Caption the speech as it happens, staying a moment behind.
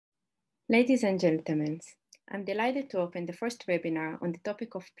Ladies and gentlemen, I'm delighted to open the first webinar on the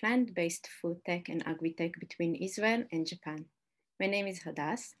topic of plant-based food tech and agri-tech between Israel and Japan. My name is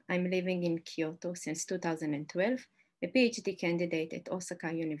Hadas. I'm living in Kyoto since 2012, a PhD candidate at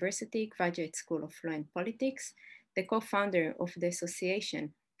Osaka University Graduate School of Law and Politics, the co-founder of the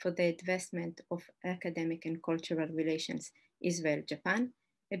Association for the Advancement of Academic and Cultural Relations Israel-Japan,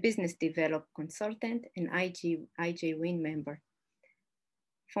 a business development consultant and IJ-WIN member.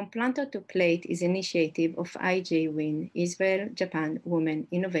 From Planter to Plate is an initiative of IJ-WIN, Israel-Japan Women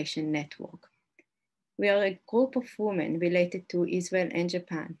Innovation Network. We are a group of women related to Israel and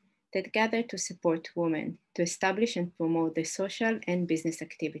Japan that gather to support women to establish and promote their social and business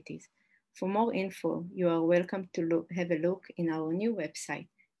activities. For more info, you are welcome to have a look in our new website.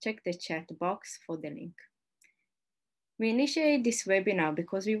 Check the chat box for the link. We initiate this webinar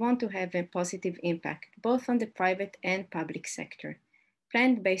because we want to have a positive impact both on the private and public sector.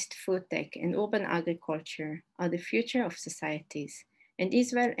 Plant-based food tech and urban agriculture are the future of societies, and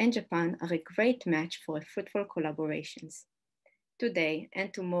Israel and Japan are a great match for fruitful collaborations. Today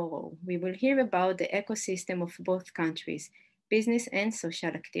and tomorrow, we will hear about the ecosystem of both countries, business and social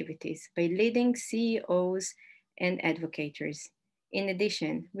activities by leading CEOs and advocates. In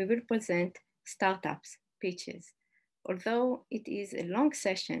addition, we will present startups, pitches. Although it is a long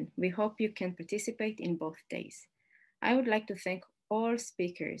session, we hope you can participate in both days. I would like to thank all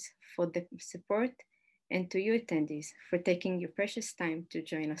speakers for the support and to you attendees for taking your precious time to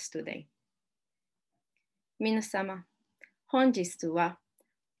join us today. 皆様、本日は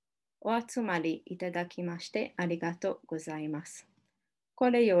お集まりいただきましてありがとうございます。こ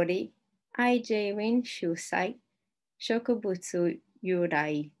れより IJ-WIN 主催植物由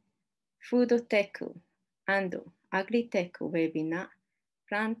来フードテック&アグリテックウェビナー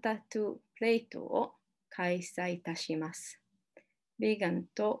プランタートゥプレートを開催いたします。ビーガン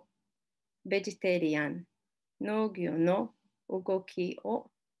とベジタリアン農業の動き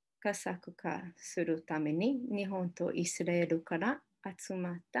を加速化するために日本とイスラエルから集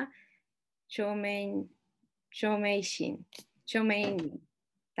まった著名人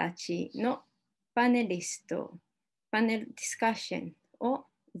たちのパネルディスカッションを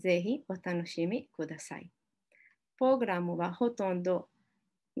ぜひお楽しみください。プログラムはほとんど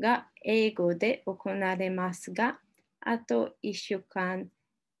が英語で行われますが、あと1週間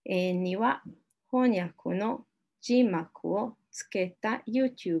には翻訳の字幕をつけた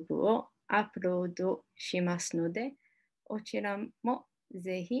YouTube をアップロードしますので、こちらも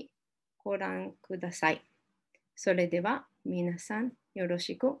ぜひご覧ください。それでは皆さんよろ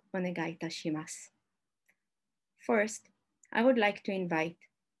しくお願いいたします。First, I would like to invite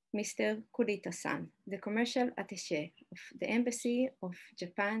Mr. Kurita-san, the commercial attaché of the Embassy of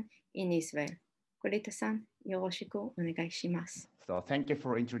Japan in Israel. Kurita-san, よろしくお願いします。So thank you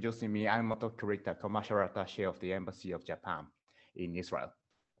for introducing me. I'm Moto Kurita, commercial attaché of the Embassy of Japan in Israel.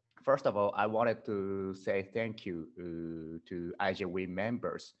 First of all, I wanted to say thank you to IJ-WIN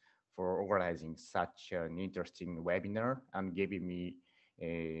members for organizing such an interesting webinar and giving me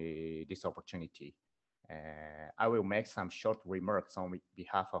this opportunity. I will make some short remarks on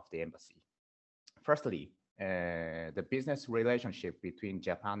behalf of the embassy. Firstly, the business relationship between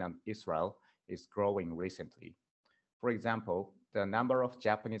Japan and Israel is growing recently. For example, the number of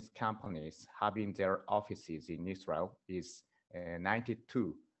Japanese companies having their offices in Israel is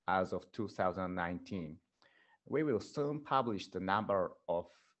 92 as of 2019. We will soon publish the number of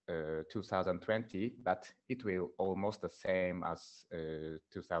 2020, but it will almost the same as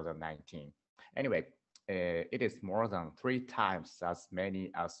 2019. Anyway, it is more than 3 times as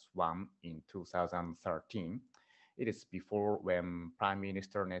many as one in 2013. It is before when Prime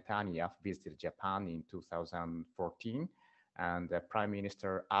Minister Netanyahu visited Japan in 2014 and Prime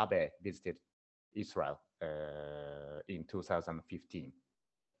Minister Abe visited Israel in 2015.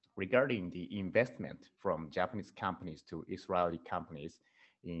 Regarding the investment from Japanese companies to Israeli companies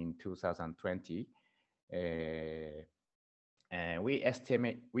in 2020, we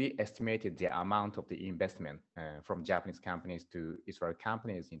estimated the amount of the investment from Japanese companies to Israeli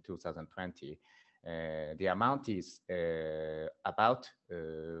companies in 2020. The amount is about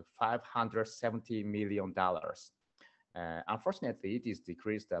 $570 million. Unfortunately, it is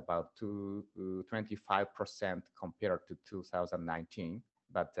decreased about 25% compared to 2019,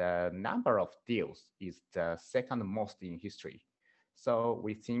 but the number of deals is the second most in history. So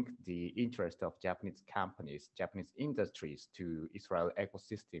we think the interest of Japanese companies, Japanese industries to Israel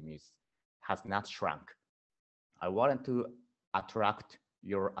ecosystem has not shrunk. I wanted to attract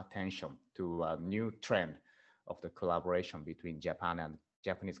your attention to a new trend of the collaboration between Japan and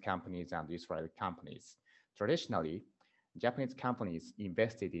Japanese companies and Israeli companies. Traditionally, Japanese companies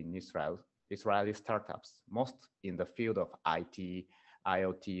invested in Israeli startups, most in the field of IT,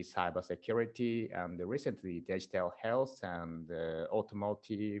 IoT, cybersecurity, and recently digital health and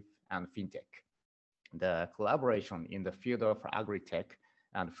automotive and fintech. The collaboration in the field of agri-tech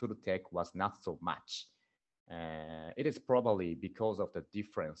and food tech was not so much. It is probably because of the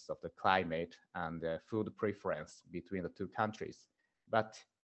difference of the climate and the food preference between the two countries. But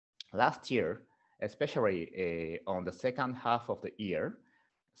last year, especially on the second half of the year,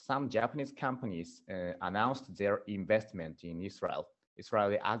 some Japanese companies announced their investment in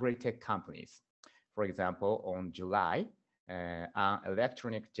Israeli agri-tech companies. For example, on July, an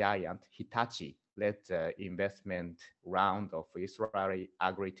electronic giant Hitachi led the investment round of Israeli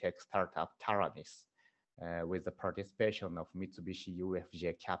agri-tech startup Taranis with the participation of Mitsubishi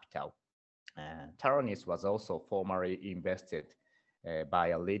UFJ Capital. Taranis was also formerly invested by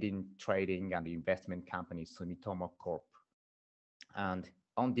a leading trading and investment company, Sumitomo Corp. And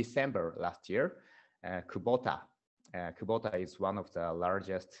on December last year, Kubota is one of the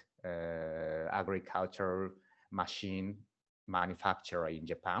largest agricultural machine manufacturer in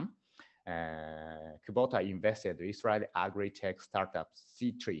Japan. Kubota invested in Israeli agri-tech startup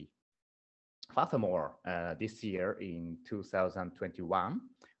C3. Furthermore, this year in 2021,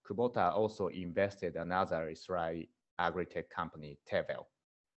 Kubota also invested another Israeli agri-tech company, Tevel.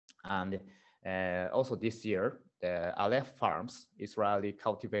 And also this year, the Aleph Farms, Israeli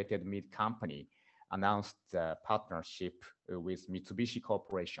cultivated meat company, announced a partnership with Mitsubishi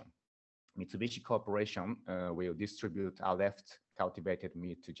Corporation. Mitsubishi Corporation will distribute Aleph cultivated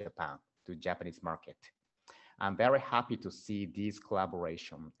meat to Japan, to Japanese market. I'm very happy to see these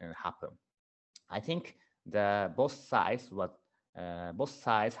collaboration happen. I think both sides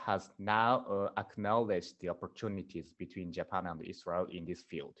has now acknowledged the opportunities between Japan and Israel in this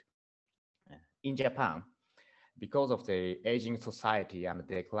field. In Japan, because of the aging society and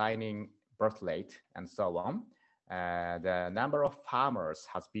declining birth rate and so on, the number of farmers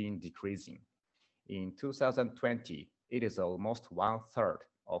has been decreasing. In 2020, it is almost 1/3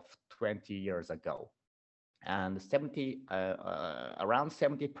 of 20 years ago. And around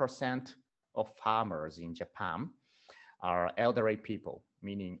 70% of farmers in Japan are elderly people,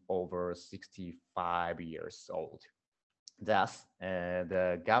 meaning over 65 years old. Thus,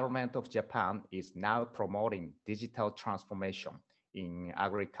 the government of Japan is now promoting digital transformation in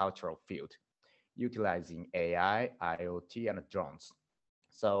agricultural field, utilizing AI, IoT, and drones.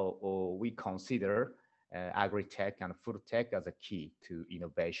 So we consider agri-tech and food tech as a key to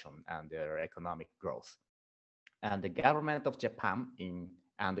innovation and their economic growth. And the government of Japan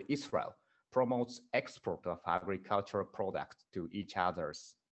and Israel promotes export of agricultural products to each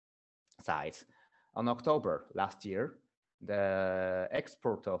other's sides. On October last year, the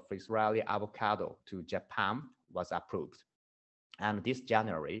export of Israeli avocado to Japan was approved. And this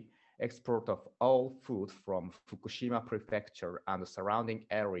January, export of all food from Fukushima prefecture and the surrounding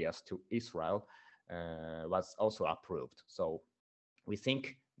areas to Israel was also approved. So we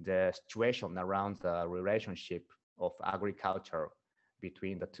think the situation around the relationship of agriculture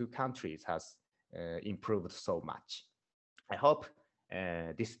between the two countries has improved so much. I hope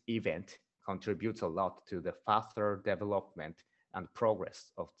this event contributes a lot to the faster development and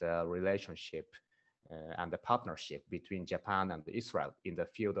progress of the relationship and the partnership between Japan and Israel in the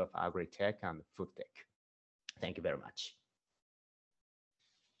field of agri-tech and food tech. Thank you very much.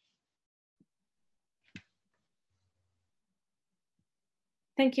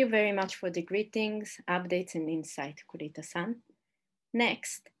 Thank you very much for the greetings, updates, and insight, Kurita-san.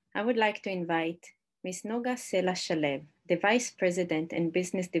 Next, I would like to invite Ms. Noga Sela Shalev, the Vice President and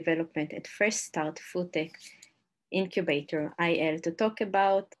Business Development at First Start Food Tech Incubator, IL, to talk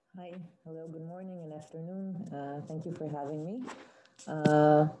about. Hi, hello, good morning and afternoon. Thank you for having me.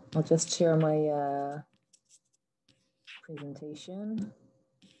 I'll just share my presentation.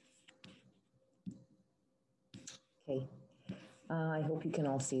 Okay. I hope you can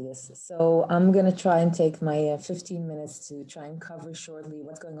all see this. So I'm going to try and take my 15 minutes to try and cover shortly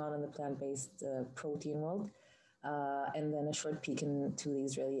what's going on in the plant-based protein world, and then a short peek into the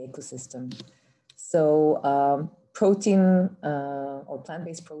Israeli ecosystem. So protein or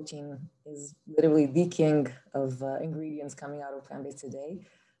plant-based protein is literally the king of ingredients coming out of plant-based today.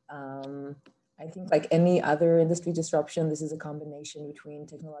 I think like any other industry disruption, this is a combination between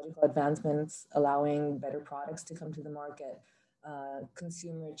technological advancements, allowing better products to come to the market,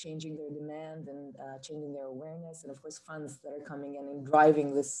 consumer changing their demand and changing their awareness, and of course funds that are coming in and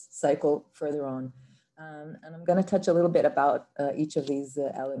driving this cycle further on. And I'm going to touch a little bit about each of these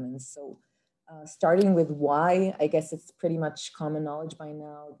elements. So Starting with why, I guess it's pretty much common knowledge by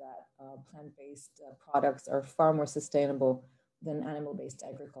now that plant-based products are far more sustainable than animal-based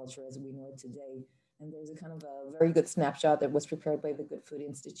agriculture as we know it today. And there's a kind of a very good snapshot that was prepared by the Good Food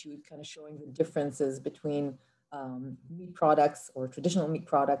Institute, kind of showing the differences between meat products or traditional meat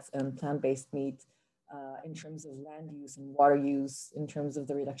products and plant-based meat in terms of land use and water use, in terms of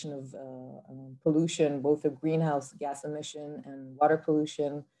the reduction of pollution, both of greenhouse gas emission and water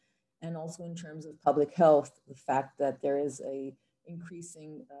pollution, and also in terms of public health, the fact that there is a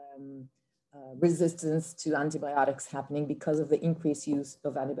increasing resistance to antibiotics happening because of the increased use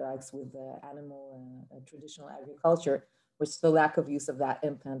of antibiotics with animal traditional agriculture, which the lack of use of that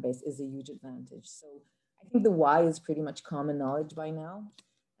in plant-based is a huge advantage. So I think the why is pretty much common knowledge by now.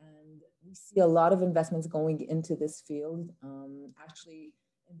 And we see a lot of investments going into this field. Actually,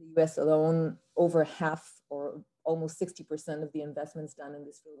 in the US alone, over half or almost 60% of the investments done in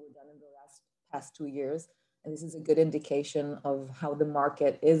this field were done in the past 2 years. And this is a good indication of how the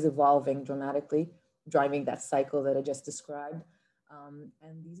market is evolving dramatically, driving that cycle that I just described.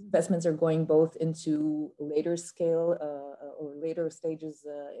 And these investments are going both into later scale or later stages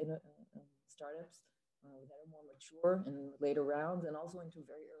in startups that are more mature and later rounds, and also into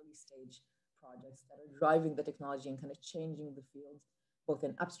very early stage projects that are driving the technology and kind of changing the field, both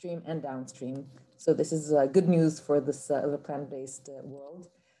in upstream and downstream. So this is good news for this the plant-based world.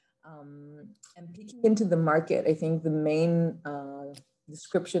 And peeking into the market, I think the main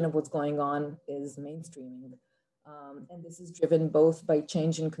description of what's going on is mainstreaming. And this is driven both by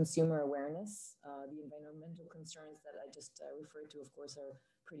change in consumer awareness. The environmental concerns that I just referred to, of course, are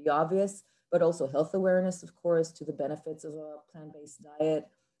pretty obvious, but also health awareness, of course, to the benefits of a plant-based diet,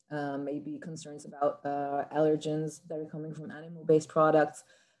 maybe concerns about allergens that are coming from animal-based products.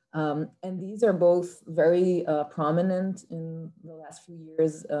 And these are both very prominent in the last few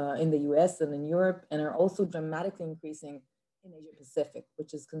years in the US and in Europe, and are also dramatically increasing in Asia Pacific,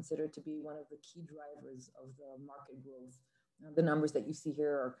 which is considered to be one of the key drivers of the market growth. The numbers that you see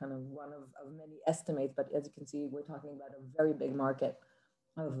here are kind of one of many estimates, but as you can see, we're talking about a very big market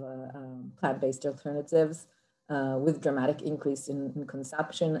of plant-based alternatives with dramatic increase in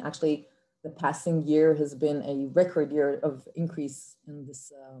consumption. Actually, the passing year has been a record year of increase in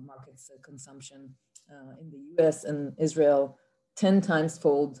this market's consumption in the US and Israel, 10 times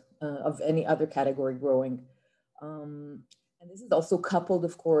fold of any other category growing. And this is also coupled,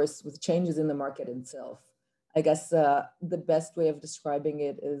 of course, with changes in the market itself. I guess the best way of describing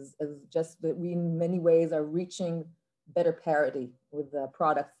it is just that we in many ways are reaching better parity with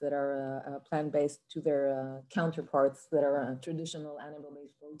products that are plant-based to their counterparts that are traditional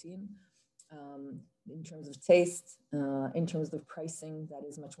animal-based protein. In terms of taste, in terms of pricing that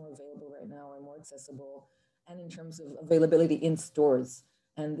is much more available right now and more accessible, and in terms of availability in stores.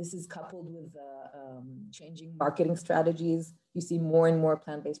 And this is coupled with changing marketing strategies. You see more and more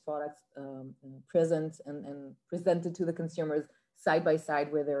plant-based products present and presented to the consumers side by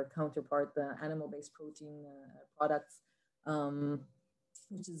side with their counterpart, the animal-based protein products,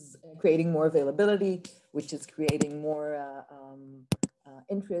 which is creating more availability, which is creating more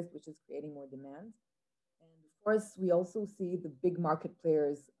interest, which is creating more demand. And of course, we also see the big market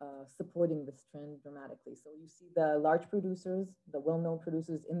players supporting this trend dramatically. So you see the large producers, the well-known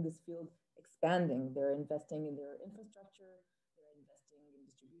producers in this field expanding. They're investing in their infrastructure, they're investing in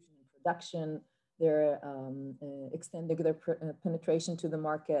distribution and production, they're extending their penetration to the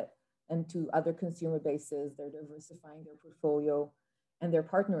market and to other consumer bases, they're diversifying their portfolio, and they're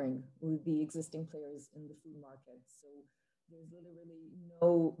partnering with the existing players in the food market. So there's literally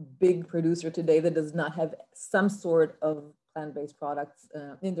no big producer today that does not have some sort of plant-based products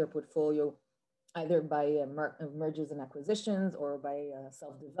in their portfolio, either by mergers and acquisitions or by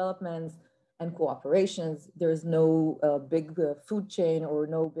self-developments and cooperations. There's no big food chain or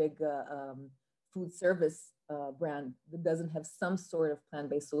no big food service brand that doesn't have some sort of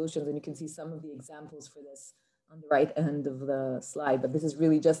plant-based solutions. And you can see some of the examples for this on the right end of the slide, but this is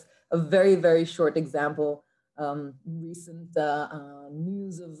really just a very, very short example. Recent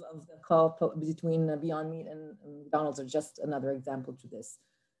news of the call between Beyond Meat and McDonald's are just another example to this.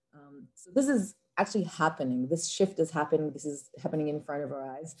 So this is actually happening. This shift is happening. This is happening in front of our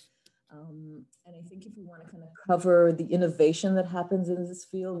eyes. And I think if we want to kind of cover the innovation that happens in this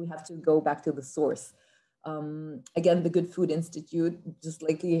field, we have to go back to the source. Again, the Good Food Institute just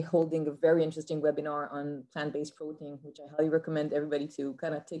lately holding a very interesting webinar on plant-based protein, which I highly recommend everybody to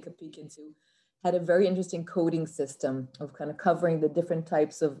kind of take a peek into. Had a very interesting coding system of kind of covering the different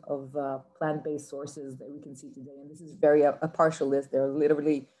types of plant-based sources that we can see today. And this is very a partial list. There are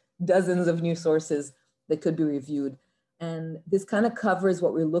literally dozens of new sources that could be reviewed. And this kind of covers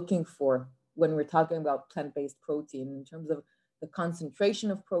what we're looking for when we're talking about plant-based protein in terms of the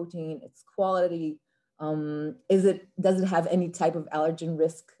concentration of protein, its quality. Does it have any type of allergen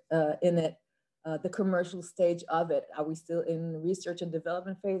risk in it? The commercial stage of it, are we still in research and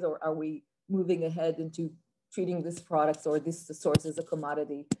development phase, or are we moving ahead into treating this product or this source as a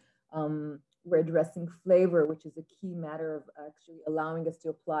commodity? We're addressing flavor, which is a key matter of actually allowing us to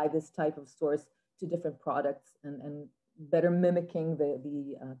apply this type of source to different products and better mimicking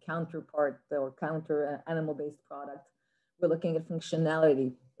the counterpart or counter animal-based product. We're looking at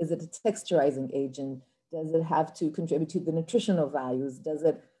functionality. Is it a texturizing agent? Does it have to contribute to the nutritional values? Does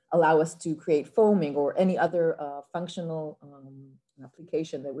it allow us to create foaming or any other functional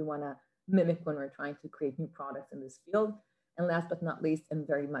application that we want to mimic when we're trying to create new products in this field? And last but not least, and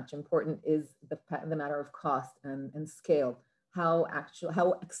very much important, is the matter of cost and scale. How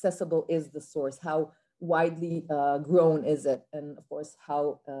accessible is the source? How widely grown is it? And of course,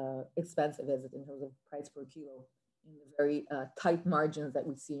 how expensive is it in terms of price per kilo in the very tight margins that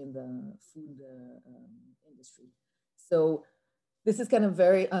we see in the food industry. So this is kind of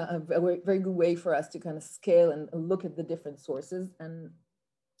a very good way for us to kind of scale and look at the different sources. And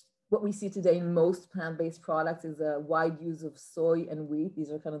what we see today in most plant-based products is a wide use of soy and wheat.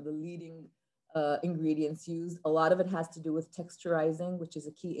 These are kind of the leading ingredients used. A lot of it has to do with texturizing, which is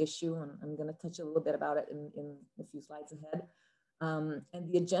a key issue. And I'm going to touch a little bit about it in a few slides ahead.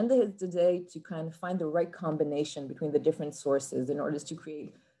 And the agenda is today to kind of find the right combination between the different sources in order to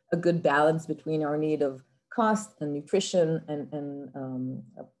create a good balance between our need of cost and nutrition and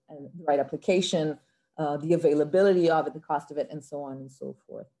the right application, the availability of it, the cost of it, and so on and so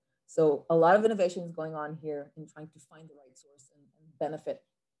forth. So a lot of innovation is going on here in trying to find the right source and benefit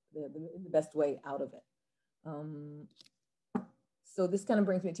the best way out of it. So this kind of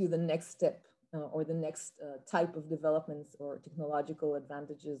brings me to the next step or the next type of developments or technological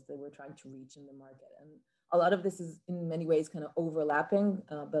advantages that we're trying to reach in the market. And a lot of this is in many ways kind of overlapping,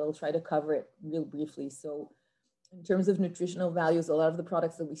 but I'll try to cover it real briefly. So in terms of nutritional values, a lot of the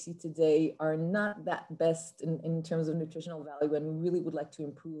products that we see today are not that best in terms of nutritional value, and we really would like to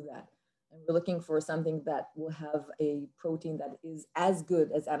improve that. And we're looking for something that will have a protein that is as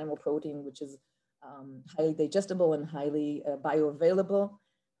good as animal protein, which is highly digestible and highly bioavailable.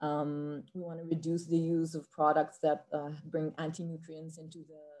 We want to reduce the use of products that bring anti-nutrients into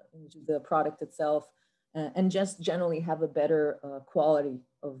the product itself, and just generally have a better quality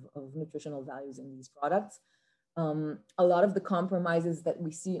of nutritional values in these products. A lot of the compromises that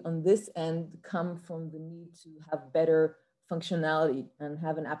we see on this end come from the need to have better functionality and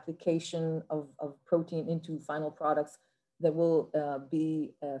have an application of protein into final products that will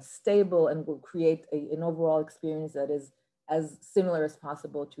be stable and will create an overall experience that is as similar as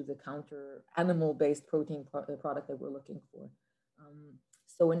possible to the counter animal-based protein product that we're looking for.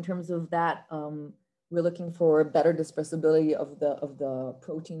 So in terms of that, we're looking for better dispersibility of the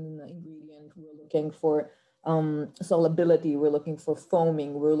protein ingredient. We're looking for solubility. We're looking for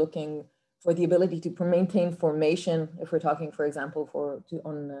foaming. We're looking for the ability to maintain formation. If we're talking, for example,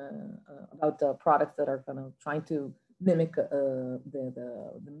 about the products that are kind of trying to mimic the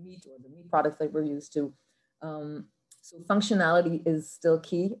meat or the meat products that we're used to. So functionality is still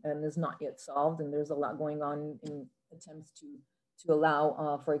key and is not yet solved. And there's a lot going on in attempts to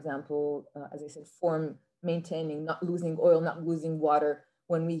allow, for example, as I said, form maintaining, not losing oil, not losing water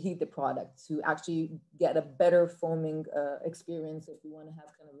when we heat the product, to actually get a better foaming experience if we want to have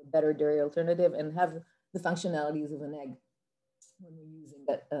kind of a better dairy alternative and have the functionalities of an egg when we're using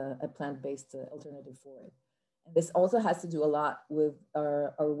a plant-based alternative for it. And this also has to do a lot with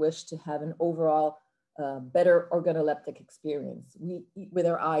our wish to have an overall better organoleptic experience. We eat with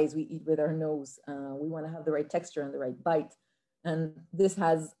our eyes, we eat with our nose. We want to have the right texture and the right bite. And this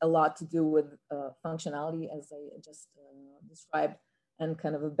has a lot to do with functionality, as I just described, and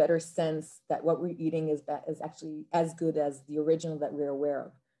kind of a better sense that what we're eating is actually as good as the original that we're aware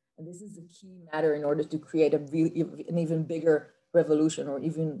of. And this is a key matter in order to create an even bigger revolution or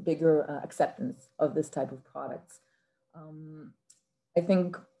even bigger acceptance of this type of products. I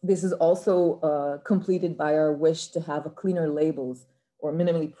think this is also completed by our wish to have cleaner labels or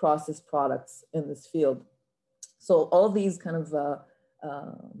minimally processed products in this field. So all these kind of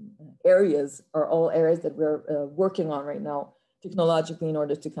areas are all areas that we're working on right now technologically in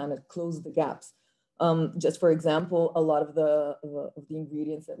order to kind of close the gaps. Just for example, a lot of the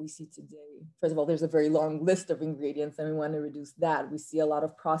ingredients that we see today, first of all, there's a very long list of ingredients and we want to reduce that. We see a lot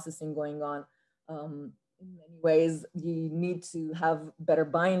of processing going on. In many ways, you need to have better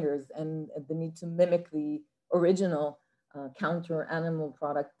binders and the need to mimic the original counter animal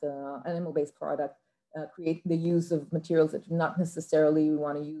product, animal-based product create the use of materials that not necessarily we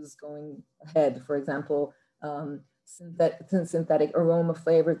want to use going ahead. For example, synthetic aroma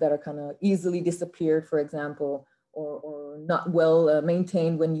flavors that are kind of easily disappeared, for example, or not well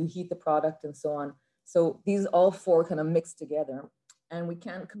maintained when you heat the product and so on. So these all four kind of mix together, and we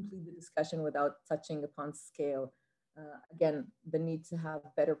can't complete the discussion without touching upon scale. Again, the need to have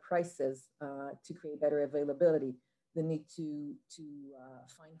better prices to create better availability, the need to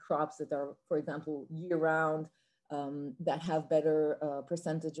find crops that are, for example, year-round, that have better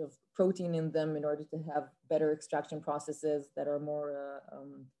percentage of protein in them in order to have better extraction processes that are more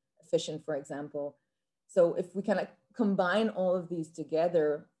efficient, for example. So if we kind of combine all of these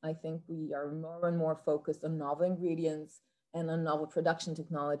together, I think we are more and more focused on novel ingredients and on novel production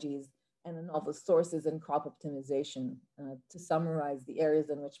technologies and on novel sources and crop optimization, to summarize the areas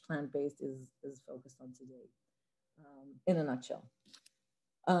in which plant-based is focused on today, in a nutshell.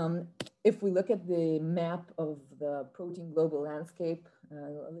 If we look at the map of the protein global landscape,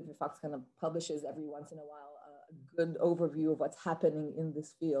 Olivia Fox kind of publishes every once in a while a good overview of what's happening in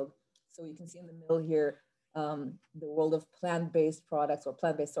this field. So you can see in the middle here, the world of plant-based products, or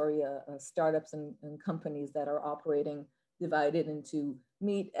plant-based, startups and companies that are operating, divided into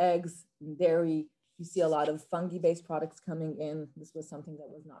meat, eggs, and dairy. You see a lot of fungi-based products coming in. This was something that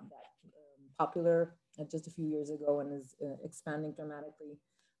was not that popular just a few years ago and is expanding dramatically.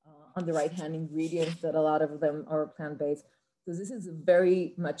 On the right-hand, ingredients, that a lot of them are plant-based. So this is a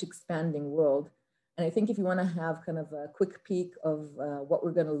very much expanding world. And I think if you want to have kind of a quick peek of what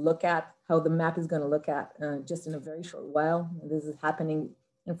we're going to look at, how the map is going to look at just in a very short while, this is happening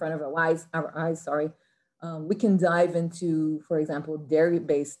in front of our eyes, we can dive into, for example,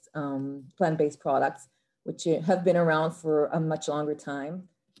 dairy-based, plant-based products, which have been around for a much longer time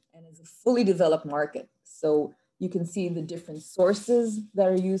and is a fully developed market. So you can see the different sources that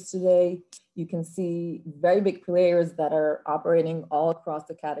are used today. You can see very big players that are operating all across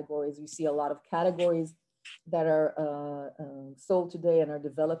the categories. You see a lot of categories that are sold today and are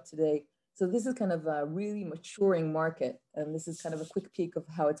developed today. So this is kind of a really maturing market. And this is kind of a quick peek of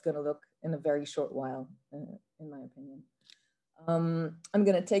how it's going to look in a very short while, in my opinion. I'm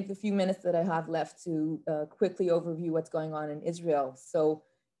going to take the few minutes that I have left to quickly overview what's going on in Israel. So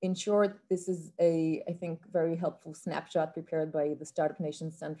in short, this is a, I think, very helpful snapshot prepared by the Startup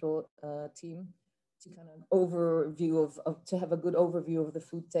Nation Central team to kind of to have a good overview of the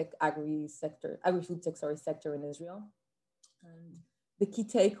food tech agri-food tech sector in Israel. And the key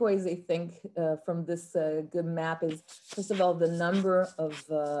takeaways, I think, from this good map is, first of all, the number of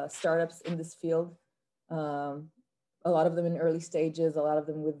startups in this field. A lot of them in early stages, a lot of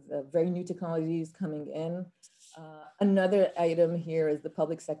them with very new technologies coming in. Another item here is the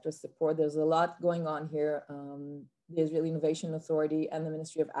public sector support. There's a lot going on here. The Israeli Innovation Authority and the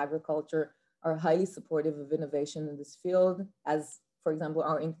Ministry of Agriculture are highly supportive of innovation in this field, as, for example,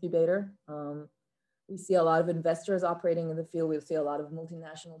 our incubator. We see a lot of investors operating in the field. We see a lot of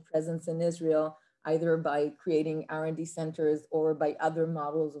multinational presence in Israel, either by creating R&D centers or by other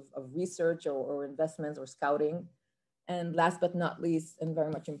models of research or investments or scouting. And last but not least, and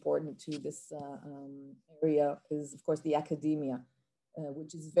very much important to this area, is of course the academia,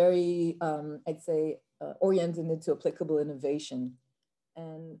 which is very, I'd say, oriented into applicable innovation.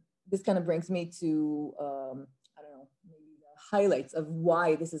 And this kind of brings me to, I don't know, maybe the highlights of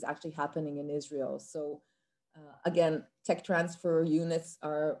why this is actually happening in Israel. So again, tech transfer units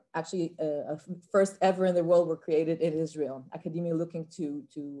are actually first ever in the world were created in Israel. Academia looking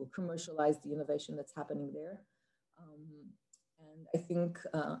to commercialize the innovation that's happening there. And I think,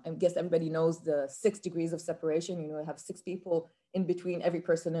 I guess everybody knows the 6 degrees of separation. You know, I have 6 people in between every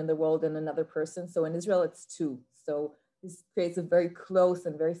person in the world and another person. So in Israel, it's 2. So this creates a very close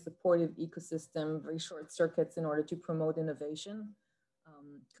and very supportive ecosystem, very short circuits in order to promote innovation.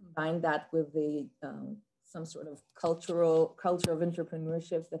 Combine that with some sort of culture of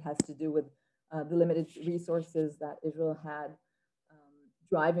entrepreneurship that has to do with the limited resources that Israel had.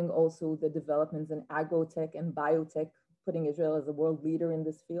 Driving also the developments in agrotech and biotech, putting Israel as a world leader in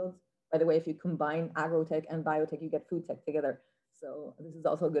this field. By the way, if you combine agrotech and biotech, you get food tech together. So this is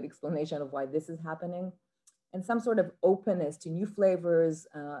also a good explanation of why this is happening. And some sort of openness to new flavors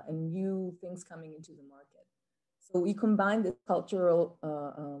and new things coming into the market. So we combine this cultural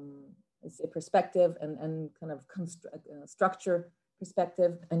perspective and kind of structure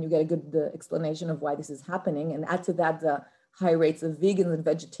perspective, and you get a good explanation of why this is happening. And add to that the high rates of vegans and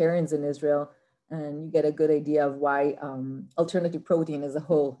vegetarians in Israel, and you get a good idea of why alternative protein as a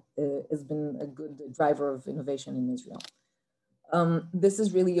whole has been a good driver of innovation in Israel. This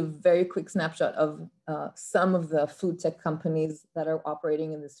is really a very quick snapshot of some of the food tech companies that are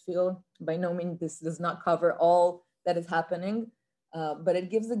operating in this field. By no means this does not cover all that is happening, but it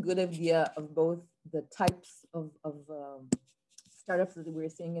gives a good idea of both the types of startups that we're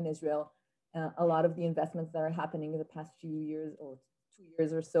seeing in Israel, a lot of the investments that are happening in the past few years or 2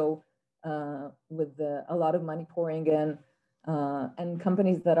 years or so, with a lot of money pouring in, and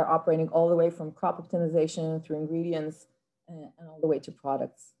companies that are operating all the way from crop optimization through ingredients and all the way to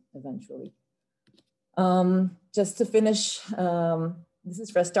products eventually. Just to finish, this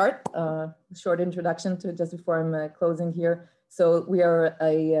is for a start, a short introduction to just before I'm closing here. So we are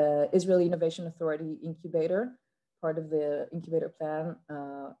a Israeli Innovation Authority incubator, part of the incubator plan,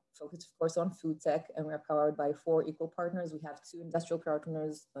 focused of course on food tech, and we're powered by 4 equal partners. We have 2 industrial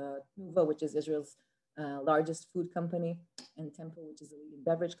partners, Nuva, which is Israel's largest food company, and Tempo, which is a leading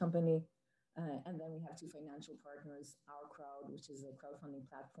beverage company. And then we have 2 financial partners, Our Crowd, which is a crowdfunding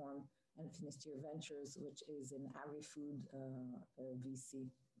platform, and Finisterre Ventures, which is an AgriFood VC,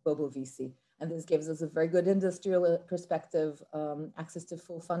 global VC. And this gives us a very good industrial perspective, access to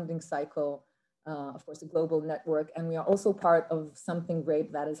full funding cycle, of course, a global network. And we are also part of something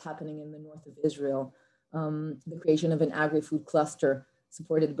great that is happening in the north of Israel, the creation of an agri-food cluster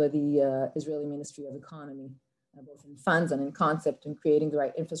supported by the Israeli Ministry of Economy, both in funds and in concept, and creating the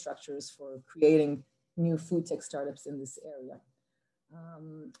right infrastructures for creating new food tech startups in this area.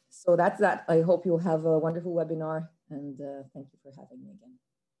 So that's that. I hope you'll have a wonderful webinar, and thank you for having me again.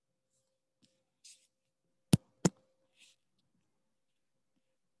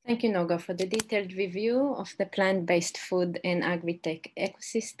 Thank you, Noga, for the detailed review of the plant-based food and agri-tech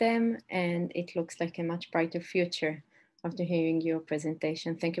ecosystem, and it looks like a much brighter future after hearing your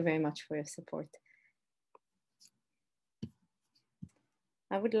presentation. Thank you very much for your support.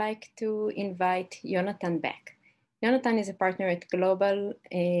 I would like to invite Jonathan back. Jonathan is a partner at Global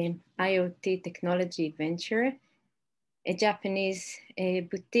IoT Technology Venture, a Japanese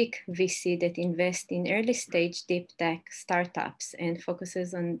boutique VC that invests in early stage deep tech startups and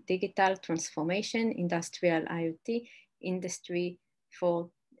focuses on digital transformation, industrial IoT, Industry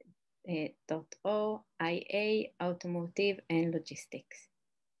 4.0, IA, automotive, and logistics.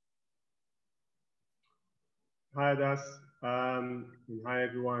 Hi, Das. Hi,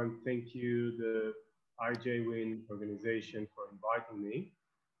 everyone. Thank you, the IJWin organization, for inviting me.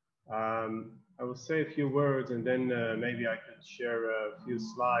 I will say a few words, and then maybe I could share a few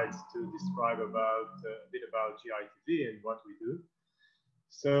slides to describe a bit about GITV and what we do.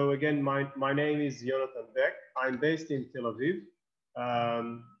 So again, my name is Jonathan Beck. I'm based in Tel Aviv,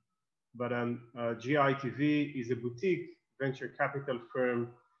 but GITV is a boutique venture capital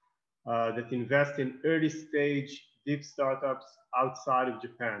firm that invests in early stage deep startups outside of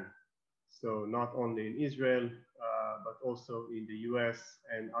Japan. So not only in Israel, but also in the US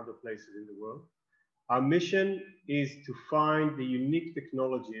and other places in the world. Our mission is to find the unique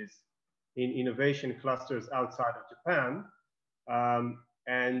technologies in innovation clusters outside of Japan.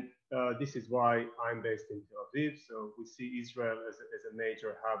 This is why I'm based in Tel Aviv. So we see Israel as a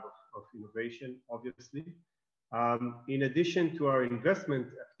major hub of innovation, obviously. In addition to our investment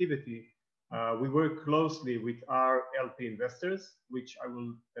activity, we work closely with our LP investors, which I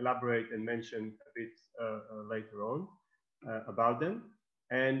will elaborate and mention a bit later on about them.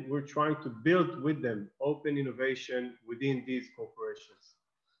 And we're trying to build with them open innovation within these corporations.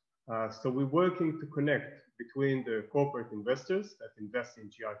 So we're working to connect between the corporate investors that invest in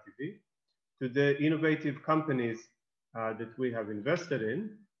GITV to the innovative companies that we have invested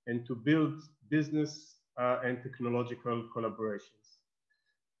in, and to build business and technological collaborations.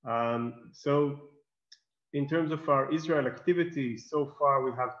 So in terms of our Israel activity, so far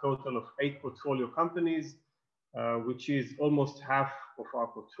we have a total of 8 portfolio companies, which is almost half of our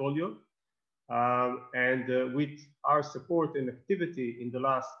portfolio. With our support and activity in the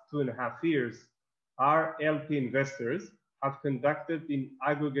last 2.5 years, our LP investors have conducted in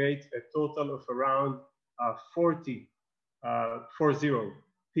aggregate a total of around 40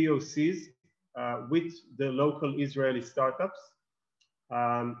 POCs with the local Israeli startups.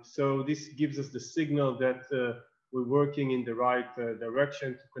 So this gives us the signal that we're working in the right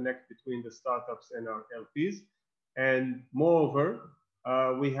direction to connect between the startups and our LPs. And moreover,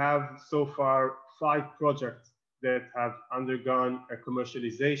 we have so far 5 projects that have undergone a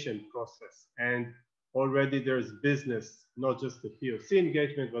commercialization process. And already there's business, not just the POC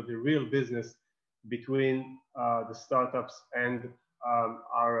engagement, but the real business between the startups and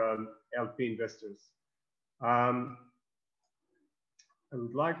our LP investors. I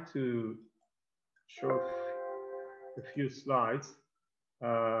would like to show a few slides.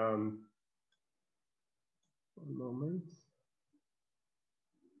 One moment.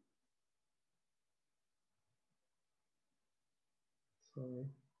 Sorry.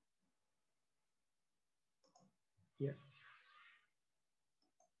 Yeah.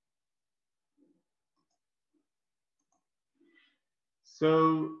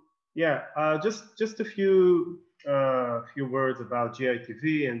 So yeah, just a few words about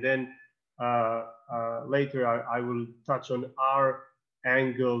GITV, and then later I will touch on our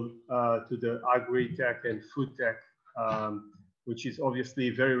angle to the agri-tech and food tech, which is obviously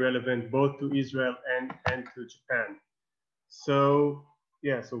very relevant both to Israel and to Japan. So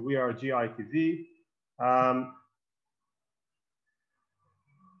yeah, so we are GITV.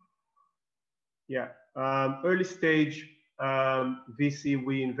 Early stage VC,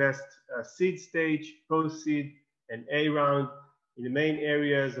 we invest seed stage, post-seed, and A round in the main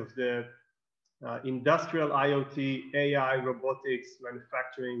areas of the industrial IoT, AI, robotics,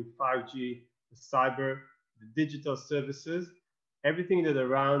 manufacturing, 5G, the cyber, the digital services, everything that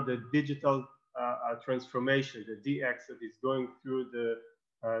around the digital transformation, the DX that is going through the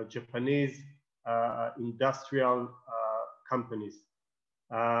Japanese industrial companies.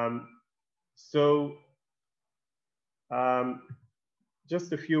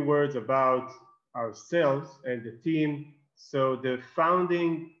 Just a few words about ourselves and the team. So the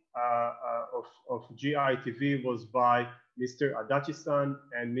founding of GITV was by Mr. Adachi-san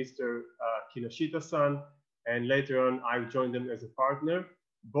and Mr. Kinoshita-san, and later on I joined them as a partner.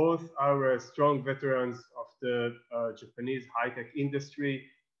 Both are strong veterans of the Japanese high-tech industry.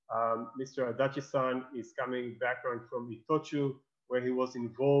 Mr. Adachi-san is coming background from Itochu, where he was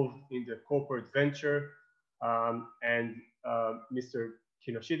involved in the corporate venture, and Mr.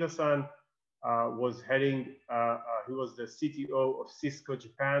 Kinoshita-san was heading, he was the CTO of Cisco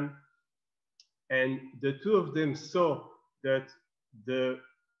Japan, and the two of them saw that the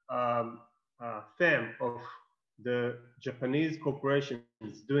theme of the Japanese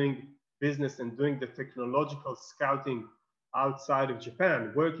corporations doing business and doing the technological scouting outside of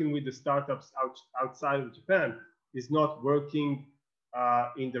Japan, working with the startups outside of Japan, is not working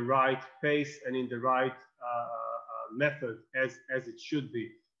in the right pace and in the right method as it should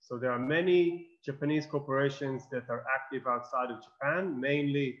be. So there are many Japanese corporations that are active outside of Japan,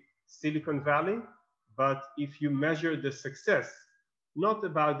 mainly Silicon Valley. But if you measure the success, not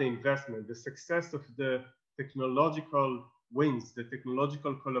about the investment, the success of the technological wins, the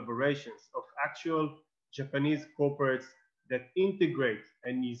technological collaborations of actual Japanese corporates that integrate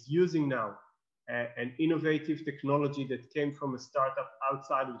and is using now an innovative technology that came from a startup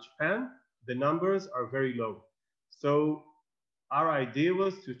outside of Japan, the numbers are very low. So our idea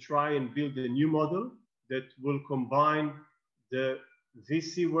was to try and build a new model that will combine the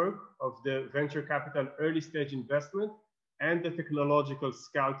VC work of the venture capital early stage investment and the technological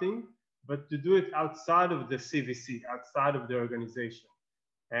scouting, but to do it outside of the CVC, outside of the organization.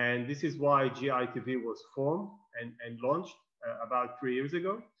 And this is why GITV was formed and launched about 3 years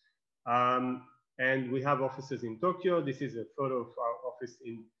ago. And we have offices in Tokyo. This is a photo of our office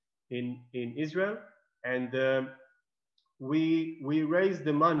in Israel. And we raised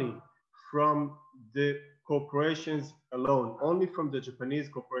the money from the corporations alone, only from the Japanese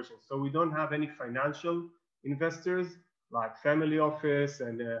corporations. So we don't have any financial investors like family office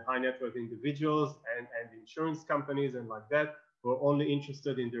and high net worth individuals and insurance companies and like that. We're only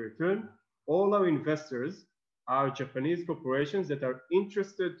interested in the return. All our investors are Japanese corporations that are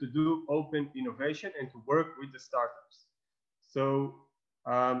interested to do open innovation and to work with the startups. So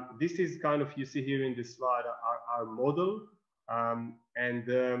this is kind of, you see here in this slide, our model.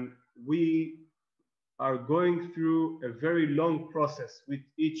 We are going through a very long process with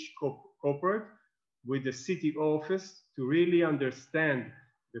each corporate, with the CTO office, to really understand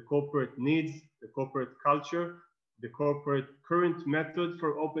the corporate needs, the corporate culture, the corporate current method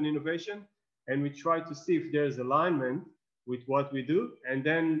for open innovation. And we try to see if there's alignment with what we do. And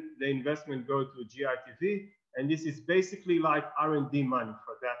then the investment goes to GITV. And this is basically like R&D money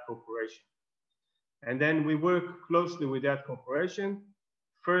for that corporation. And then we work closely with that corporation,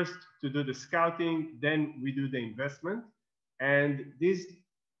 first to do the scouting, then we do the investment. And this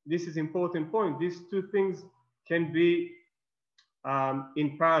is important point. These two things can be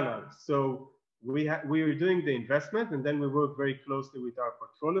in parallel. So we are doing the investment, and then we work very closely with our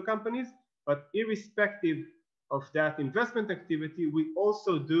portfolio companies. But irrespective of that investment activity, we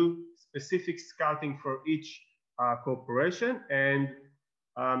also do specific scouting for each corporation. And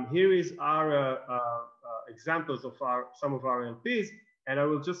here is our examples of some of our LPs. And I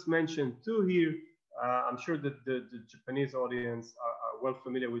will just mention two here. I'm sure that the Japanese audience are well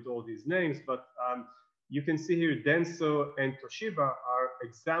familiar with all these names, but you can see here Denso and Toshiba are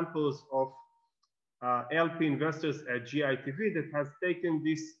examples of LP investors at GITV that has taken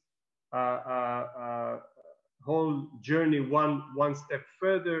this whole journey one step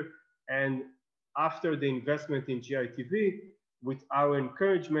further. And after the investment in GITV, with our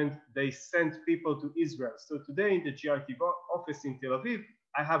encouragement, they sent people to Israel. So today in the GITV office in Tel Aviv,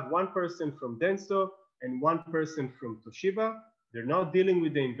 I have one person from Denso and one person from Toshiba. They're not dealing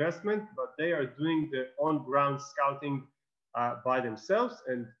with the investment, but they are doing the on-ground scouting by themselves,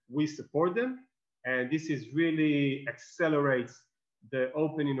 and we support them. And this is really accelerates the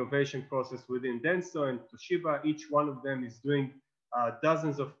open innovation process within Denso and Toshiba. Each one of them is doing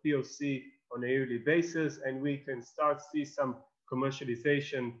dozens of POC on a yearly basis, and we can start to see some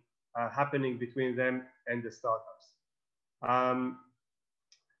commercialization happening between them and the startups.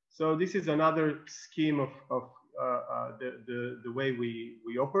 So this is another scheme of the way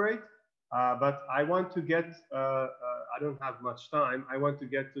we operate. But I want to get, I don't have much time. I want to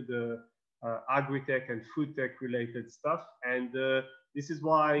get to the agri-tech and food tech related stuff. And this is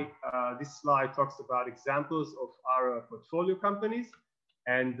why this slide talks about examples of our portfolio companies.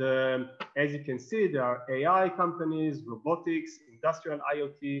 And as you can see, there are AI companies, robotics, industrial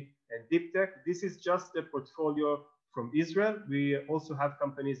IoT, and deep tech. This is just the portfolio from Israel. We also have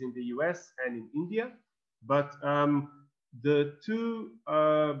companies in the US and in India. But the two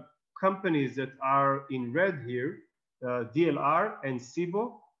companies that are in red here, DLR and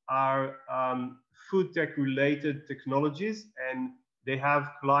SIBO, are food tech related technologies, and they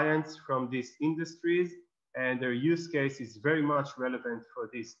have clients from these industries, and their use case is very much relevant for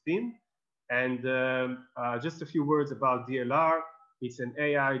this theme. And just a few words about DLR. It's an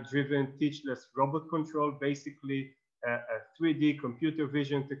AI-driven teachless robot control, basically a 3D computer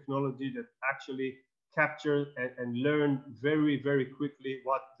vision technology that actually captures and learn very, very quickly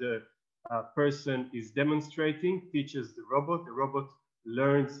what the person is demonstrating, teaches the robot. The robot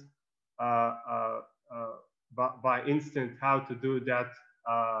learns by instant how to do that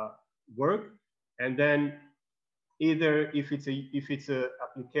work. And then either if it's a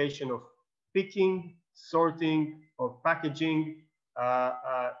application of picking, sorting, or packaging,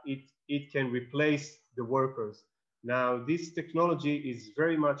 it can replace the workers. Now, this technology is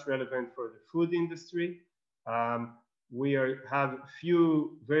very much relevant for the food industry. We have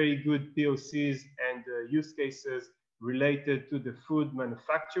few very good POCs and use cases related to the food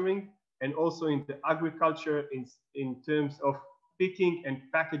manufacturing, and also in the agriculture in terms of picking and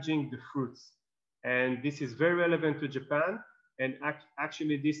packaging the fruits. And this is very relevant to Japan. And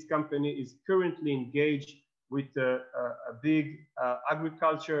actually, this company is currently engaged with a big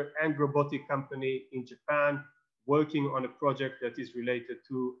agriculture and robotic company in Japan, working on a project that is related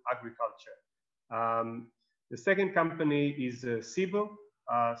to agriculture. The second company is SIBO.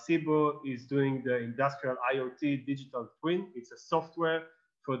 SIBO is doing the industrial IoT digital twin. It's a software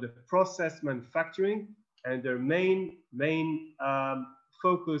for the process manufacturing, and their main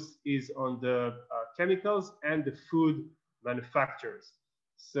focus is on the chemicals and the food manufacturers.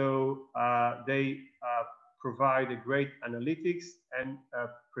 So they provide a great analytics and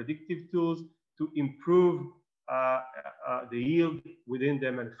predictive tools to improve the yield within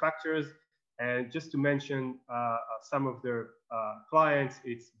their manufacturers. And just to mention some of their clients,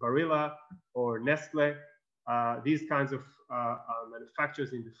 it's Barilla or Nestle, these kinds of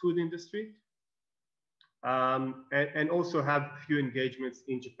manufacturers in the food industry, and also have a few engagements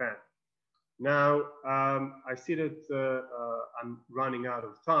in Japan. Now, I see that I'm running out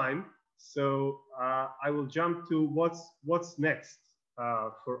of time, so I will jump to what's next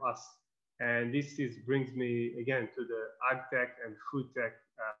for us. And this brings me again to the ag tech and food tech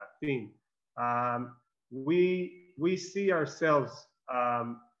theme. We see ourselves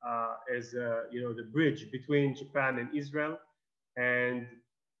as the bridge between Japan and Israel, and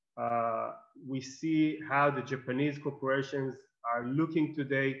we see how the Japanese corporations are looking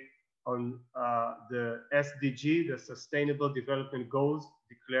today on the SDG, the Sustainable Development Goals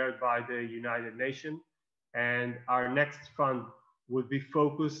declared by the United Nations. And our next fund will be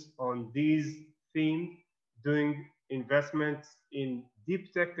focused on these themes, doing investments in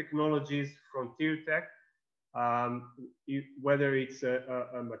deep tech technologies, frontier tech, whether it's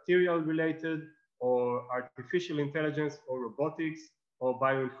a material related or artificial intelligence or robotics or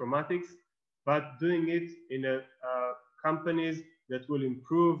bioinformatics, but doing it in companies that will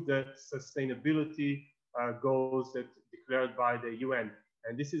improve the sustainability goals that declared by the UN.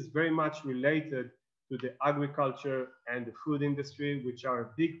 And this is very much related to the agriculture and the food industry, which are a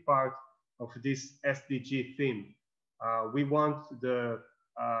big part of this SDG theme. We want the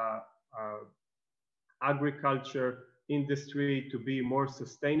agriculture industry to be more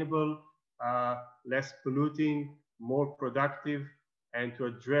sustainable, less polluting, more productive, and to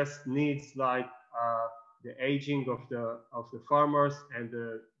address needs like aging of the farmers and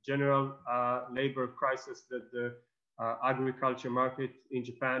the general labor crisis that the agriculture market in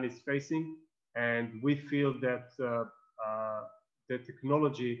Japan is facing. And we feel that the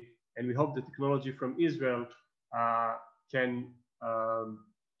technology, and we hope the technology from Israel can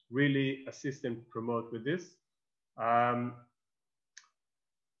really assist and promote with this.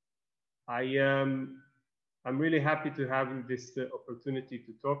 I'm really happy to have this opportunity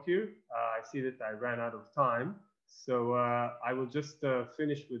to talk here. I see that I ran out of time, so I will just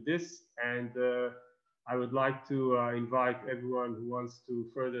finish with this, and I would like to invite everyone who wants to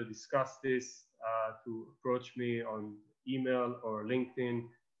further discuss this to approach me on email or LinkedIn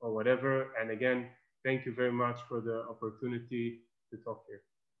or whatever. And again, thank you very much for the opportunity to talk here.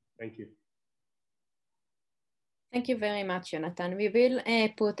 Thank you. Thank you very much, Jonathan. We will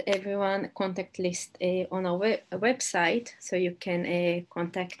put everyone's contact list on our website, so you can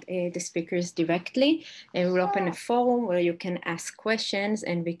contact the speakers directly. We'll open a forum where you can ask questions,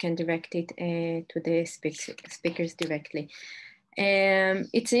 and we can direct it to the speakers directly.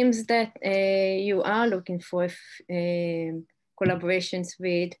 It seems that you are looking for collaborations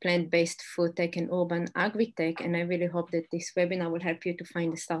with plant-based food tech and urban agri-tech, and I really hope that this webinar will help you to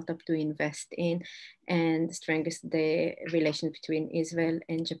find a startup to invest in and strengthen the relation between Israel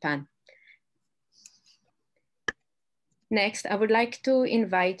and Japan. Next, I would like to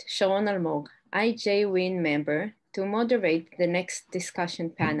invite Sharon Almog, IJ-WIN member, to moderate the next discussion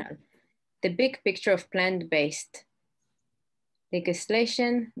panel, The Big Picture of Plant-Based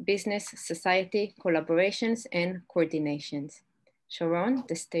Legislation, Business, Society, Collaborations, and Coordinations. Sharon,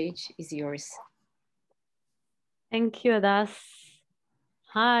 the stage is yours. Thank you, Hadas.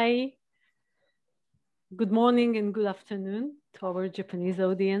 Hi. Good morning and good afternoon to our Japanese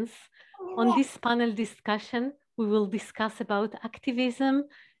audience. On this panel discussion, we will discuss about activism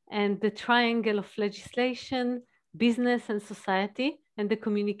and the triangle of legislation, business and society, and the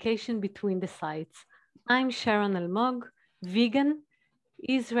communication between the sides. I'm Sharon Almog, vegan,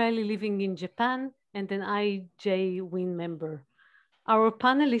 Israeli living in Japan, and an IJ-WIN member. Our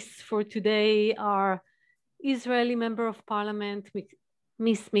panelists for today are Israeli Member of Parliament,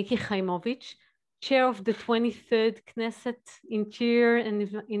 Ms. Miki Khaimovich, Chair of the 23rd Knesset Interior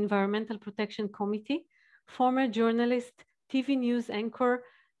and Environmental Protection Committee, former journalist, TV news anchor,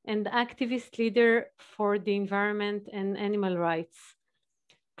 and activist leader for the environment and animal rights.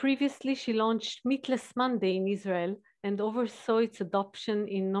 Previously, she launched Meatless Monday in Israel and oversaw its adoption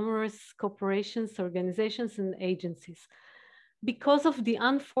in numerous corporations, organizations, and agencies. Because of the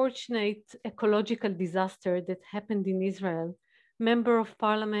unfortunate ecological disaster that happened in Israel, Member of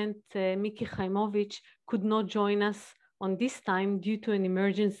Parliament Miki Khaimovich could not join us on this time due to an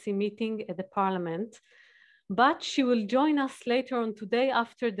emergency meeting at the Parliament, but she will join us later on today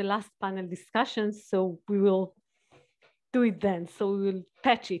after the last panel discussion, so we will do it then, so we will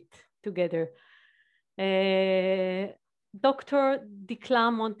patch it together. Dr.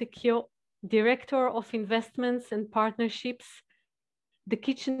 Dikla Montecchio, Director of Investments and Partnerships, the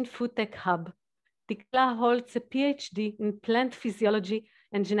Kitchen Food Tech Hub. Dikla holds a PhD in plant physiology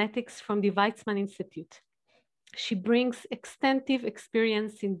and genetics from the Weizmann Institute. She brings extensive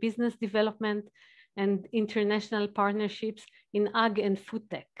experience in business development and international partnerships in ag and food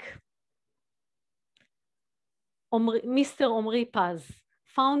tech. Mr. Omri Paz,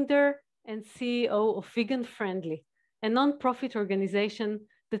 founder and CEO of Vegan Friendly, a non-profit organization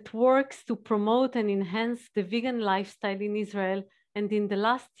that works to promote and enhance the vegan lifestyle in Israel and in the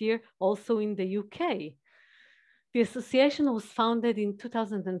last year also in the UK. The association was founded in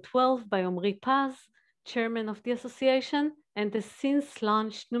 2012 by Omri Paz, chairman of the association, and has since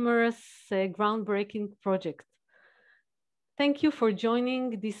launched numerous groundbreaking projects. Thank you for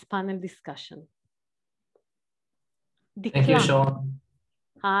joining this panel discussion. Dikla. Thank you, Sharon.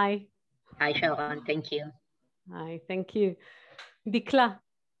 Hi. Hi, Sharon. Thank you. Hi, thank you. Dikla,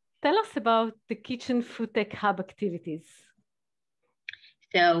 tell us about the Kitchen Food Tech Hub activities.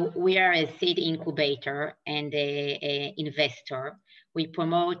 So we are a seed incubator and an investor. We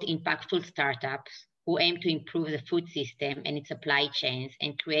promote impactful startups who aim to improve the food system and its supply chains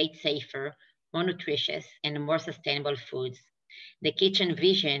and create safer, more nutritious, and more sustainable foods. The kitchen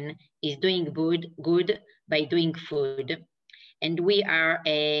vision is doing good by doing food. And we are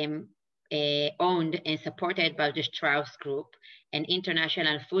owned and supported by the Strauss Group, an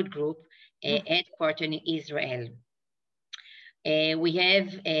international food group headquartered in Israel. We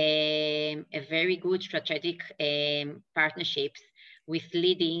have a very good strategic partnerships with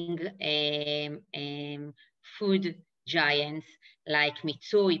leading food giants like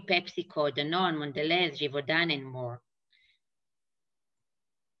Mitsui, PepsiCo, Danone, Mondelez, Givaudan, and more.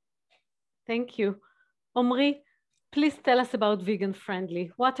 Thank you. Omri, please tell us about Vegan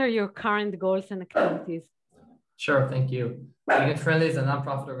Friendly. What are your current goals and activities? Sure, thank you. Vegan Friendly is a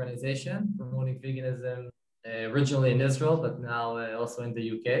nonprofit organization promoting veganism originally in Israel, but now also in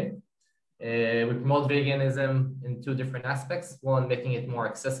the UK. We promote veganism in two different aspects. One, making it more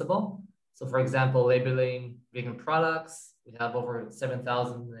accessible. So for example, labeling vegan products. We have over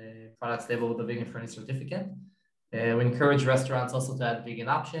 7,000 products labeled with a vegan friendly certificate. We encourage restaurants also to add vegan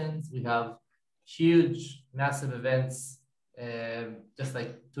options. We have huge, massive events. Just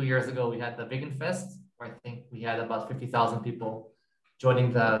like 2 years ago, we had the Vegan Fest, where I think we had about 50,000 people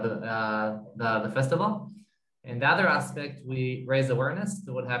joining the festival. And the other aspect, we raise awareness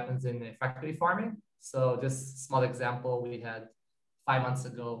to what happens in factory farming. So just a small example, we had 5 months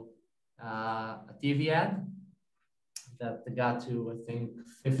ago a TV ad that got to, I think,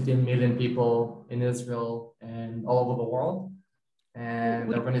 15 million people in Israel and all over the world. And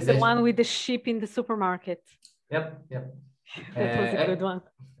the organization— the one with the sheep in the supermarket. Yep. That was a good one.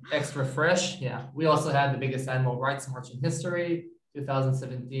 Extra fresh, yeah. We also had the biggest animal rights march in history,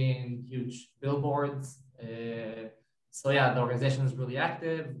 2017, huge billboards. So yeah, the organization is really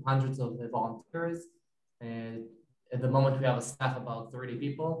active, hundreds of volunteers. And at the moment, we have a staff of about 30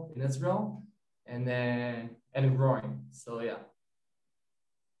 people in Israel, and growing. So yeah.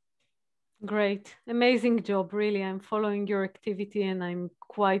 Great, amazing job, really. I'm following your activity and I'm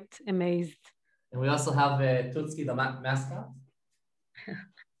quite amazed. And we also have Tutski, the mascot.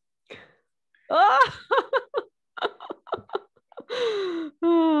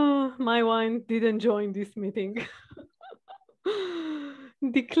 Oh, my wine didn't join this meeting.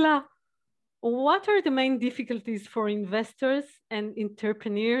 Dikla, what are the main difficulties for investors and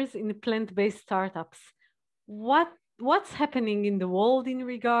entrepreneurs in plant-based startups? What's happening in the world in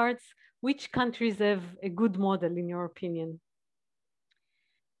regards? Which countries have a good model in your opinion?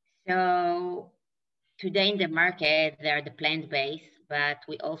 So today in the market, there are the plant-based, but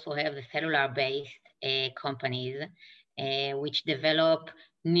we also have the cellular-based companies which develop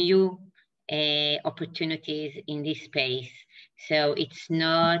new opportunities in this space. So it's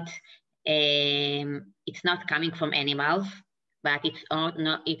not coming from animals, but it's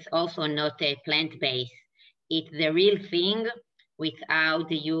also not plant-based. It's the real thing without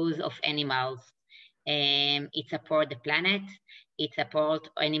the use of animals. It supports the planet, it supports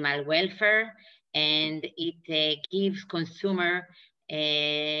animal welfare, and it gives consumer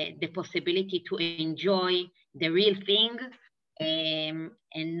the possibility to enjoy the real thing and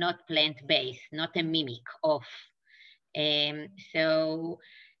not plant-based, not a mimic of. So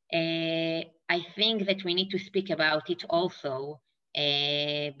I think that we need to speak about it also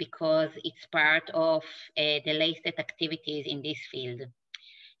because it's part of the latest activities in this field.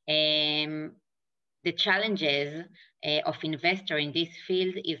 The challenges of investor in this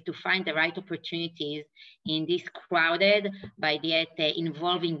field is to find the right opportunities in this crowded but yet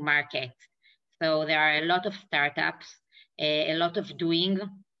involving market. So there are a lot of startups, a lot of doing,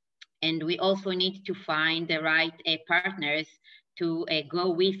 and we also need to find the right partners to go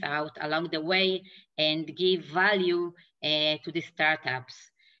without along the way and give value to the startups.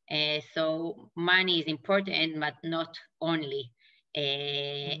 So money is important, but not only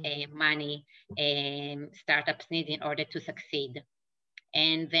money startups need in order to succeed.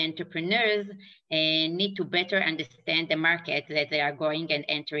 And the entrepreneurs need to better understand the market that they are going and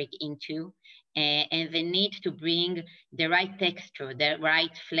entering into. And they need to bring the right texture, the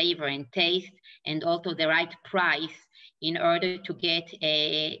right flavor and taste, and also the right price in order to get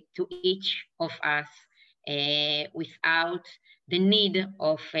to each of us without the need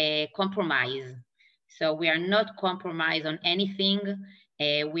of compromise. So we are not compromised on anything.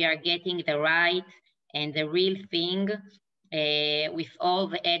 We are getting the right and the real thing with all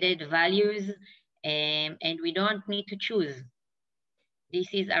the added values, and we don't need to choose.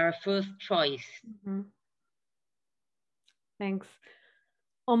 This is our first choice. Mm-hmm. Thanks.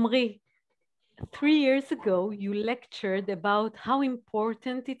 Omri, 3 years ago, you lectured about how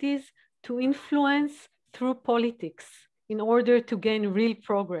important it is to influence through politics in order to gain real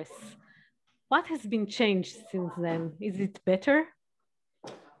progress. What has been changed since then? Is it better?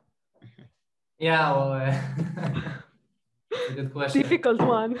 Yeah, well, it's a good question. Difficult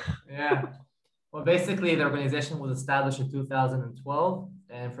one. Yeah. Well, basically, the organization was established in 2012.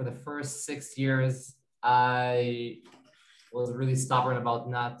 And for the first 6 years, I was really stubborn about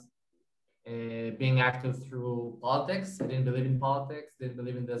not being active through politics. I didn't believe in politics, didn't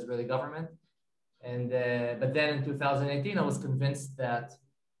believe in the Israeli government. And but then in 2018, I was convinced that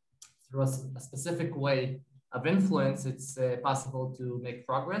through a specific way of influence, it's possible to make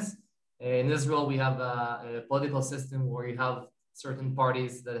progress. In Israel, we have a political system where you have certain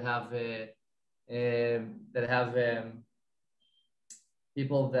parties that have that have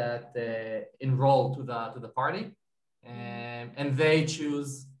people that enroll to the party, and they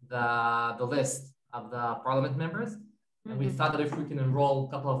choose the list of the parliament members. And we thought that if we can enroll a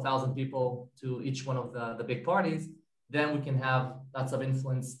couple of thousand people to each one of the big parties, then we can have lots of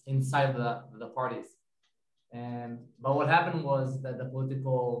influence inside the parties. But what happened was that the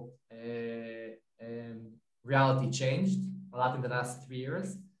political reality changed a lot in the last 3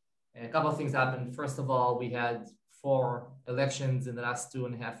 years. And a couple of things happened. First of all, we had 4 elections in the last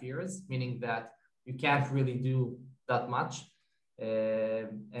 2.5 years, meaning that you can't really do that much.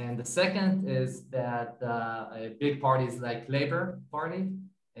 And the second is that big parties like Labour Party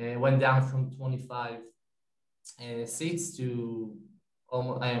went down from 25 seats to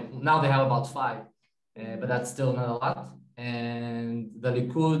almost, now they have about 5, but that's still not a lot. And the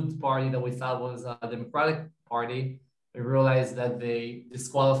Likud party that we thought was a Democratic party, we realized that they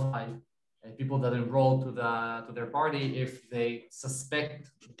disqualify people that enroll to their party if they suspect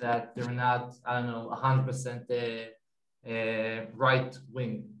that they're not, I don't know, 100% right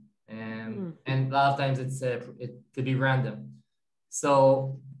wing, and a lot of times it could be random.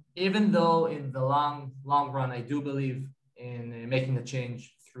 So even though in the long run I do believe in making a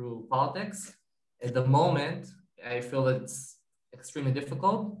change through politics, at the moment I feel that it's extremely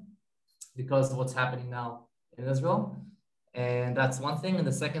difficult because of what's happening now in Israel, and that's one thing. And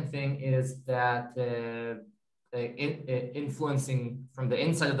the second thing is that influencing from the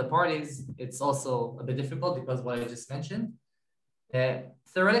inside of the parties, it's also a bit difficult because what I just mentioned.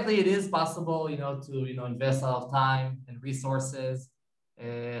 Theoretically, it is possible, to invest a lot of time and resources,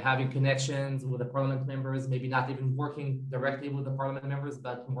 having connections with the parliament members, maybe not even working directly with the parliament members,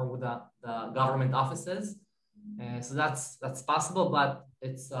 but more with the government offices. So that's possible, but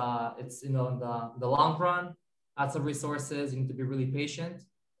it's in the long run, lots of resources. You need to be really patient,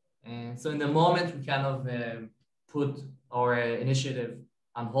 and so in the moment we kind of put our initiative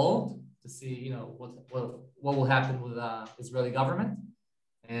on hold to see, what will happen with the Israeli government.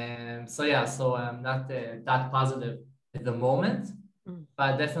 And so I'm not that positive at the moment,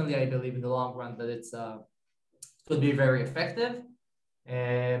 but definitely I believe in the long run that it's could be very effective.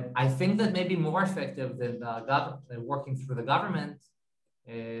 And I think that maybe more effective than working through the government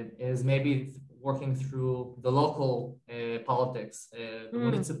is maybe working through the local politics, the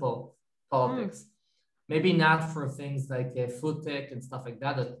municipal politics. Maybe not for things like food tech and stuff like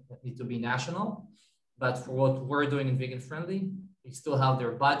that need to be national, but for what we're doing in Vegan Friendly, you still have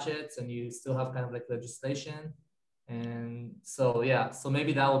their budgets and you still have kind of like legislation. And so, so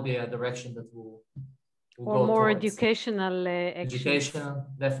maybe that will be a direction that we'll or go more towards. Educational actions. Educational,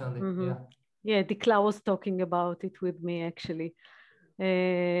 definitely, Yeah, Dikla was talking about it with me, actually.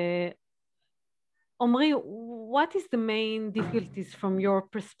 Omri, what is the main difficulties from your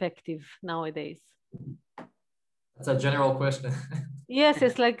perspective nowadays? That's a general question. Yes,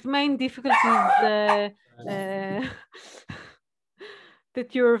 it's like main difficulties that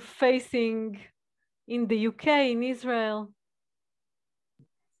you're facing in the UK, in Israel.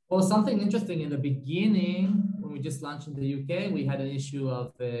 Well, something interesting in the beginning, when we just launched in the UK, we had an issue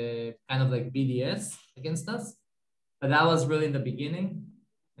of kind of like BDS against us, but that was really in the beginning.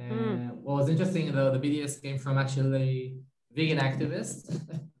 What was interesting, though, the BDS came from actually vegan activists.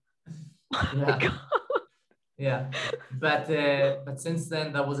 But since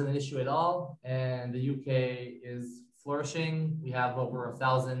then, that wasn't an issue at all, and the UK is flourishing. We have over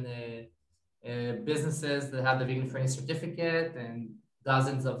 1,000 businesses that have the vegan friendly certificate, and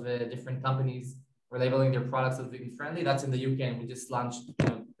dozens of different companies were labeling their products as vegan friendly. That's in the UK, and we just launched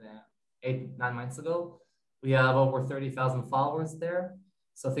 8-9 months ago. We have over 30,000 followers there.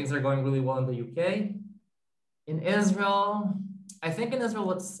 So things are going really well in the UK. In Israel, I think in Israel,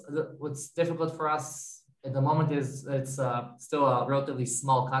 what's difficult for us at the moment is it's still a relatively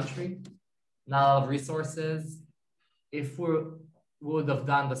small country, not a lot of resources. If we would have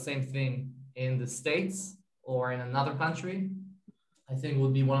done the same thing in the States or in another country, I think it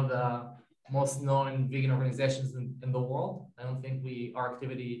would be one of the most known vegan organizations in the world. I don't think our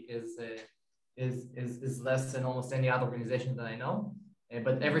activity is less than almost any other organization that I know.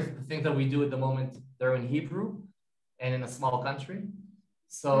 But everything that we do at the moment, they're in Hebrew and in a small country.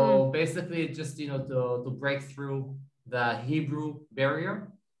 So basically just, to break through the Hebrew barrier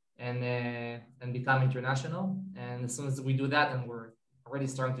and become international. And as soon as we do that, and we're already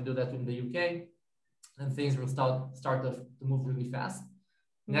starting to do that in the UK, then things will start to move really fast.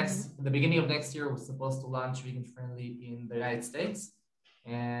 The beginning of next year, we're supposed to launch Vegan Friendly in the United States.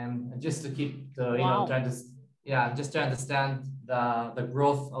 And just to keep just to understand the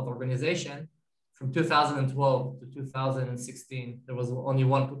growth of the organization from 2012 to 2016, there was only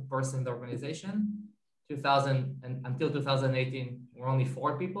one person in the organization. Until 2018, we're only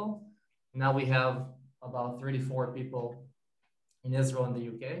 4 people. Now we have about 34 people in Israel and the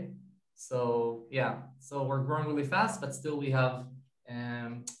UK. So yeah, so we're growing really fast, but still we have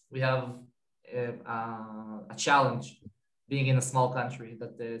a challenge being in a small country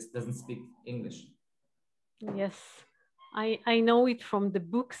that doesn't speak English. Yes, I know it from the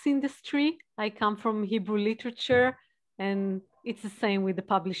books industry. I come from Hebrew literature, and it's the same with the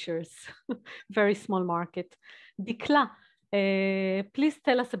publishers. Very small market. Dikla, please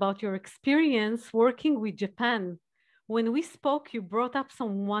tell us about your experience working with Japan. When we spoke, you brought up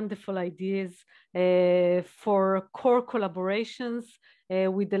some wonderful ideas for core collaborations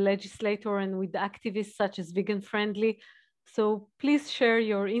with the legislator and with the activists such as Vegan Friendly. So please share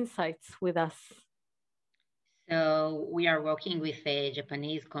your insights with us. So we are working with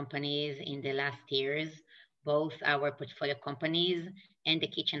Japanese companies in the last years, both our portfolio companies and the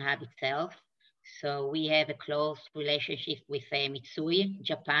Kitchen Hub itself. So we have a close relationship with Mitsui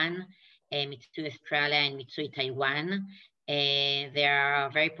Japan, Mitsui Australia, and Mitsui Taiwan. They are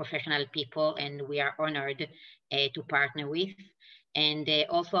very professional people, and we are honored to partner with. And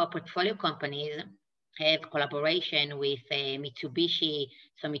also our portfolio companies have collaboration with Mitsubishi,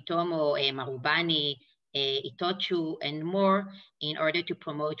 Sumitomo, Marubani, Itochu, and more in order to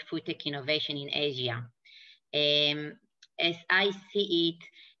promote food tech innovation in Asia. As I see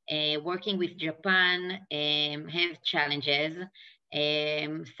it, working with Japan have challenges.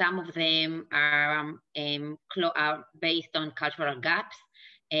 Some of them are based on cultural gaps,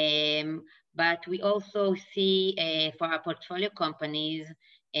 but we also see for our portfolio companies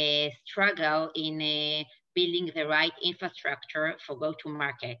struggle in building the right infrastructure for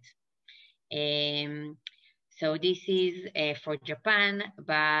go-to-market. So this is for Japan,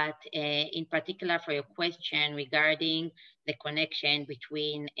 but in particular for your question regarding the connection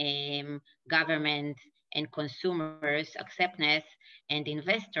between government and consumers, acceptance, and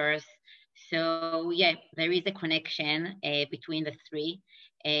investors. So yeah, there is a connection between the three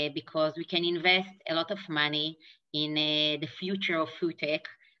because we can invest a lot of money in the future of food tech,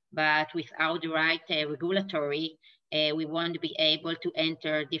 but without the right regulatory, we won't be able to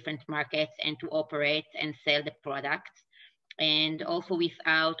enter different markets and to operate and sell the products. And also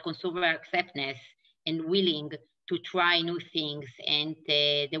without consumer acceptance and willing to try new things and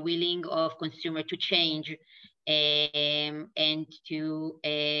the willing of consumer to change and to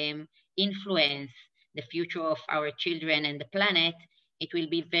influence the future of our children and the planet, it will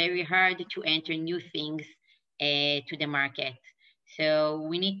be very hard to enter new things to the market. So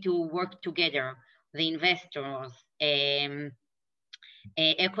we need to work together, the investors,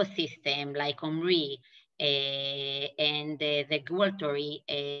 ecosystem like Omri, and the regulatory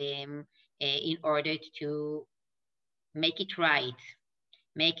in order to make it right,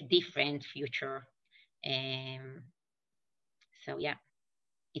 make different future. So yeah,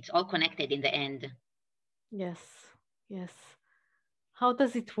 it's all connected in the end. Yes, yes. How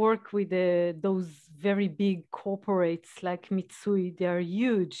does it work with those very big corporates like Mitsui? They are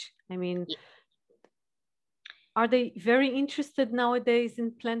huge. I mean, yeah. Are they very interested nowadays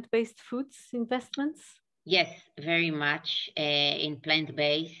in plant-based foods investments? Yes, very much in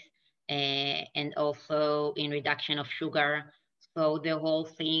plant-based and also in reduction of sugar. So the whole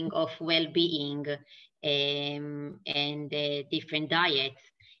thing of well-being and different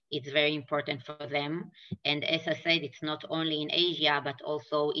diets, it's very important for them. And as I said, it's not only in Asia, but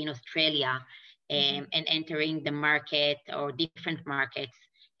also in Australia and entering the market or different markets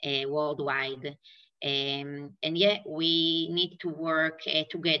worldwide. And yeah, we need to work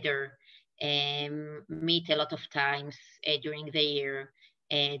together, meet a lot of times during the year,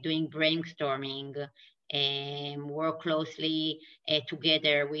 doing brainstorming, work closely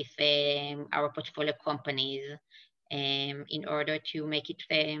together with our portfolio companies in order to make it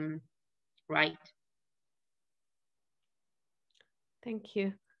right. Thank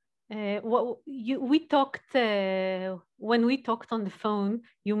you. We talked when we talked on the phone.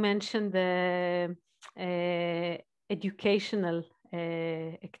 You mentioned the educational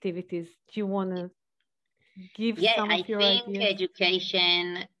activities. Do you want to give some of your ideas? I think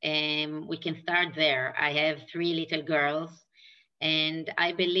education, we can start there. I have 3 little girls, and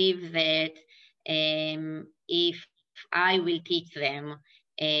I believe that if I will teach them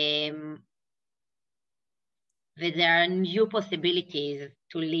that there are new possibilities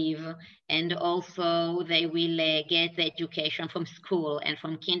to live, and also they will get the education from school and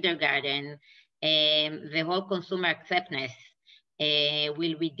from kindergarten, the whole consumer acceptance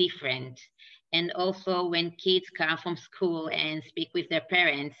will be different. And also when kids come from school and speak with their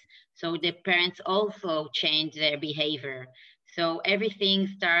parents, So the parents also change their behavior. So everything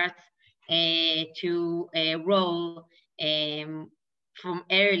starts to roll from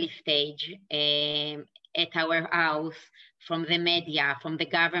early stage at our house, from the media, from the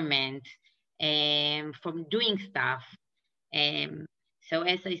government, from doing stuff. So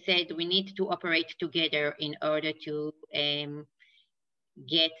as I said, we need to operate together in order to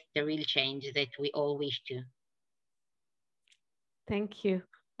get the real change that we all wish to. Thank you.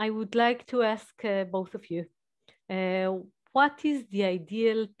 I would like to ask both of you, what is the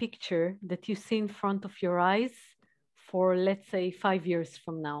ideal picture that you see in front of your eyes for, let's say, 5 years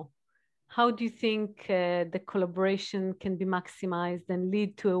from now? How do you think the collaboration can be maximized and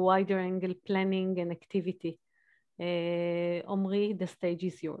lead to a wider angle planning and activity? Omri, the stage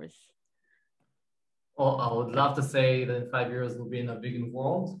is yours. Well, I would love to say that in 5 years we'll be in a vegan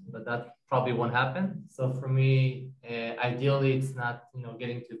world, but that probably won't happen. So for me, ideally, it's not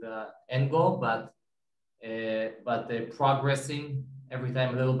getting to the end goal, but progressing every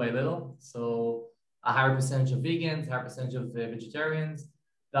time little by little. So a higher percentage of vegans, a higher percentage of vegetarians.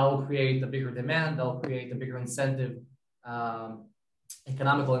 That will create a bigger demand. That will create a bigger incentive,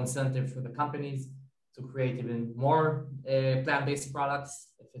 economical incentive for the companies to create even more plant-based products,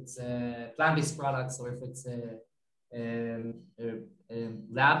 if it's plant-based products, or if it's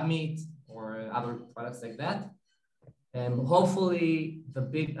lab meat or other products like that. And hopefully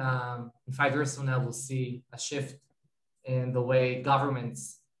in 5 years from now, we'll see a shift in the way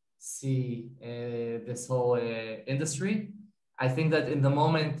governments see this whole industry. I think that in the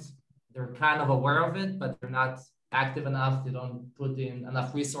moment, they're kind of aware of it, but they're not active enough. They don't put in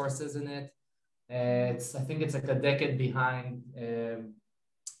enough resources in it. I think it's like a decade behind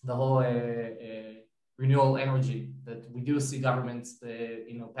the whole renewable energy, that we do see governments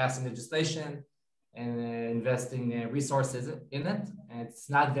passing legislation and investing resources in it. And it's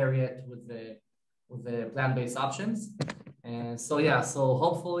not there yet with the plant-based options. And so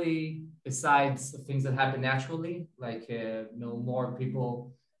hopefully, besides the things that happen naturally, like more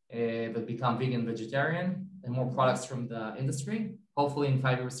people that become vegan, vegetarian, and more products from the industry, hopefully in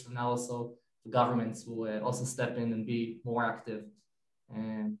 5 years from now also, the governments will also step in and be more active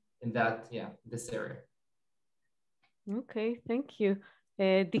in this area. Okay, thank you.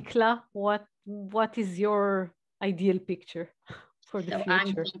 Dikla, what is your ideal picture for the future?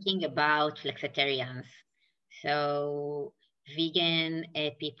 I'm thinking about flexitarians. So vegan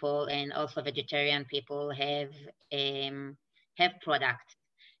people and also vegetarian people have products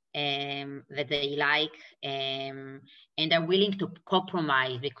that they like and are willing to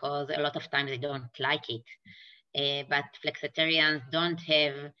compromise, because a lot of times they don't like it. But flexitarians don't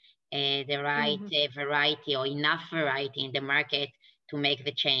have the right variety or enough variety in the market to make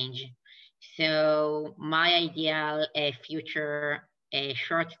the change. So my ideal future,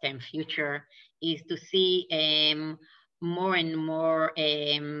 short-term future, is to see more and more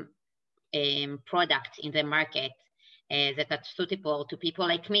products in the market that are suitable to people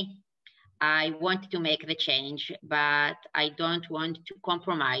like me. I want to make the change, but I don't want to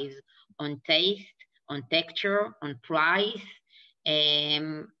compromise on taste, on texture, on price,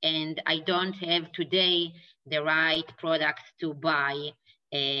 and I don't have today the right products to buy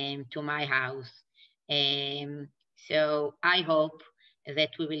to my house. So I hope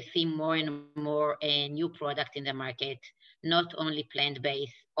that we will see more and more new products in the market, not only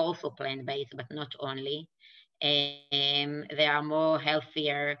plant-based, also plant-based, but not only. They are more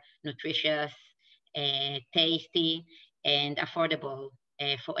healthier, nutritious, tasty, and affordable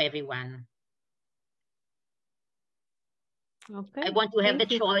for everyone. Okay. I want to have the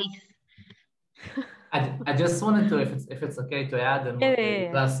choice. I just wanted to, if it's okay to add, and we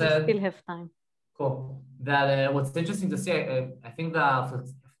still have time. Cool. That what's interesting to see, I think the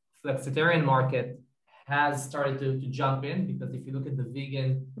flexitarian market has started to jump in, because if you look at the vegan,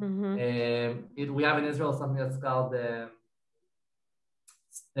 we have in Israel something that's called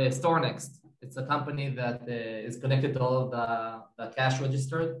Store Next. It's a company that is connected to all of the cash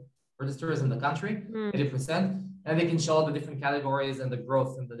registers in the country, 80%, and they can show the different categories and the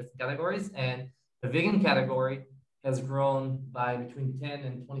growth in the different categories. And the vegan category has grown by between 10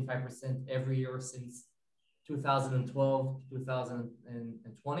 and 25% every year since 2012,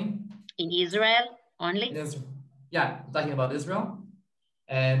 2020. In Israel only? In Israel. Yeah, I'm talking about Israel.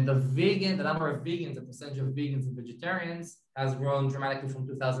 And the number of vegans, the percentage of vegans and vegetarians has grown dramatically from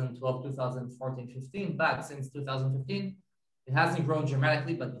 2012, 2014, 15. But since 2015, it hasn't grown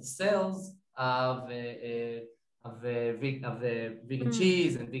dramatically, but the sales of vegan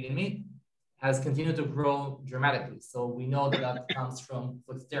cheese and vegan meat has continued to grow dramatically. So we know that comes from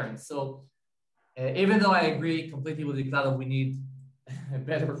flexitarians. So even though I agree completely with the that we need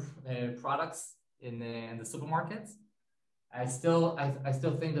better products in the supermarkets. I still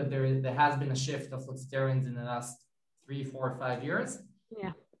think that there has been a shift of flexitarians in the last 3, 4, 5 years.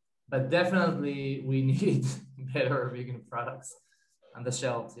 Yeah. But definitely we need better vegan products on the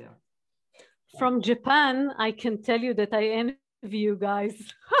shelves. Yeah. From Japan, I can tell you that I envy you guys.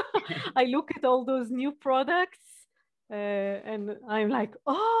 I look at all those new products and I'm like,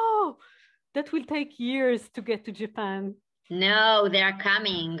 oh, that will take years to get to Japan. No, they're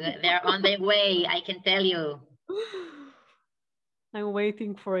coming. They're on their way, I can tell you. I'm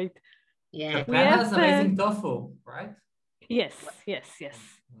waiting for it. Yeah. Japan has amazing tofu, right? Yes.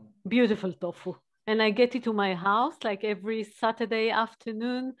 Beautiful tofu. And I get it to my house like every Saturday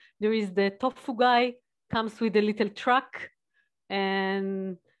afternoon. There is the tofu guy, comes with a little truck,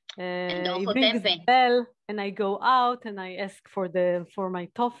 and he rings the bell, and I go out and I ask for my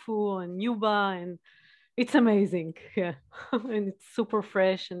tofu and yuba, and it's amazing. Yeah. And it's super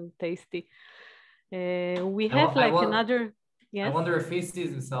fresh and tasty. We have another. Yes? I wonder if he sees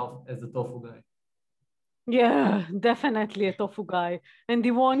himself as a tofu guy. Yeah, definitely a tofu guy. And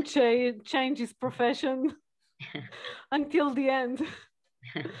he won't change his profession until the end.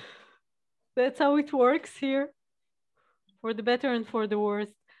 That's how it works here, for the better and for the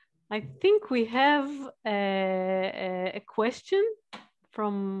worse. I think we have a question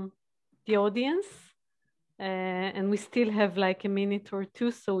from the audience. And we still have like a minute or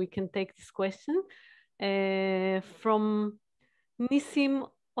two, so we can take this question. From Nissim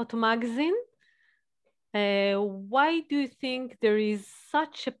Automagazine. Why do you think there is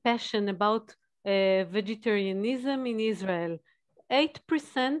such a passion about vegetarianism in Israel?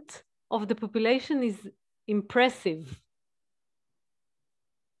 8% of the population is impressive.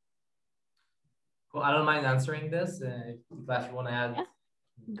 Cool. I don't mind answering this. If you want to add,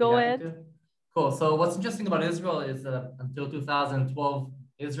 go ahead. Cool. So what's interesting about Israel is that until 2012,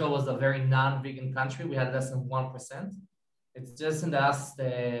 Israel was a very non-vegan country. We had less than 1%. It's just in the last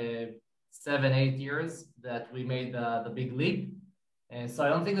 7, 8 years that we made the big leap. And so I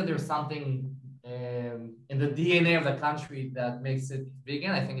don't think that there's something in the DNA of the country that makes it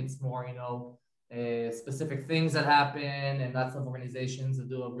vegan. I think it's more, specific things that happen and lots of organizations that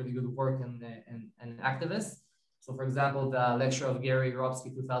do a really good work and activists. So for example, the lecture of Gary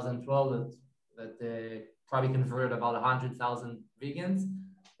Robsky 2012 that probably converted about 100,000 vegans.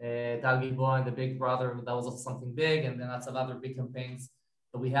 Tal Gilboa and the Big Brother, that was also something big, and then lots of other big campaigns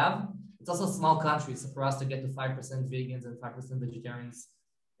that we have. It's also a small country, so for us to get to 5% vegans and 5% vegetarians,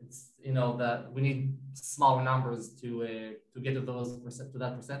 it's that we need smaller numbers to get to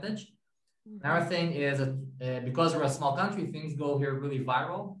that percentage. Mm-hmm. Another thing is that because we're a small country, things go here really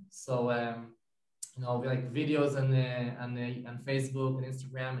viral. So like videos on Facebook and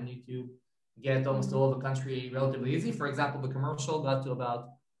Instagram and YouTube get almost all over the country relatively easy. For example, the commercial got to about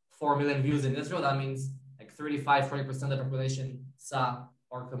 4 million views in Israel. That means like 35-40% of the population saw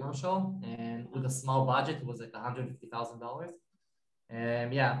our commercial, and with a small budget, it was like $150,000.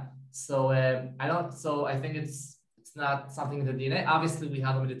 So I think it's not something in the DNA. Obviously, we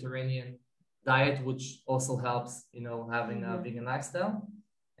have a Mediterranean diet, which also helps, having a vegan lifestyle.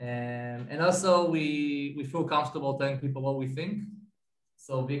 And also we feel comfortable telling people what we think.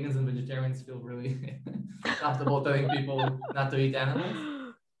 So vegans and vegetarians feel really comfortable telling people not to eat animals.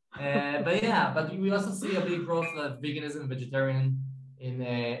 But we also see a big growth of veganism and vegetarian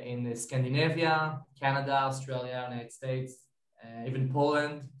in Scandinavia, Canada, Australia, United States, even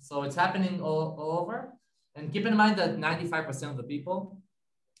Poland. So it's happening all over. And keep in mind that 95% of the people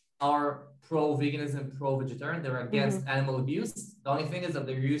are pro-veganism, pro-vegetarian. They're against animal abuse. The only thing is that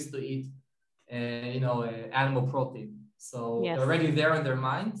they're used to eat, animal protein. So they're already there in their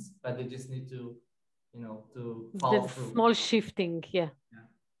minds, but they just need to, to follow through. Small shifting, yeah.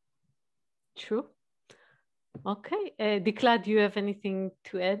 True. Okay. Dikla, do you have anything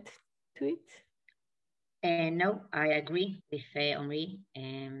to add to it? No, I agree with Omri.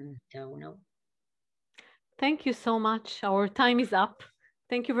 So no. Thank you so much. Our time is up.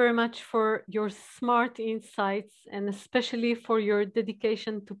 Thank you very much for your smart insights and especially for your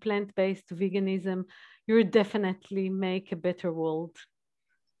dedication to plant-based veganism. You definitely make a better world.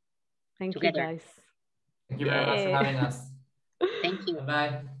 Thank you, guys. Thank you very much for having us. Thank you.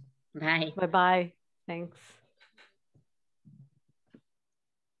 Bye. Bye. Bye-bye. Thanks.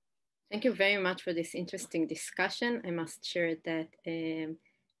 Thank you very much for this interesting discussion. I must share that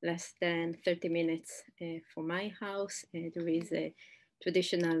less than 30 minutes from my house, there is a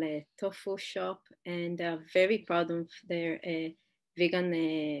traditional tofu shop, and they're very proud of their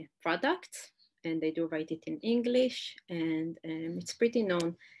vegan products, and they do write it in English, and it's pretty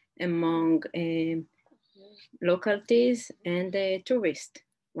known among localities and tourists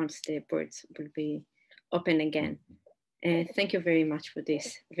once the borders will be open again. Thank you very much for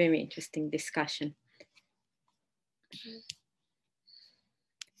this very interesting discussion.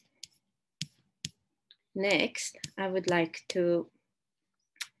 Next, I would like to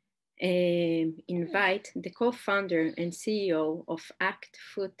invite the co-founder and CEO of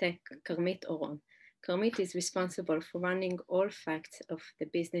AgriFoodTech, Karmit Oron. Karmit is responsible for running all facts of the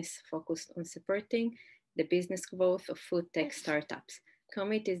business focused on supporting the business growth of food tech startups.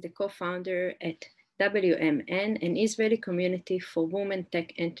 Karmit is the co-founder at WMN, an Israeli community for women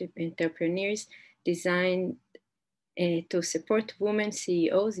tech entrepreneurs designed to support women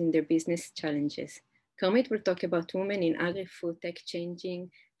CEOs in their business challenges. Karmit will talk about women in agri-food tech changing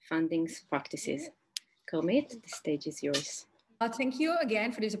funding practices. Karmit, the stage is yours. Thank you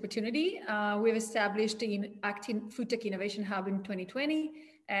again for this opportunity. We've established the Food Tech Innovation Hub in 2020,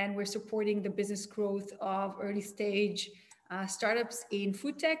 and we're supporting the business growth of early stage startups in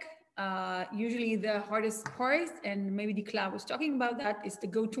food tech. Usually the hardest part, and maybe Dikla was talking about that, is the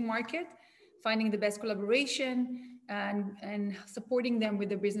go-to market, finding the best collaboration and supporting them with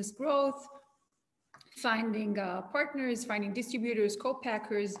the business growth, finding partners, finding distributors,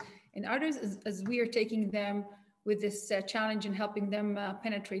 co-packers, and others as we are taking them with this challenge and helping them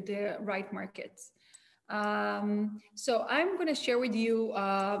penetrate the right markets. So I'm going to share with you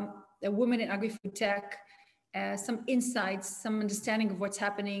the women in agri-food tech, some insights, some understanding of what's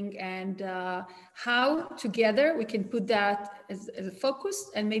happening, and how together we can put that as a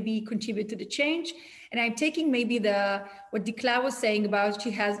focus and maybe contribute to the change. And I'm taking maybe what Dikla was saying about she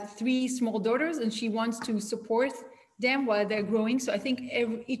has 3 small daughters and she wants to support them while they're growing. So I think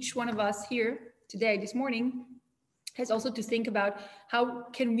each one of us here today, this morning, has also to think about how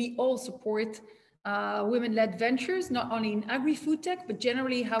can we all support women-led ventures, not only in agri-food tech, but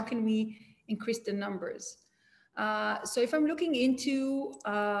generally how can we increase the numbers. So if I'm looking into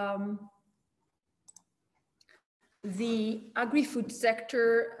the agri-food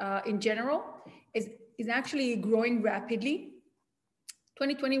sector in general, is actually growing rapidly.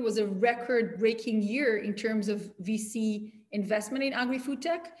 2020 was a record-breaking year in terms of VC investment in agri-food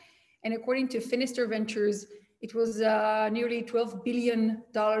tech. And according to Finister Ventures, it was nearly $12 billion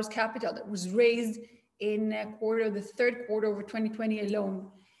capital that was raised in the third quarter of 2020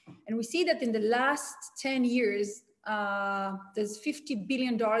 alone. And we see that in the last 10 years, there's $50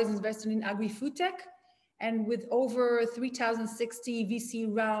 billion invested in agri-food tech, and with over 3,060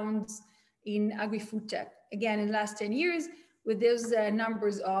 VC rounds in agri-food tech. Again, in the last 10 years, with those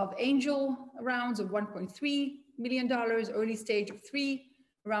numbers of angel rounds of $1.3 million, early stage of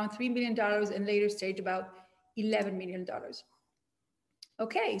around $3 million, and later stage about $11 million.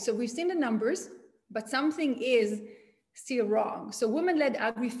 Okay, so we've seen the numbers, but something is still wrong. So women-led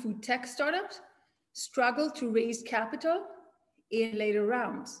agri-food tech startups struggle to raise capital in later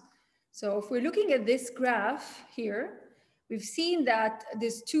rounds. So if we're looking at this graph here, we've seen that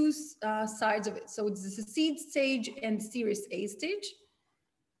there's 2 sides of it. So it's the seed stage and Series A stage.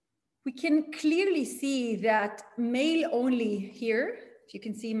 We can clearly see that male only here, if you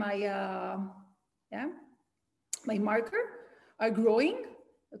can see my, my marker, are growing.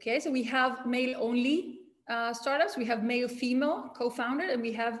 Okay, so we have male only startups, we have male female co-founder, and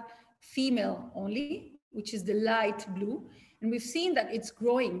we have female only, which is the light blue. And we've seen that it's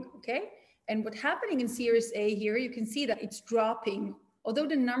growing, okay? And what's happening in Series A here, you can see that it's dropping. Although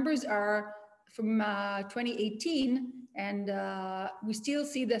the numbers are from 2018, and we still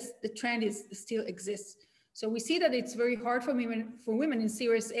see this, the trend still exists. So we see that it's very hard for women in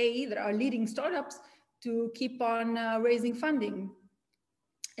Series A that are leading startups to keep on raising funding.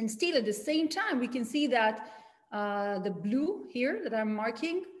 And still at the same time, we can see that the blue here that I'm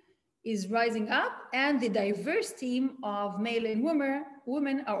marking is rising up, and the diverse team of male and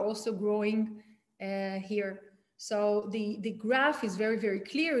women are also growing here. So the graph is very, very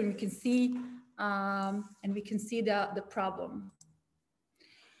clear, and we can see the problem.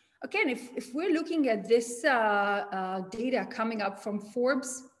 Again, if we're looking at this data coming up from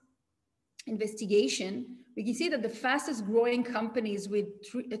Forbes investigation, we can see that the fastest growing companies with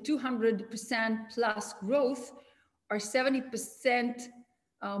 200% plus growth are 70%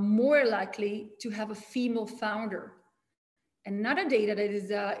 more likely to have a female founder. Another data that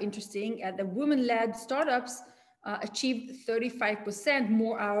is interesting, the women-led startups achieved 35%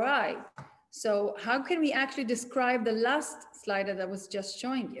 more ROI. So how can we actually describe the last slide that I was just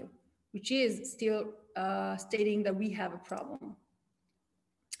showing you, which is still stating that we have a problem?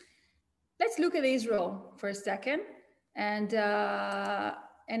 Let's look at Israel for a second. And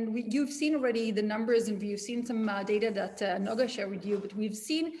you've seen already the numbers, and we've seen some data that Noga shared with you, but we've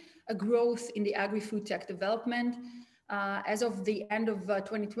seen a growth in the agri-food tech development. As of the end of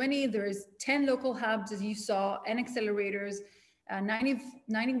 2020, there is 10 local hubs, as you saw, and accelerators,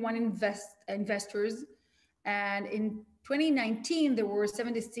 91 investors. And in 2019, there were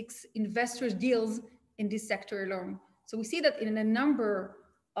 76 investors deals in this sector alone. So we see that in a number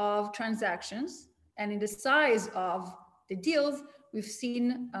of transactions and in the size of the deals, we've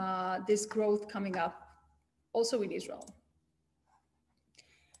seen this growth coming up also in Israel.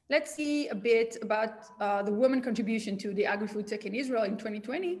 Let's see a bit about the women contribution to the agri-food tech in Israel in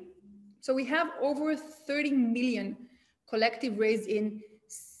 2020. So we have over 30 million collective raised in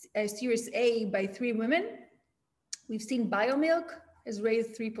Series A by 3 women. We've seen BioMilk has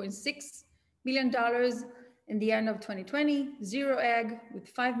raised $3.6 million in the end of 2020, Zero Egg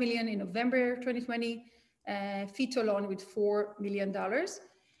with $5 million in November 2020, Fitolon with $4 million.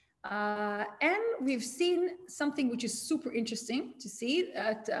 And we've seen something which is super interesting to see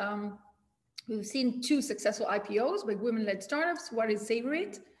that we've seen 2 successful IPOs by women-led startups. One is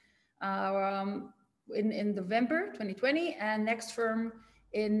Savorit in November 2020 and Next Firm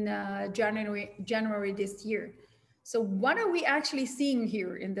in January this year. So what are we actually seeing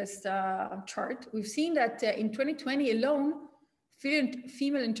here in this chart? We've seen that in 2020 alone,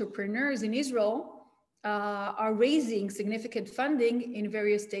 female entrepreneurs in Israel are raising significant funding in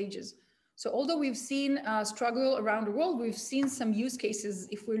various stages. So although we've seen a struggle around the world, we've seen some use cases,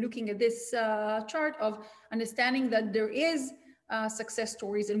 if we're looking at this chart, of understanding that there is success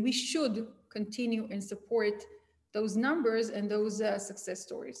stories, and we should continue and support those numbers and those success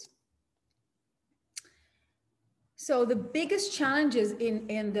stories. So the biggest challenges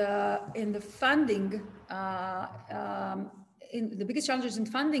in the funding, the biggest challenges in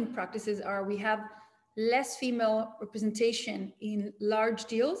funding practices are we have less female representation in large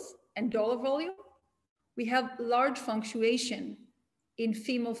deals and dollar volume. We have large fluctuation in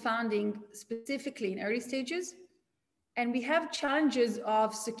female funding, specifically in early stages. And we have challenges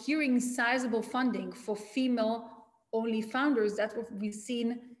of securing sizable funding for female-only founders. That's what we've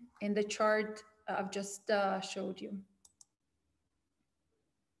seen in the chart I've just showed you.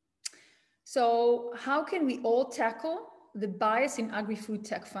 So how can we all tackle the bias in agri-food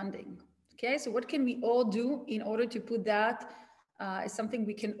tech funding? Okay, so what can we all do in order to put that as something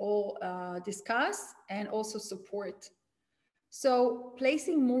we can all discuss and also support? So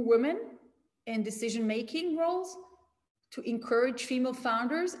placing more women in decision-making roles to encourage female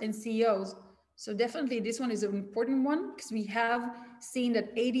founders and CEOs. So definitely this one is an important one because we have seen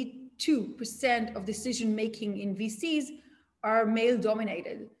that 82% of decision-making in VCs are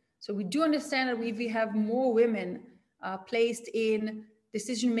male-dominated. So we do understand that if we have more women placed in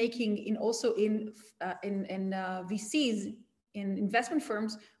decision-making in VCs, in investment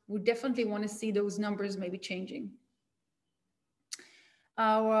firms, we definitely want to see those numbers maybe changing.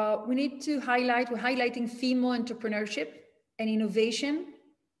 We need to highlight, we're highlighting female entrepreneurship and innovation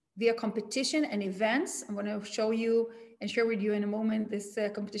via competition and events. I'm going to show you and share with you in a moment this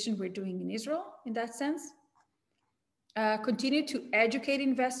competition we're doing in Israel in that sense. Continue to educate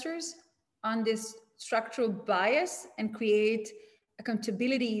investors on this structural bias and create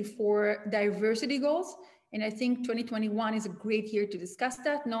accountability for diversity goals. And I think 2021 is a great year to discuss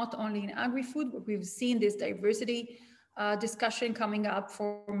that, not only in agri-food, but we've seen this diversity discussion coming up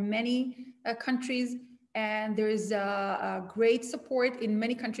for many countries. And there is a great support in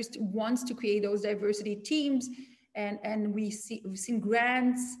many countries wants to create those diversity teams. And we've seen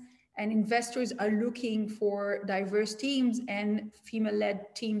grants, and investors are looking for diverse teams and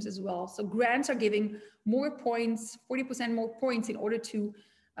female-led teams as well. So grants are giving more points, 40% more points in order to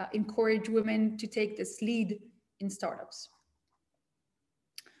encourage women to take this lead in startups.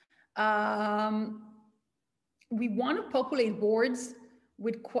 We want to populate boards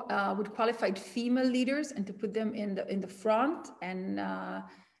with qualified female leaders and to put them in the front and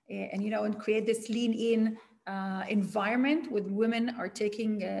create this lean-in environment with women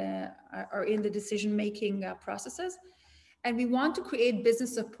are in the decision-making processes. And we want to create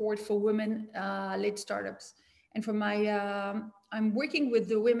business support for women-led startups. And for I'm working with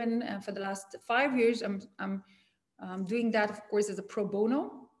the women for the last 5 years. I'm doing that, of course, as a pro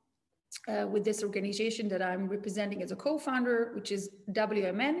bono with this organization that I'm representing as a co-founder, which is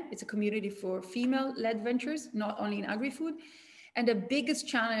WMN. It's a community for female-led ventures, not only in agri-food. And the biggest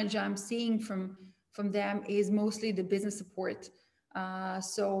challenge I'm seeing from them is mostly the business support.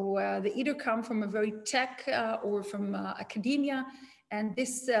 They either come from a very tech or from academia, and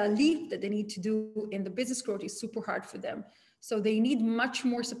this leap that they need to do in the business growth is super hard for them. So they need much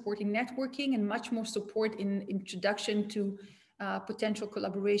more support in networking and much more support in introduction to potential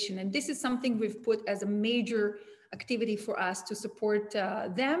collaboration. And this is something we've put as a major activity for us to support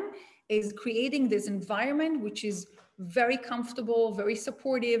them is creating this environment which is very comfortable, very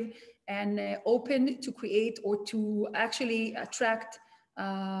supportive, and open to create or to actually attract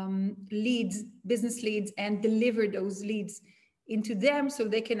leads, business leads, and deliver those leads into them so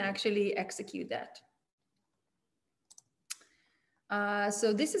they can actually execute that.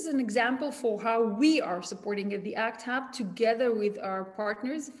 So this is an example for how we are supporting at the ACT Hub together with our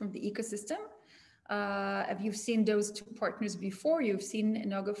partners from the ecosystem. If you've seen those two partners before, you've seen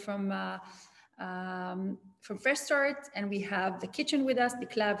Noga from Fresh Start, and we have The Kitchen with us, the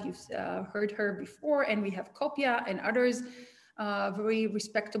club, you've heard her before, and we have Kopia and others, very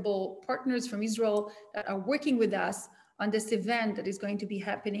respectable partners from Israel that are working with us on this event that is going to be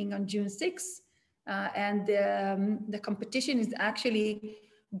happening on June 6th. And the competition is actually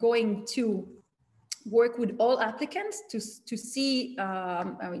going to work with all applicants to see,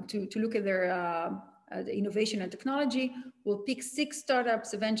 to look at their the innovation and technology. We'll pick 6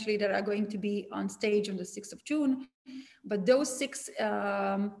 startups eventually that are going to be on stage on the 6th of June. But those 6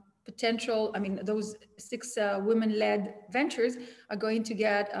 those 6 women-led ventures are going to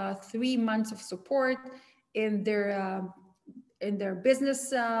get 3 months of support in their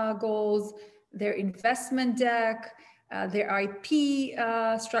business goals, their investment deck, their IP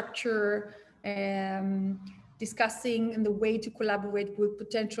structure, discussing the way to collaborate with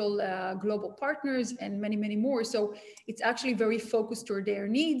potential global partners, and many, many more. So it's actually very focused toward their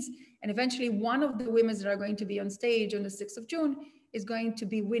needs. And eventually one of the women that are going to be on stage on the 6th of June is going to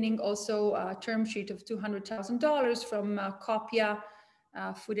be winning also a term sheet of $200,000 from Kopia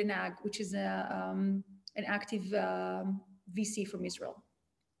Food and Ag, which is an active VC from Israel.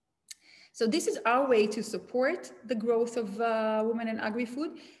 So this is our way to support the growth of women in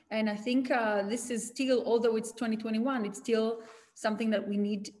agri-food. And I think this is still, although it's 2021, it's still something that we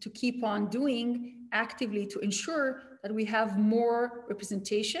need to keep on doing actively to ensure that we have more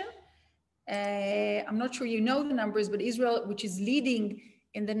representation. I'm not sure you know the numbers, but Israel, which is leading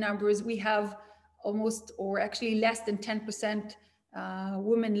in the numbers, we have almost, or actually less than 10%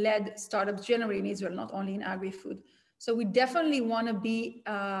 women-led startups generally in Israel, not only in agri-food. So we definitely want to be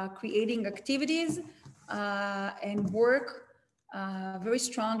creating activities and work very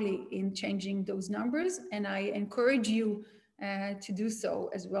strongly in changing those numbers. And I encourage you to do so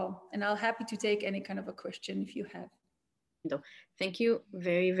as well. And I'll happy to take any kind of a question if you have. Thank you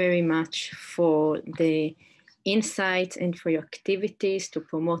very, very much for the insights and for your activities to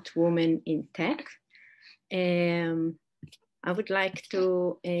promote women in tech. I would like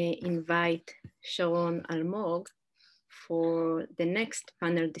to invite Sharon Almog for the next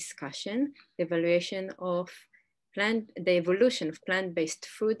panel discussion, the evaluation of the evolution of plant-based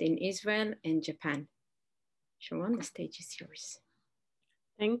food in Israel and Japan. Sharon, the stage is yours.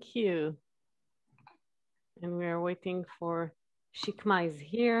 Thank you. And we are waiting for Shikma is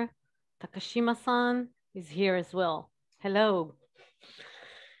here. Takashima-san is here as well. Hello.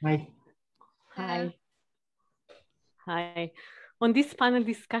 Hi. Hi. Hi. On this panel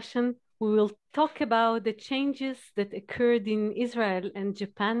discussion, we will talk about the changes that occurred in Israel and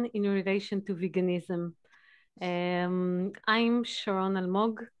Japan in relation to veganism. I'm Sharon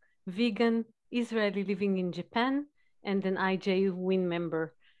Almog, vegan, Israeli living in Japan, and an IJ WIN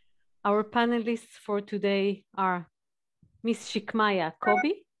member. Our panelists for today are Miss Shikmaya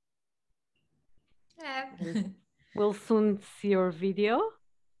Kobi. We'll soon see your video,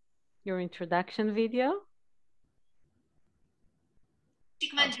 your introduction video.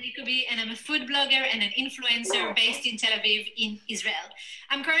 Shikma Jacobi, and I'm a food blogger and an influencer based in Tel Aviv in Israel.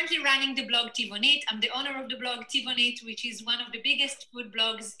 I'm currently running the blog Tivonit. I'm the owner of the blog Tivonit, which is one of the biggest food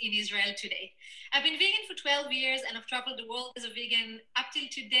blogs in Israel today. I've been vegan for 12 years and I've traveled the world as a vegan up till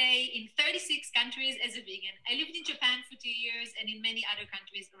today in 36 countries as a vegan. I lived in Japan for 2 years and in many other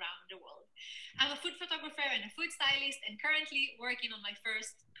countries around the world. I'm a food photographer and a food stylist and currently working on my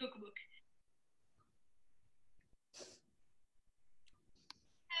first cookbook.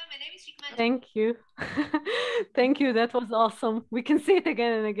 My name is Shikma. Thank you. Thank you. That was awesome. We can see it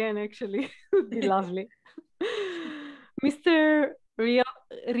again and again, actually. It would be lovely. Mr.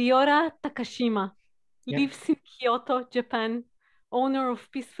 Ryora Takashima lives in Kyoto, Japan, owner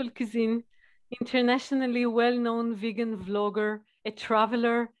of Peaceful Cuisine, internationally well-known vegan vlogger, a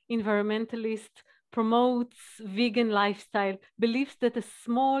traveler, environmentalist, promotes vegan lifestyle, believes that a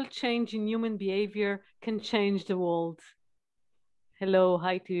small change in human behavior can change the world. Hello,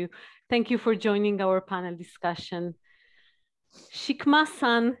 hi to you. Thank you for joining our panel discussion.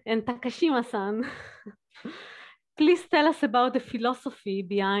 Shikma-san and Takashima-san, please tell us about the philosophy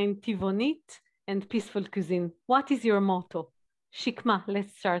behind Tivonit and Peaceful Cuisine. What is your motto? Shikma,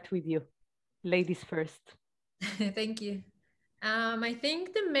 let's start with you. Ladies first. Thank you. I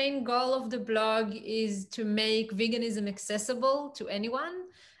think the main goal of the blog is to make veganism accessible to anyone.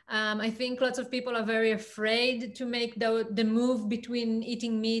 I think lots of people are very afraid to make the move between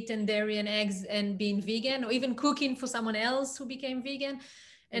eating meat and dairy and eggs and being vegan, or even cooking for someone else who became vegan.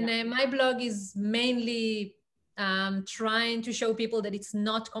 And my blog is mainly trying to show people that it's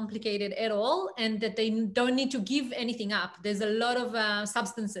not complicated at all and that they don't need to give anything up. There's a lot of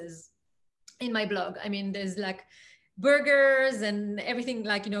substances in my blog. I mean, there's like burgers and everything,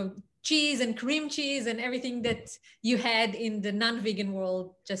 like, you know, cheese and cream cheese and everything that you had in the non-vegan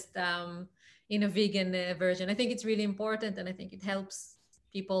world, just in a vegan version. I think it's really important, and I think it helps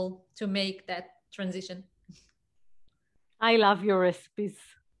people to make that transition. I love your recipes.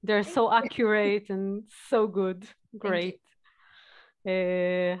 They're so accurate and so good. Great.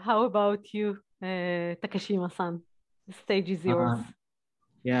 How about you, Takashima-san? The stage is yours.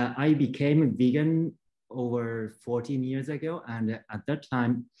 Yeah, I became a vegan over 14 years ago, and at that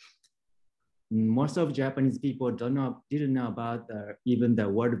time, most of Japanese people didn't know about even the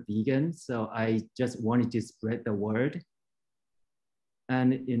word vegan. So I just wanted to spread the word,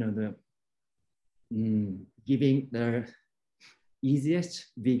 and you know, giving the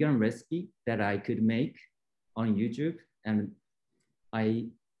easiest vegan recipe that I could make on YouTube, and I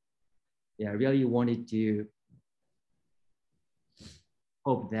really wanted to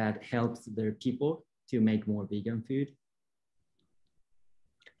hope that helps the people to make more vegan food.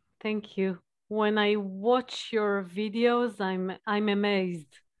 Thank you. When I watch your videos, I'm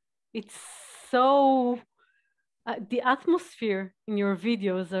amazed. It's so the atmosphere in your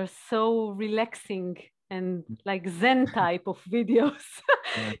videos are so relaxing and like Zen type of videos.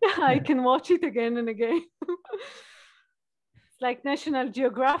 I can watch it again and again. It's like National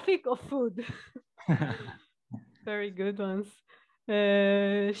Geographic of food. Very good ones.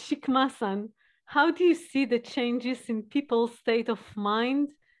 Shikma-san, how do you see the changes in people's state of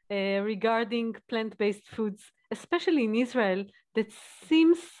mind regarding plant-based foods, especially in Israel, that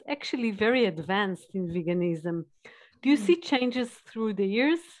seems actually very advanced in veganism? Do you see changes through the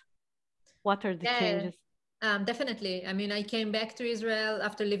years? What are the changes? Definitely. I mean, I came back to Israel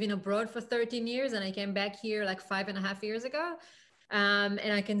after living abroad for 13 years, and I came back here like 5.5 years ago.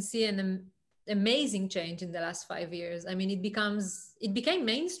 And I can see an amazing change in the last 5 years. I mean, it became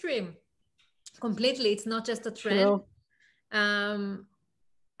mainstream completely. It's not just a trend.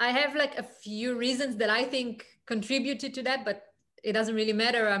 I have like a few reasons that I think contributed to that, but it doesn't really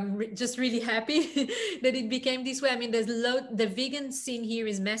matter. I'm just really happy that it became this way. I mean, the vegan scene here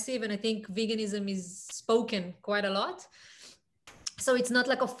is massive, and I think veganism is spoken quite a lot. So it's not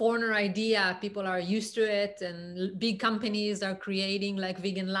like a foreigner idea. People are used to it, and big companies are creating like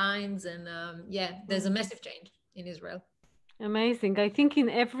vegan lines. And there's a massive change in Israel. Amazing. I think in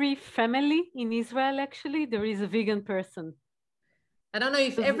every family in Israel, actually, there is a vegan person. I don't know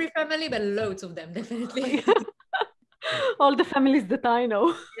if every family, but loads of them, definitely. All the families that I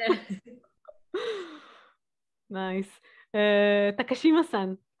know. Yeah. Nice.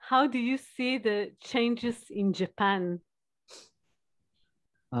 Takashima-san, how do you see the changes in Japan?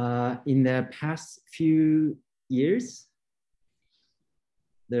 In the past few years,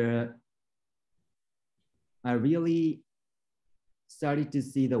 I really started to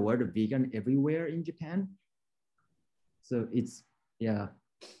see the word vegan everywhere in Japan. So it's,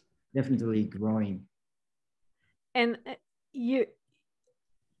 definitely growing. And you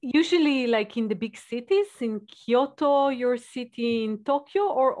usually like in the big cities, in Kyoto, your city, in Tokyo,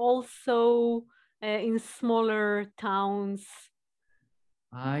 or also in smaller towns?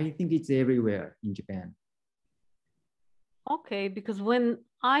 I think it's everywhere in Japan. Okay, because when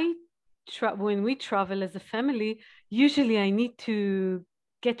we travel as a family, usually I need to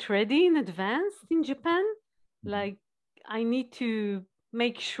get ready in advance in Japan. Like I need to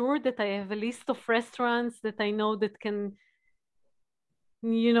make sure that I have a list of restaurants that I know that can,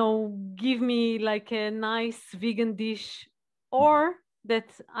 you know, give me like a nice vegan dish, or that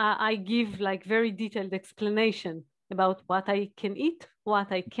I give like very detailed explanation about what I can eat,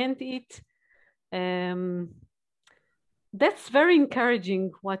 what I can't eat. That's very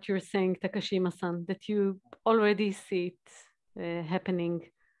encouraging what you're saying, Takashima-san, that you already see it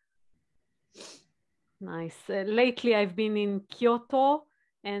happening. Nice. Lately, I've been in Kyoto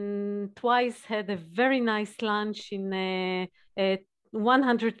and twice had a very nice lunch in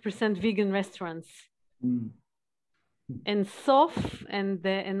 100% vegan restaurants. And Sof and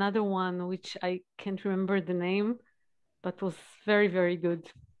another one, which I can't remember the name, but was very, very good.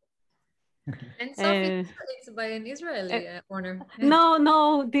 And Sof, it's by an Israeli owner. No,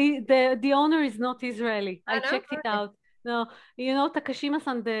 the owner is not Israeli. I checked it out. No, you know,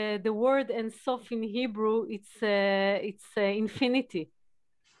 Takashima-san, the word "en sof" in Hebrew, it's infinity.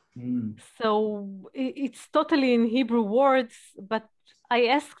 So it's totally in Hebrew words, but I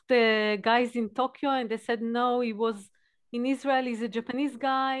asked the guys in Tokyo and they said, no, he was in Israel. He's a Japanese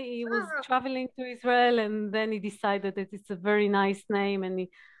guy. He was traveling to Israel and then he decided that it's a very nice name and he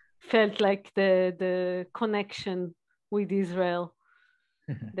felt like the connection with Israel.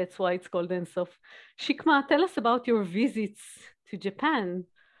 That's why it's called En Sof. Shikma, tell us about your visits to Japan.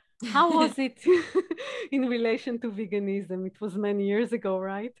 How was it in relation to veganism? It was many years ago,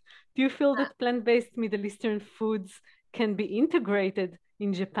 right? Do you feel that plant-based Middle Eastern foods can be integrated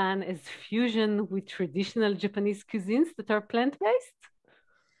in Japan as fusion with traditional Japanese cuisines that are plant-based?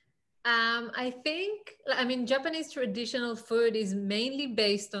 I think, I mean, Japanese traditional food is mainly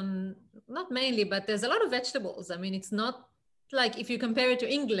based on, not mainly, but there's a lot of vegetables. I mean, it's not like if you compare it to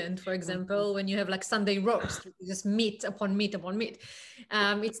England, for example, when you have like Sunday roast, just meat upon meat upon meat.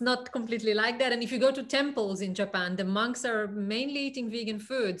 It's not completely like that. And if you go to temples in Japan, the monks are mainly eating vegan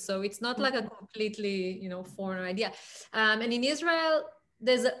food. So it's not like a completely, you know, foreign idea. And in Israel,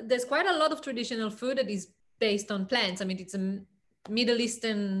 there's quite a lot of traditional food that is based on plants. I mean, it's a Middle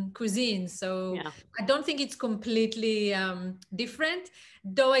Eastern cuisine. So yeah. I don't think it's completely different,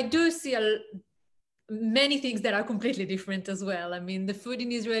 though I do see many things that are completely different as well. I mean, the food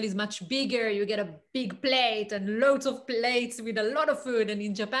in Israel is much bigger. You get a big plate and loads of plates with a lot of food. And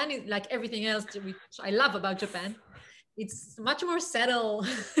in Japan, it's like everything else, which I love about Japan, it's much more subtle,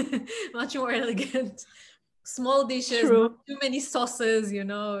 much more elegant. Small dishes, not too many sauces, you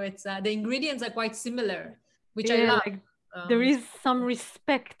know, it's the ingredients are quite similar, which I love. Like, there is some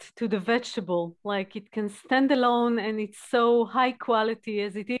respect to the vegetable, like it can stand alone and it's so high quality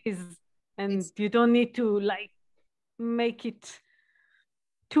as it is. And you don't need to like make it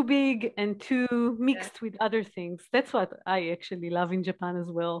too big and too mixed with other things. That's what I actually love in Japan as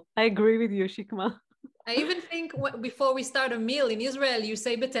well. I agree with you, Shikma. I even think before we start a meal in Israel, you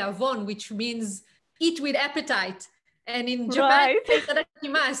say beteavon, which means eat with appetite. And in Japan, it's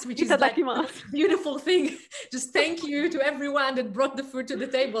itadakimasu, which is like a beautiful thing. Just thank you to everyone that brought the food to the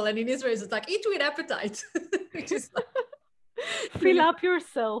table. And in Israel, it's like eat with appetite, which is like, fill up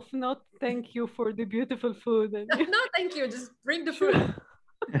yourself, not thank you for the beautiful food. And no, thank you. Just bring the food.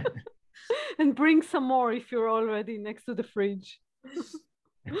 And bring some more if you're already next to the fridge.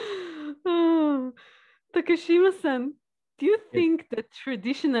 Takashima-san, do you think that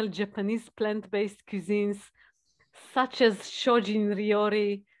traditional Japanese plant-based cuisines, such as shojin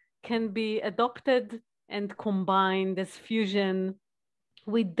ryori, can be adopted and combined as fusion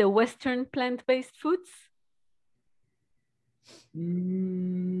with the Western plant-based foods? Do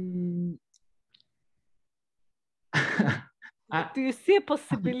you see a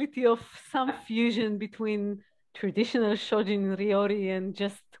possibility of some fusion between traditional shojin ryori and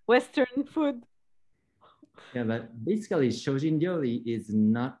just Western food? Yeah, but basically shojin ryori is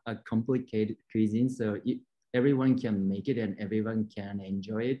not a complicated cuisine, so everyone can make it and everyone can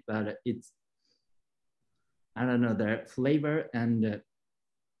enjoy it, but it's, I don't know, the flavor and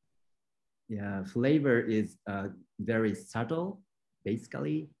flavor is very subtle.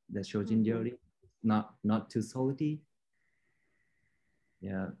 Basically, the shojin ryori, not too salty.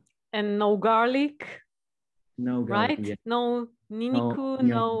 Yeah. And no garlic. No garlic. Right? Yeah. No niniku,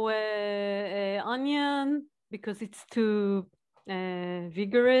 no onion, because it's too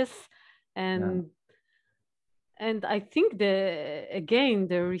vigorous. And I think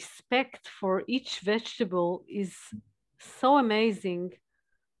the respect for each vegetable is so amazing.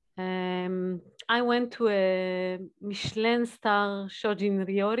 I went to a Michelin star shojin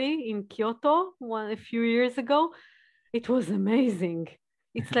ryori in Kyoto a few years ago. It was amazing.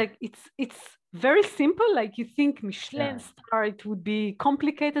 It's like it's very simple. Like you think Michelin star, it would be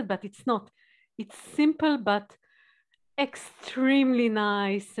complicated, but it's not. It's simple but extremely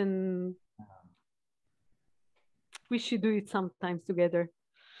nice, and we should do it sometimes together.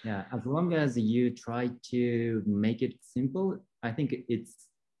 Yeah, as long as you try to make it simple, I think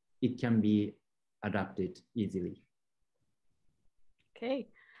it can be adapted easily. Okay.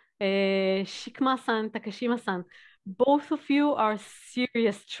 Shikma-san, Takashima-san, both of you are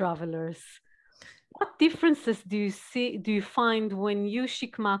serious travelers. What differences do you find when you,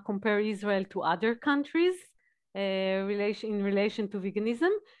 Shikma, compare Israel to other countries in relation to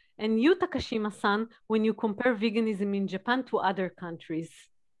veganism? And you, Takashima-san, when you compare veganism in Japan to other countries?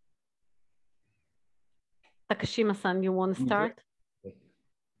 Takashima-san, you want to start?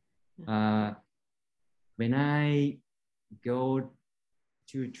 When I go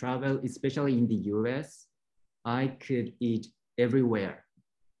to travel, especially in the US, I could eat everywhere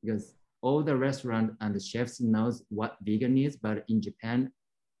because all the restaurant and the chefs knows what vegan is, but in Japan,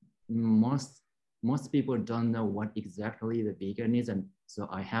 most people don't know what exactly the vegan is. And so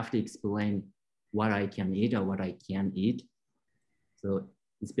I have to explain what I can eat or what I can't eat. So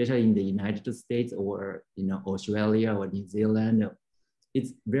especially in the United States or Australia or New Zealand,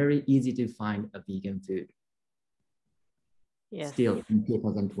 it's very easy to find a vegan food. Yes. Still in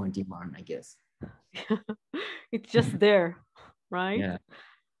 2021, I guess. It's just there, right? Yeah.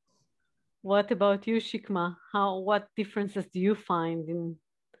 What about you, Shikma? What differences do you find in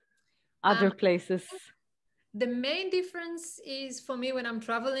other places? The main difference is for me when I'm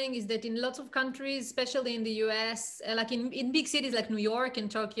traveling is that in lots of countries, especially in the US, like in big cities like New York and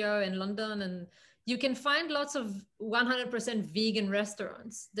Tokyo and London, and you can find lots of 100% vegan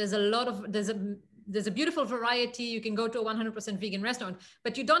restaurants. There's a beautiful variety. You can go to a 100% vegan restaurant,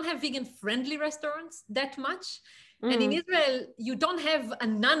 but you don't have vegan friendly restaurants that much. And in Israel, you don't have a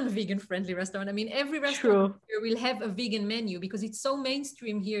non-vegan friendly restaurant. I mean, every restaurant here will have a vegan menu because it's so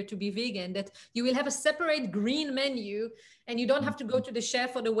mainstream here to be vegan that you will have a separate green menu and you don't have to go to the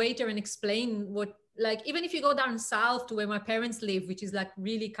chef or the waiter and explain what, like, even if you go down south to where my parents live, which is like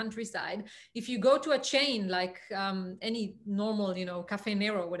really countryside, if you go to a chain, like any normal, Cafe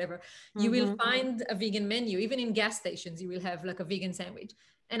Nero or whatever, you will find a vegan menu. Even in gas stations, you will have like a vegan sandwich.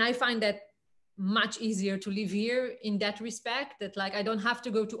 And I find that much easier to live here in that respect, that like I don't have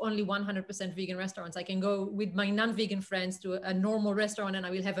to go to only 100% vegan restaurants. I can go with my non-vegan friends to a normal restaurant and I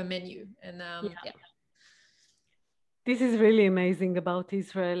will have a menu. And yeah. This is really amazing about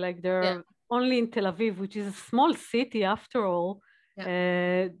Israel. Like there are only in Tel Aviv, which is a small city after all,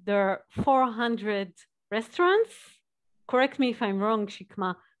 there are 400 restaurants, correct me if I'm wrong,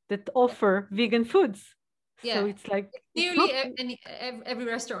 Shikma, that offer vegan foods. Yeah, so it's like nearly every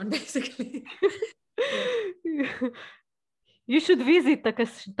restaurant, basically. You should visit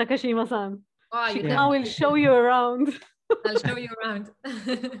Takashima-san. Oh, Shikma will show you around. I'll show you around.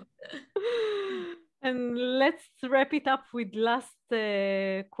 And let's wrap it up with last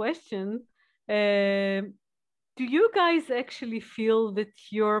question. Do you guys actually feel that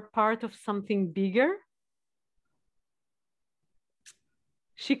you're part of something bigger?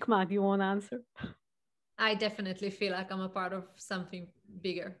 Shikma, do you want to answer? I definitely feel like I'm a part of something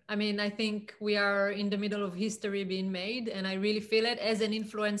bigger. I mean, I think we are in the middle of history being made, and I really feel it as an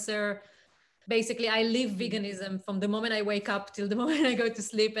influencer. Basically, I live veganism from the moment I wake up till the moment I go to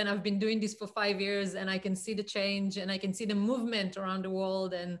sleep, and I've been doing this for 5 years, and I can see the change, and I can see the movement around the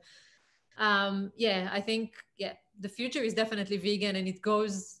world. And I think the future is definitely vegan, and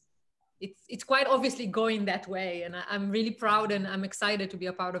it's quite obviously going that way, and I'm really proud and I'm excited to be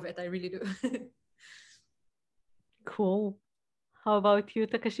a part of it. I really do. Cool. How about you,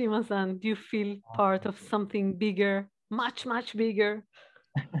 Takashima-san? Do you feel part of something bigger, much, much bigger?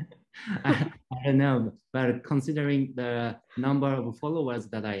 I don't know, but considering the number of followers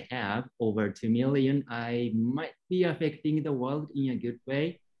that I have, over 2 million, I might be affecting the world in a good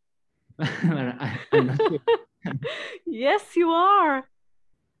way. I'm not sure. Yes, you are.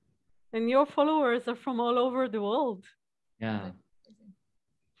 And your followers are from all over the world. Yeah.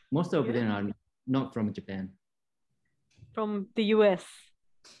 Most of them are not from Japan. From the US.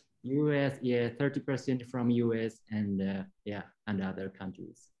 US, 30% from US and and other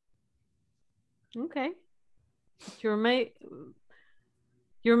countries. Okay. You're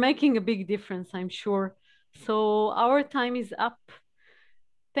making a big difference, I'm sure. So our time is up.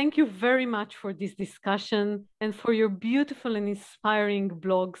 Thank you very much for this discussion and for your beautiful and inspiring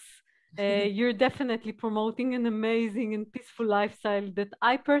blogs. You're definitely promoting an amazing and peaceful lifestyle that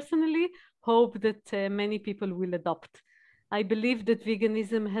I personally hope that many people will adopt. I believe that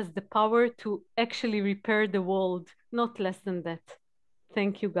veganism has the power to actually repair the world, not less than that.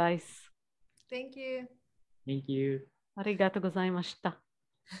 Thank you, guys. Thank you. Thank you. Arigato gozaimashita.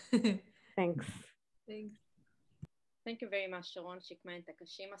 Thanks. Thanks. Thank you very much, Sharon, Shikma, and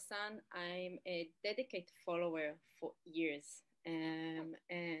Takashima-san. I'm a dedicated follower for years. And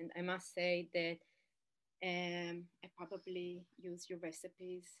I must say that I probably use your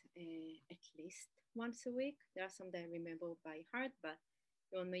recipes at least once a week. There are some that I remember by heart, but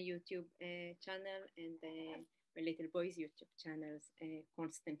you're on my YouTube channel and my little boy's YouTube channels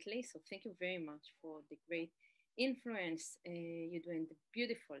constantly. So thank you very much for the great influence you're doing, the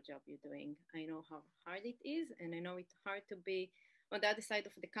beautiful job you're doing. I know how hard it is, and I know it's hard to be on the other side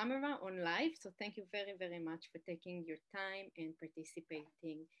of the camera on live. So thank you very, very much for taking your time and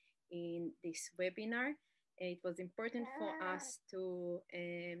participating in this webinar. It was important for us to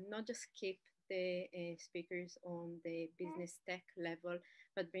not just keep the speakers on the business tech level,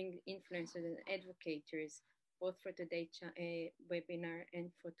 but bring influencers and advocates both for today's webinar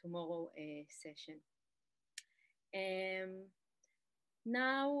and for tomorrow's session.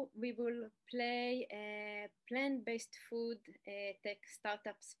 Now we will play plant-based food tech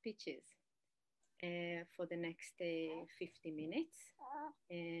startup pitches for the next 50 minutes.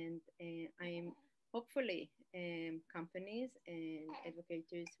 And I'm hopefully companies and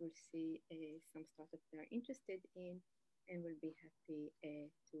advocates will see some startups they are interested in and will be happy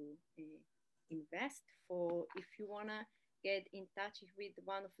to invest. For if you wanna get in touch with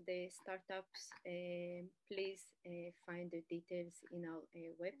one of the startups, please find the details in our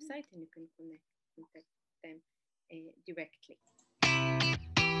website and you can contact them directly.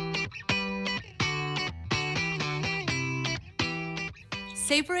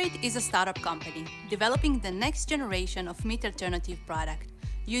 Savorate is a startup company developing the next generation of meat alternative product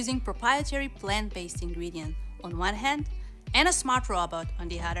using proprietary plant-based ingredients on one hand and a smart robot on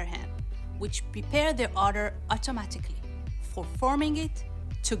the other hand, which prepare their order automatically for forming it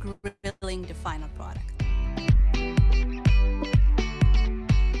to grilling the final product.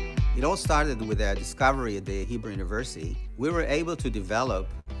 It all started with a discovery at the Hebrew University. We were able to develop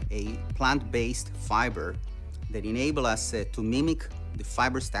a plant-based fiber that enabled us to mimic the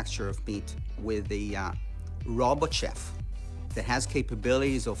fibrous texture of meat with a robot chef that has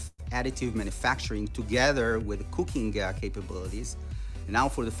capabilities of additive manufacturing together with cooking capabilities. And now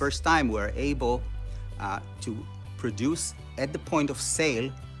for the first time, we're able to produce at the point of sale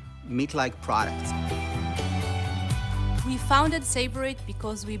meat-like products. We founded Savorate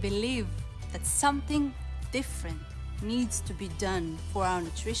because we believe that something different needs to be done for our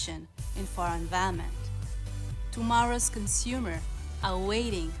nutrition and for our environment. Tomorrow's consumers are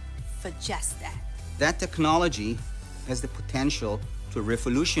waiting for just that. That technology has the potential to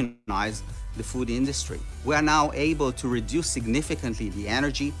revolutionize the food industry. We are now able to reduce significantly the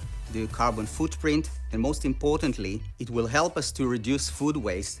energy, the carbon footprint, and most importantly, it will help us to reduce food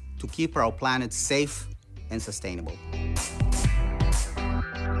waste to keep our planet safe and sustainable.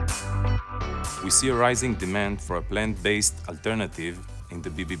 We see a rising demand for a plant-based alternative in the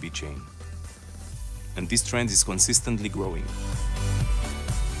BBB chain. And this trend is consistently growing.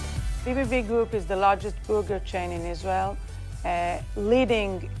 BBB Group is the largest burger chain in Israel,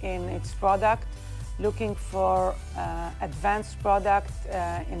 leading in its product, looking for advanced product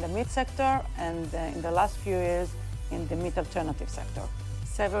in the meat sector and in the last few years in the meat alternative sector.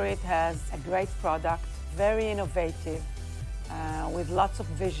 Savorate has a great product, very innovative, with lots of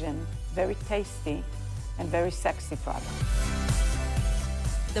vision, very tasty and very sexy product.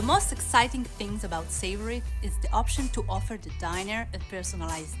 The most exciting things about Savorate is the option to offer the diner a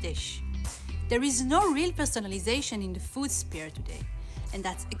personalized dish. There is no real personalization in the food sphere today, and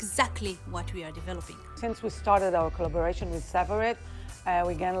that's exactly what we are developing. Since we started our collaboration with Savorate,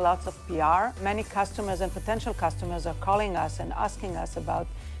 we gained lots of PR. Many customers and potential customers are calling us and asking us about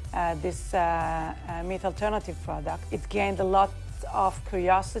this meat alternative product. It gained a lot of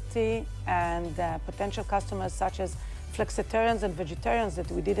curiosity and potential customers such as flexitarians and vegetarians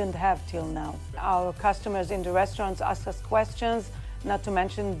that we didn't have till now. Our customers in the restaurants ask us questions, not to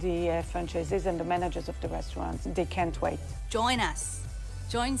mention the franchisees and the managers of the restaurants. They can't wait. Join us.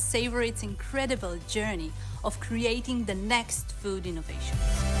 Join Savorate's incredible journey of creating the next food innovation.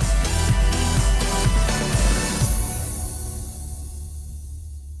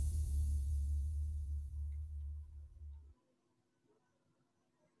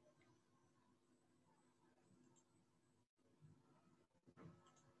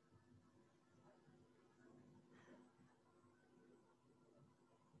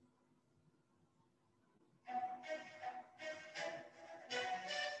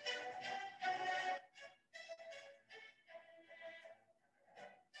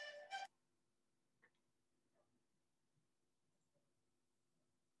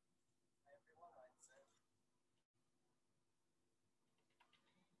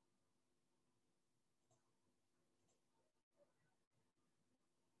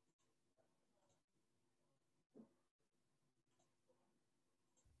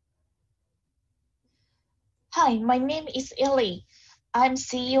 Hi, my name is Ellie. I'm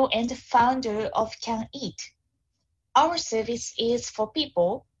CEO and founder of Can Eat. Our service is for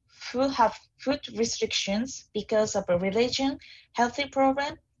people who have food restrictions because of a religion, healthy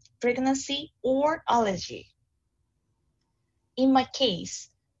problem, pregnancy, or allergy. In my case,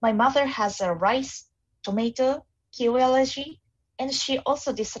 my mother has a rice, tomato, kiwi allergy, and she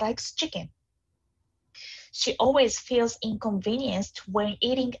also dislikes chicken. She always feels inconvenienced when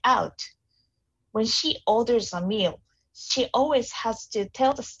eating out. When she orders a meal, she always has to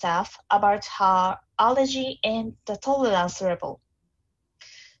tell the staff about her allergy and the tolerance level.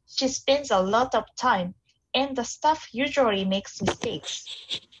 She spends a lot of time and the staff usually makes mistakes.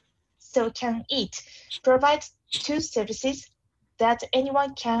 So Can Eat provides two services that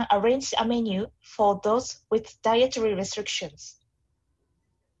anyone can arrange a menu for those with dietary restrictions.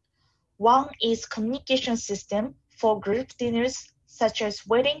 One is communication system for group dinners such as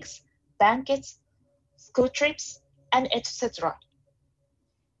weddings, banquets, school trips, and etc.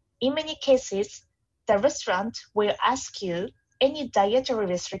 In many cases, the restaurant will ask you any dietary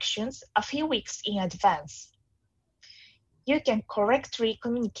restrictions a few weeks in advance. You can correctly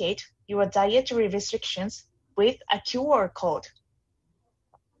communicate your dietary restrictions with a QR code.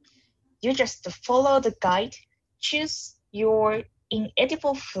 You just follow the guide, choose your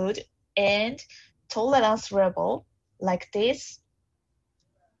inedible food and tolerance level like this,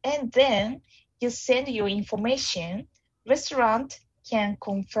 and then you send your information. Restaurant can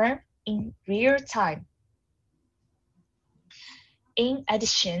confirm in real time. In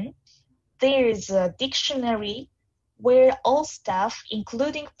addition, there is a dictionary where all staff,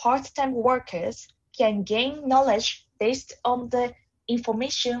 including part-time workers, can gain knowledge based on the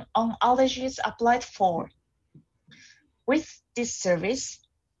information on allergens applied for. With this service,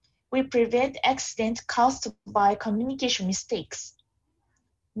 we prevent accidents caused by communication mistakes.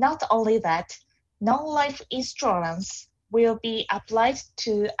 Not only that, non-life insurance will be applied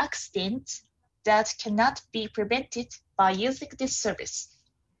to accidents that cannot be prevented by using this service.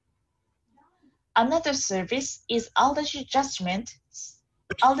 Another service is allergy judgment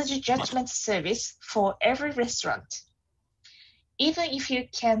service for every restaurant. Even if you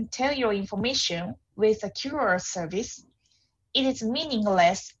can tell your information with a QR service, it is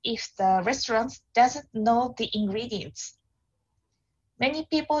meaningless if the restaurant doesn't know the ingredients. Many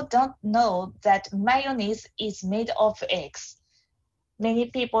people don't know that mayonnaise is made of eggs. Many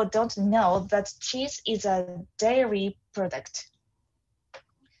people don't know that cheese is a dairy product.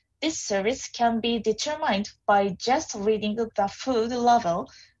 This service can be determined by just reading the food label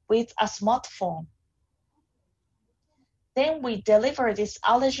with a smartphone. Then we deliver this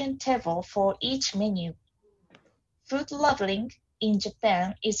allergen table for each menu. Food labeling in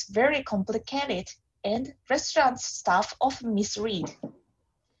Japan is very complicated and restaurant staff often misread.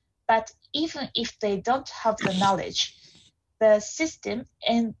 But even if they don't have the knowledge, the system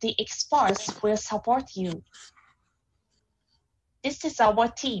and the experts will support you. This is our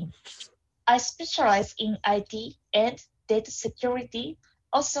team. I specialize in IT and data security,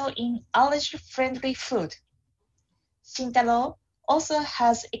 also in allergy-friendly food. Shintaro also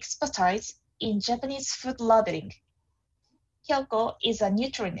has expertise in Japanese food labeling. Kyoko is a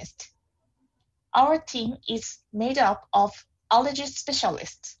nutritionist. Our team is made up of allergy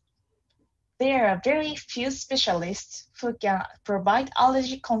specialists. There are very few specialists who can provide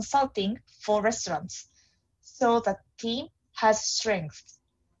allergy consulting for restaurants, so the team has strengths.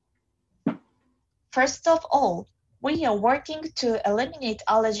 First of all, we are working to eliminate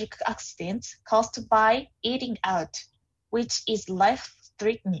allergic accidents caused by eating out, which is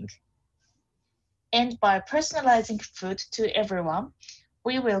life-threatening. And by personalizing food to everyone,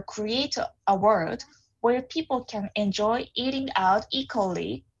 we will create a world where people can enjoy eating out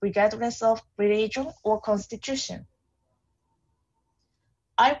equally, regardless of religion or constitution.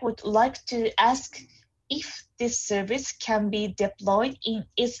 I would like to ask if this service can be deployed in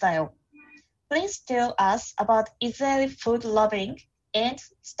Israel. Please tell us about Israeli food labeling and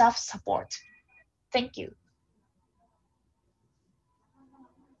staff support. Thank you.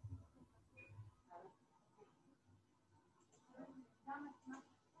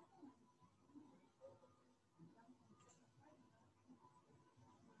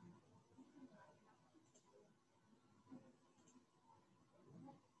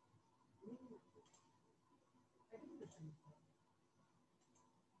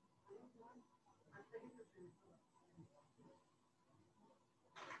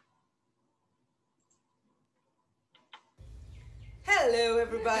 Hello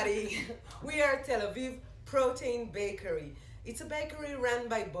everybody! We are Tel-Aviv Protein Bakery. It's a bakery run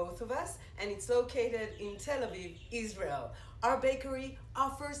by both of us and it's located in Tel-Aviv, Israel. Our bakery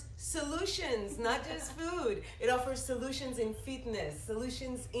offers solutions, not just food. It offers solutions in fitness,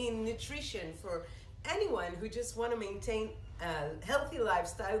 solutions in nutrition for anyone who just want to maintain a healthy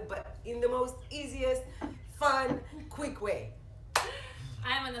lifestyle, but in the most easiest, fun, quick way.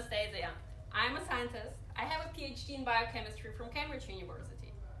 I'm Anastasia. I'm a scientist. I have a PhD in biochemistry from Cambridge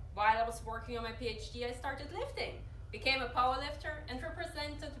University. While I was working on my PhD, I started lifting, became a powerlifter, and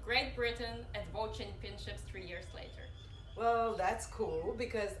represented Great Britain at World Championships 3 years later. Well, that's cool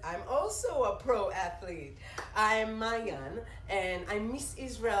because I'm also a pro athlete. I'm Mayan and I Miss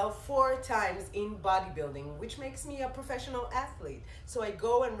Israel 4 times in bodybuilding, which makes me a professional athlete. So I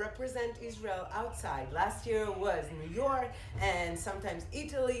go and represent Israel outside. Last year was New York and sometimes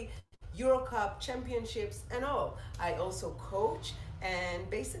Italy, Euro Cup championships and all. I also coach and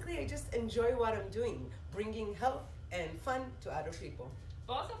basically I just enjoy what I'm doing, bringing health and fun to other people.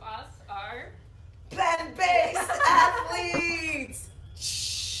 Both of us are plant-based athletes!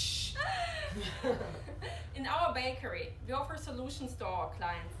 In our bakery, we offer solutions to our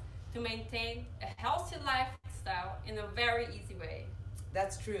clients to maintain a healthy lifestyle in a very easy way.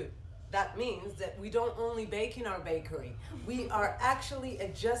 That's true. That means that we don't only bake in our bakery. We are actually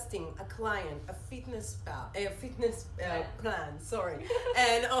adjusting a client, a fitness plan,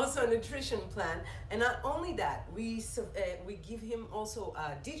 and also a nutrition plan. And not only that, we give him also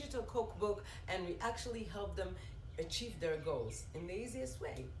a digital cookbook, and we actually help them achieve their goals in the easiest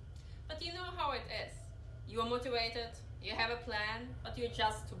way. But you know how it is. You are motivated, you have a plan, but you're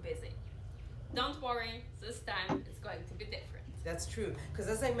just too busy. Don't worry, this time it's going to be different. That's true, because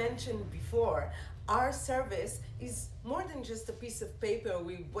as I mentioned before, our service is more than just a piece of paper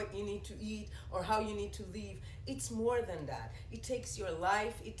with what you need to eat or how you need to live. It's more than that. It takes your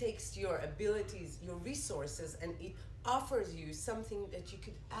life, it takes your abilities, your resources, and it offers you something that you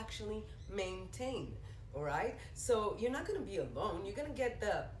could actually maintain. All right, so you're not going to be alone. You're going to get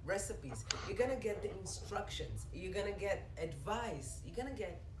the recipes, you're going to get the instructions, you're going to get advice, you're going to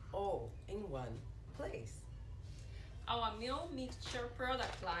get all in one place. Our meal mixture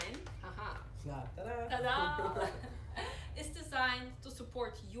product line is designed to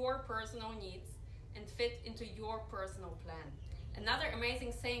support your personal needs and fit into your personal plan. Another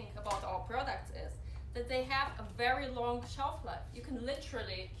amazing thing about our products is that they have a very long shelf life. You can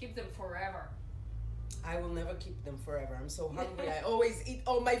literally keep them forever. I will never keep them forever. I'm so hungry. I always eat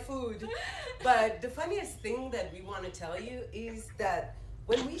all my food. But the funniest thing that we want to tell you is that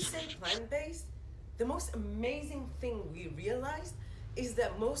when we say plant-based, the most amazing thing we realized is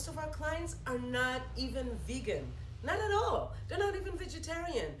that most of our clients are not even vegan. Not at all. They're not even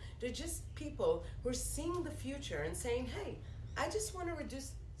vegetarian. They're just people who are seeing the future and saying, hey, I just want to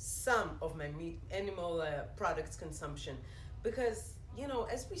reduce some of my animal products consumption. Because, you know,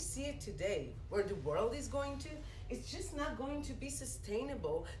 as we see it today, where the world is going to, it's just not going to be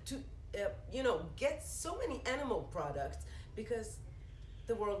sustainable to, you know, get so many animal products because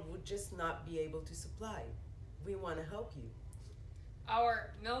the world would just not be able to supply. We want to help you.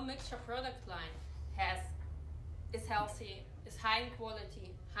 Our meal mixture product line is healthy, is high in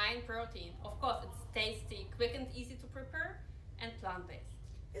quality, high in protein. Of course, it's tasty, quick and easy to prepare, and plant-based.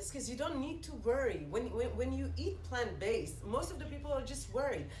 Yes, because you don't need to worry. When you eat plant-based, most of the people are just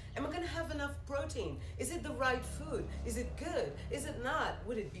worried. Am I going to have enough protein? Is it the right food? Is it good? Is it not?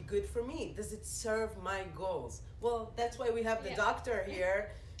 Would it be good for me? Does it serve my goals? Well, that's why we have the doctor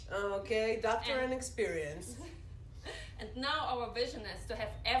here. Okay, doctor and experience. And now our vision is to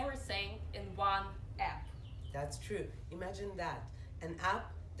have everything in one app. That's true. Imagine that. An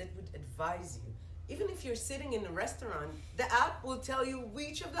app that would advise you. Even if you're sitting in a restaurant, the app will tell you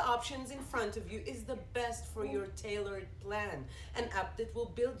which of the options in front of you is the best for your tailored plan. An app that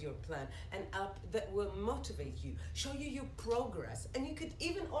will build your plan. An app that will motivate you, show you your progress. And you could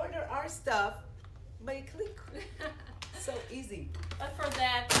even order our stuff by a click. So easy. But for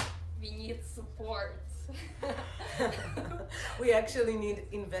that, we need support. We actually need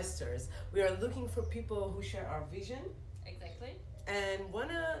investors. We are looking for people who share our vision. Exactly. And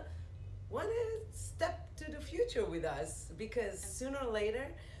wanna step to the future with us, because sooner or later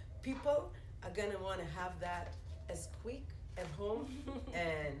people are gonna want to have that as quick at home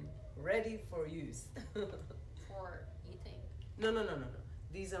and ready for use. For eating. No.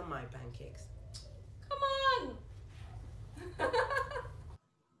 These are my pancakes. Come on.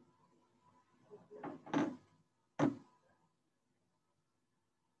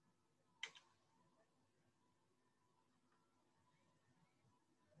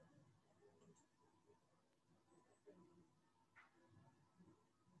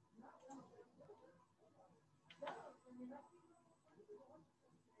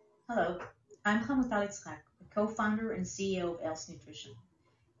 Hello, I'm Hamutal Yitzchak, the co-founder and CEO of ELSE Nutrition.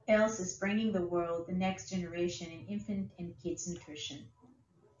 ELSE is bringing the world the next generation in infant and kids nutrition.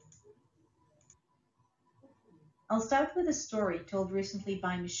 I'll start with a story told recently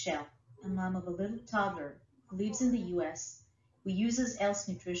by Michelle, a mom of a little toddler who lives in the US, who uses ELSE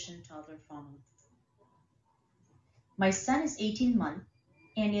Nutrition toddler formula. My son is 18 months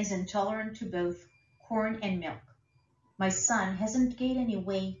and is intolerant to both corn and milk. My son hasn't gained any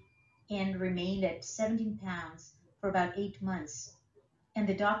weight and remained at 17 pounds for about 8 months, and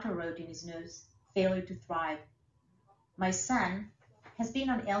the doctor wrote in his notes, failure to thrive. My son has been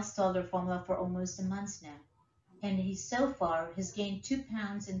on El's toddler formula for almost a month now, and he so far has gained 2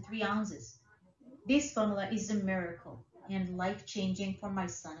 pounds and 3 ounces. This formula is a miracle and life-changing for my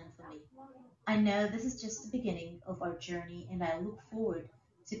son and for me. I know this is just the beginning of our journey, and I look forward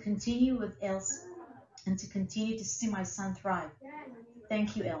to continue with Els and to continue to see my son thrive.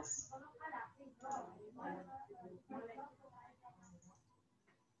 Thank you, Els.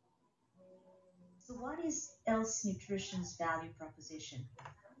 So what is Els Nutrition's value proposition?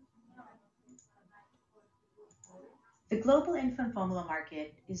 The global infant formula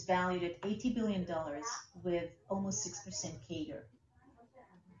market is valued at $80 billion with almost 6% CAGR.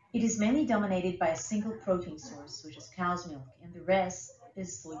 It is mainly dominated by a single protein source, which is cow's milk, and the rest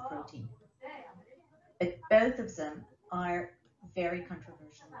is soy protein. But both of them are very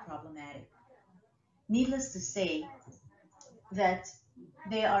controversial and problematic. Needless to say that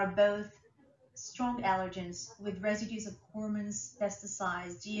they are both strong allergens with residues of hormones,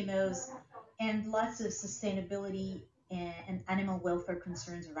 pesticides, GMOs, and lots of sustainability and animal welfare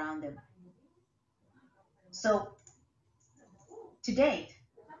concerns around them. So, to date,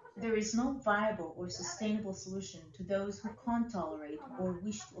 there is no viable or sustainable solution to those who can't tolerate or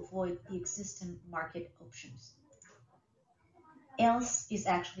wish to avoid the existing market options. Els is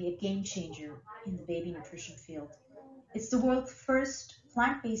actually a game changer in the baby nutrition field. It's the world's first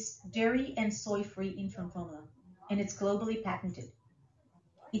plant-based dairy and soy-free infant formula, and it's globally patented.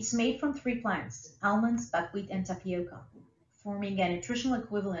 It's made from 3 plants, almonds, buckwheat, and tapioca, forming a nutritional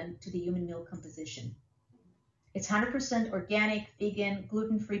equivalent to the human milk composition. It's 100% organic, vegan,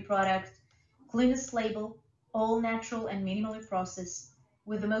 gluten-free product, cleanest label, all natural and minimally processed,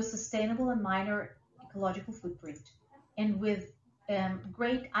 with the most sustainable and minor ecological footprint, and with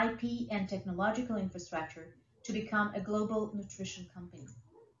great IP and technological infrastructure to become a global nutrition company.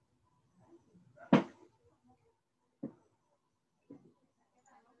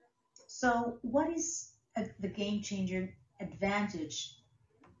 So what is the game-changer advantage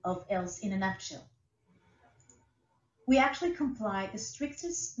of Els in a nutshell? We actually comply the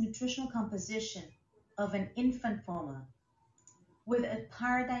strictest nutritional composition of an infant formula with a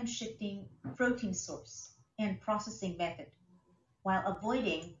paradigm-shifting protein source and processing method, while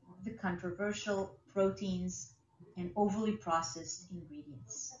avoiding the controversial proteins and overly processed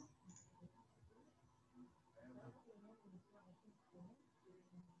ingredients.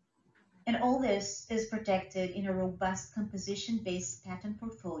 And all this is protected in a robust composition-based patent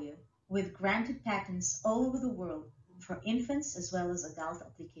portfolio with granted patents all over the world for infants as well as adult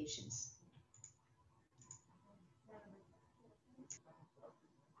applications.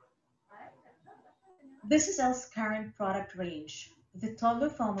 This is Els' current product range. The toddler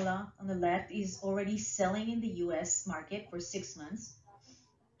formula on the left is already selling in the US market for 6 months,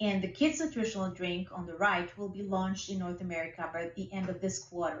 and the kids nutritional drink on the right will be launched in North America by the end of this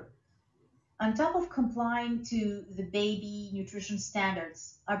quarter. On top of complying to the baby nutrition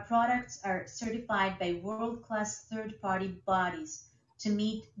standards, our products are certified by world-class third-party bodies to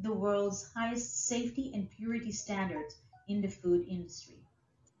meet the world's highest safety and purity standards in the food industry.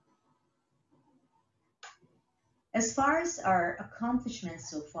 As far as our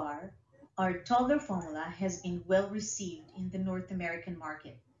accomplishments so far, our toddler formula has been well received in the North American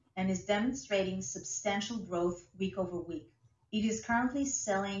market and is demonstrating substantial growth week over week. It is currently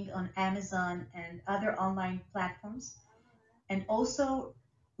selling on Amazon and other online platforms, and also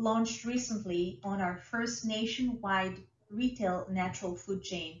launched recently on our first nationwide retail natural food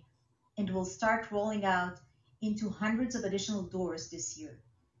chain, and will start rolling out into hundreds of additional doors this year.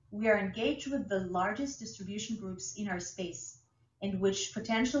 We are engaged with the largest distribution groups in our space, and which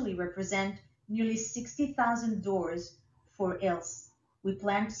potentially represent nearly 60,000 doors for Els. We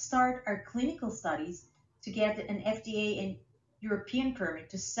plan to start our clinical studies to get an FDA and European permit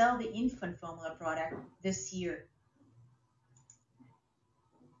to sell the infant formula product this year.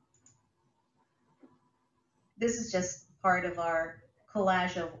 This is just part of our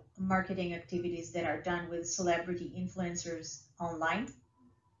collage of marketing activities that are done with celebrity influencers online.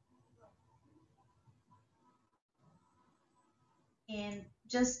 And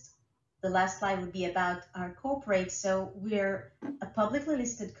just the last slide would be about our corporate. So we're a publicly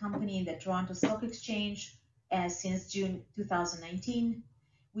listed company in the Toronto Stock Exchange since June 2019.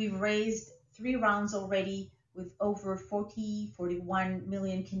 We've raised 3 rounds already with over 41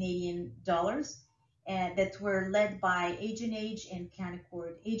 million Canadian dollars that were led by Age and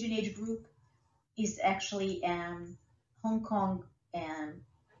Canaccord. Age Group is actually a Hong Kong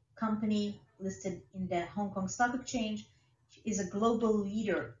company listed in the Hong Kong Stock Exchange, is a global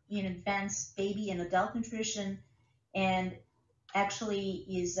leader in advanced baby and adult nutrition, and actually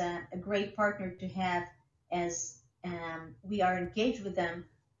is a great partner to have, as we are engaged with them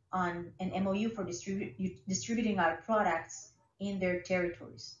on an MOU for distributing our products in their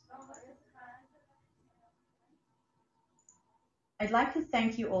territories. I'd like to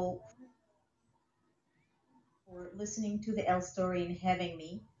thank you all for listening to the L story and having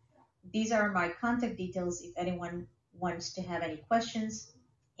me. These are my contact details if anyone wants to have any questions,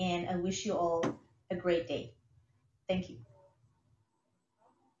 and I wish you all a great day. Thank you.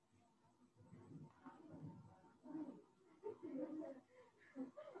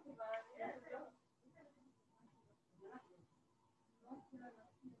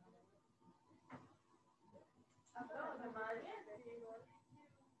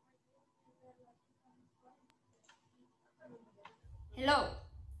 Hello,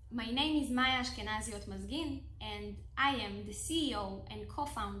 my name is Maya Ashkenaziot Mazgin, and I am the CEO and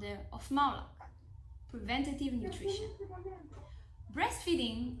co-founder of Maulak, Preventative Nutrition.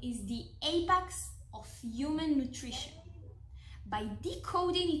 Breastfeeding is the apex of human nutrition. By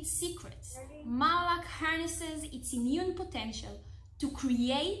decoding its secrets, Maulak harnesses its immune potential to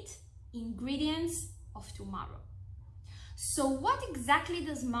create ingredients of tomorrow. So what exactly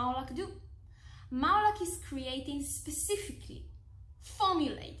does Maulak do? Maulak is creating specifically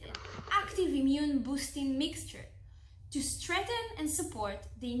formulated active immune boosting mixture to strengthen and support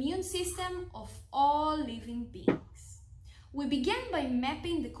the immune system of all living beings. We began by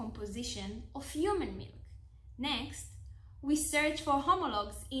mapping the composition of human milk. Next, we searched for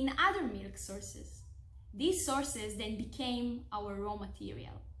homologs in other milk sources. These sources then became our raw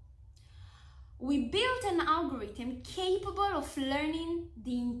material. We built an algorithm capable of learning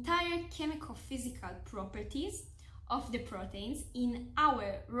the entire chemical-physical properties of the proteins in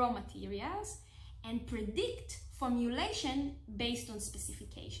our raw materials and predict formulation based on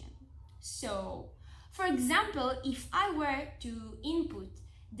specification. So, for example, if I were to input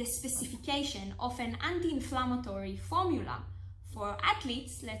the specification of an anti-inflammatory formula for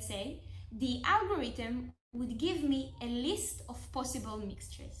athletes, let's say, the algorithm would give me a list of possible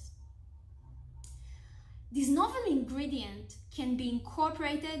mixtures. This novel ingredient can be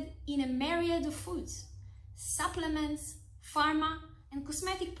incorporated in a myriad of foods, supplements, pharma, and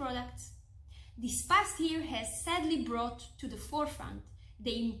cosmetic products. This past year has sadly brought to the forefront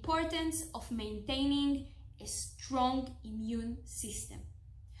the importance of maintaining a strong immune system.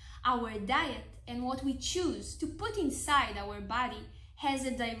 Our diet and what we choose to put inside our body has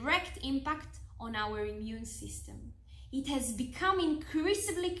a direct impact on our immune system. It has become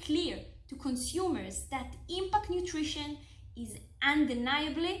increasingly clear to consumers that impact nutrition is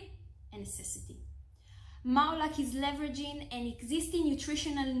undeniably a necessity. Maulak is leveraging an existing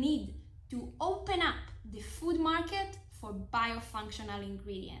nutritional need to open up the food market for biofunctional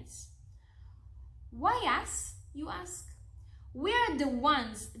ingredients. Why us, you ask? We are the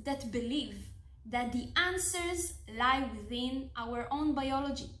ones that believe that the answers lie within our own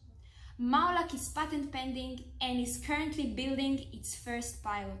biology. Maulak is patent pending and is currently building its first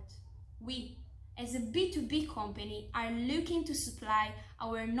pilot. We, as a B2B company, are looking to supply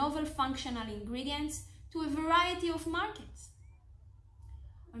our novel functional ingredients to a variety of markets.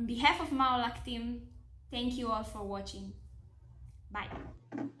 On behalf of Maulak team, thank you all for watching. Bye.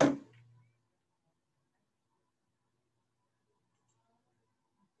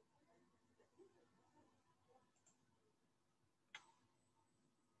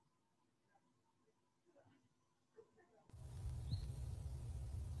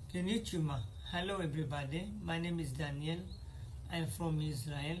 Konnichiwa. Hello everybody, my name is Daniel. I'm from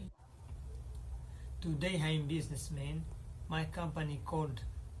Israel. Today I'm a businessman. My company called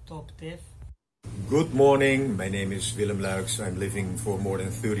TopTef. Good morning, my name is Willem Luijks. I'm living for more than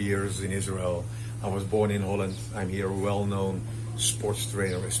 30 years in Israel. I was born in Holland. I'm here a well-known sports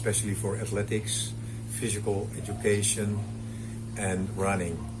trainer, especially for athletics, physical education and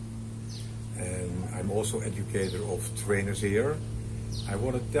running. And I'm also educator of trainers here. I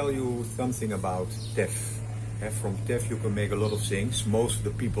want to tell you something about TEF. From TEF you can make a lot of things. Most of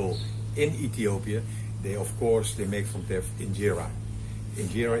the people in Ethiopia, they make from TEF injera.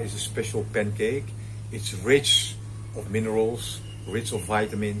 Injera is a special pancake. It's rich of minerals, rich of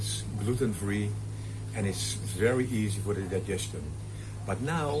vitamins, gluten-free, and it's very easy for the digestion. But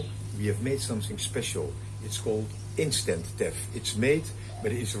now we have made something special. It's called Instant TEF. It's made by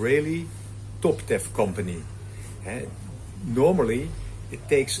the Israeli TopTef company. Normally, it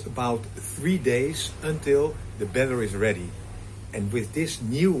takes about 3 days until the batter is ready. And with this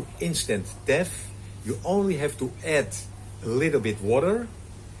new Instant TEF, you only have to add a little bit water.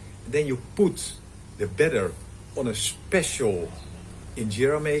 Then you put the batter on a special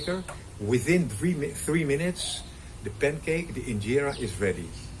injera maker. Within 3 minutes, the pancake, the injera is ready.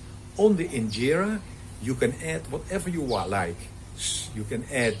 On the injera, you can add whatever you like. You can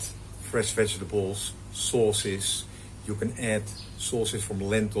add fresh vegetables, sauces. You can add sauces from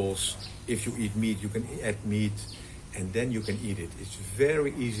lentils. If you eat meat, you can add meat, and then you can eat it. It's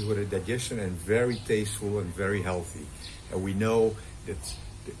very easy for the digestion and very tasteful and very healthy. And we know that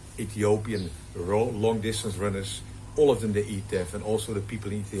the Ethiopian long-distance runners, all of them, they eat teff, and also the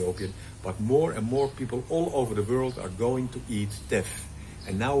people in Ethiopia. But more and more people all over the world are going to eat teff.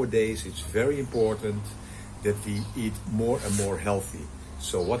 And nowadays, it's very important that we eat more and more healthy.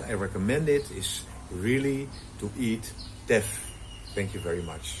 So what I recommend is really to eat teff. Thank you very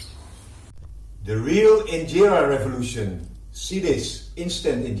much. The real injera revolution. See this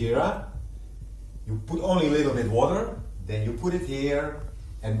instant injera. You put only a little bit water, then you put it here,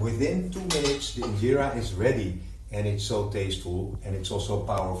 and within 2 minutes the injera is ready. And it's so tasteful, and it's also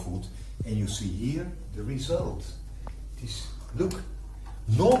powerful. And you see here the result. Look,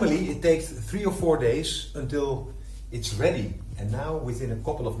 normally it takes 3 or 4 days until it's ready. And now within a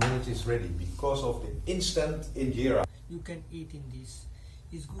couple of minutes it's ready because of the instant injera. You can eat in this.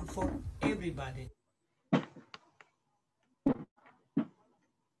 It's good for everybody.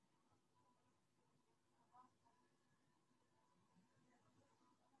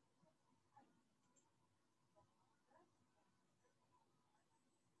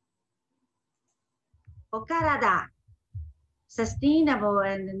 Okarada, sustainable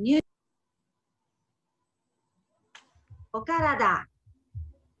and new. Okarada,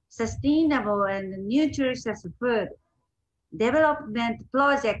 sustainable and nutritious food development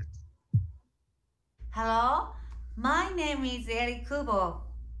project. Hello, my name is Eri Kubo.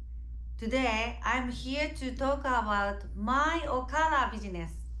 Today, I'm here to talk about my Okara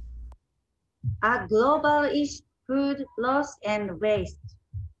business. A global-ish food loss and waste.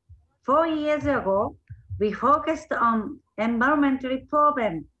 4 years ago, we focused on environmental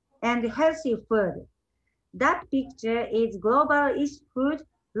problem and healthy food. That picture is global-ish food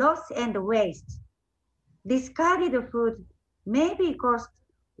loss and waste. Discarded food maybe cost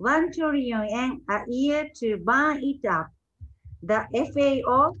 1 trillion yen a year to burn it up. The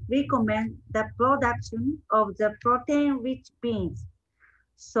FAO recommends the production of the protein-rich beans.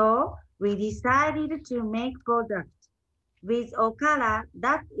 So we decided to make products with okara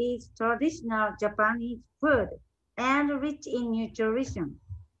that is traditional Japanese food and rich in nutrition.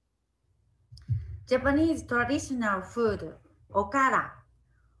 Japanese traditional food, okara.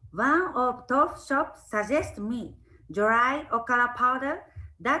 One of top shops suggests me dry okara powder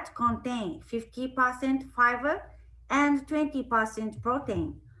that contains 50% fiber and 20%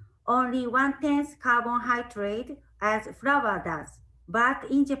 protein, only 1/10 carbohydrate as flour does. But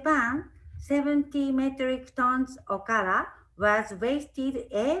in Japan, 70 metric tons okara was wasted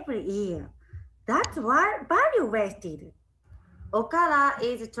every year. That's why value wasted. Okara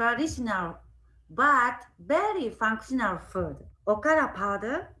is traditional but very functional food. Okara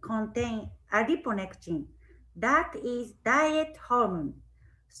powder contains adiponectin, that is diet hormone.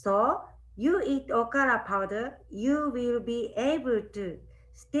 So you eat okara powder, you will be able to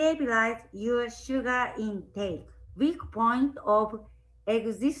stabilize your sugar intake. Weak point of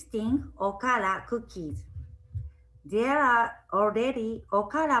existing okara cookies. There are already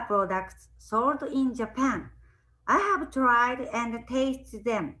okara products sold in Japan. I have tried and tasted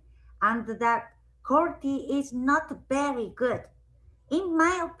them, and the quality is not very good, in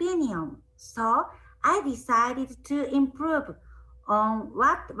my opinion. So I decided to improve on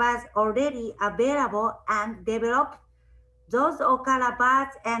what was already available and develop those okara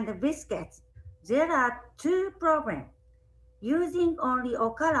bars and biscuits. There are 2 problems. Using only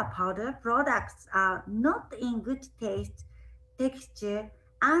okara powder products are not in good taste, texture,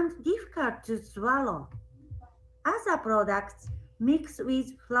 and difficult to swallow. Other products mix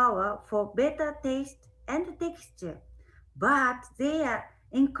with flour for better taste and texture, but they are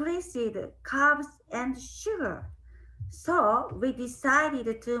increased carbs and sugar. So we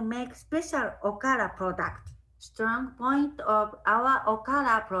decided to make special okara product. Strong point of our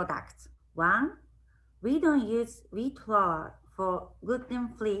okara products. 1. We don't use wheat flour for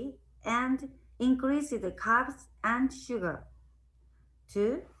gluten-free and increased carbs and sugar.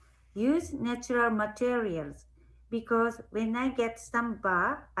 2. Use natural materials, because when I get some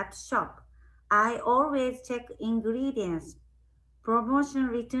bar at shop, I always check ingredients. Promotion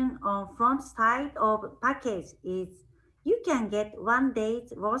written on front side of package is you can get 1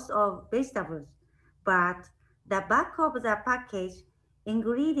 day's worth of vegetables, but the back of the package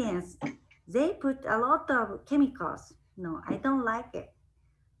ingredients, they put a lot of chemicals. No, I don't like it.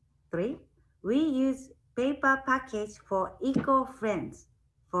 3. We use paper package for eco-friends.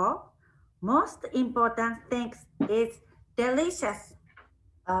 4. Most important thing is delicious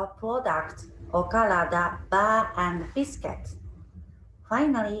product, Okara bar and biscuit.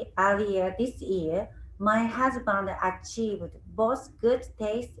 Finally, earlier this year, my husband achieved both good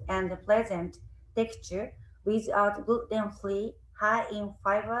taste and pleasant texture without gluten-free, high in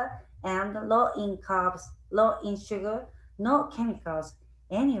fiber, and low in carbs, low in sugar, no chemicals.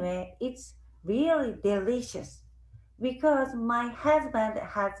 Anyway, it's really delicious. Because my husband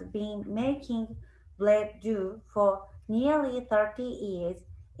has been making bread dough for nearly 30 years,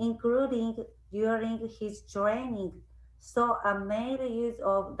 including during his training, so I made use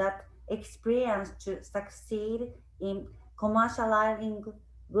of that experience to succeed in commercializing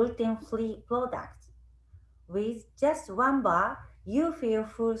gluten-free products. With just one bar, you feel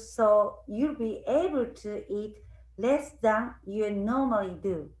full, so you'll be able to eat less than you normally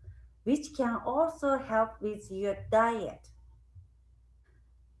do, which can also help with your diet.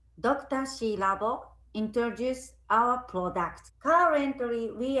 Dr. Shi Labo introduced our product.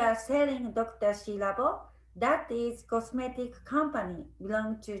 Currently, we are selling Dr. Shi Labo, that is cosmetic company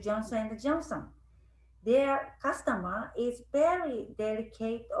belonging to Johnson & Johnson. Their customer is very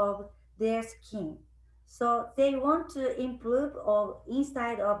delicate of their skin, so they want to improve of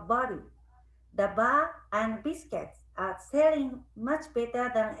inside of body. The bar and biscuits are selling much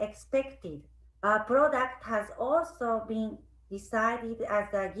better than expected. Our product has also been decided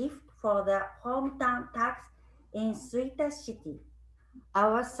as a gift for the hometown tax in Suita City.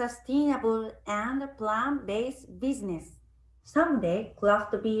 Our sustainable and plant-based business. Someday,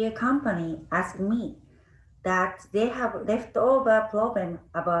 craft beer company asked me that they have leftover problem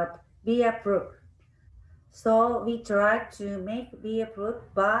about beer proof. So we tried to make beer proof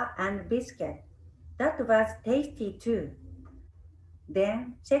bar and biscuit. That was tasty too.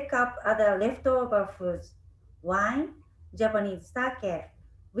 Then check up other leftover foods, wine, Japanese sake,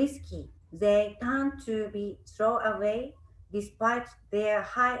 whiskey. They tend to be thrown away despite their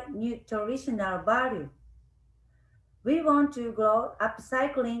high nutritional value. We want to grow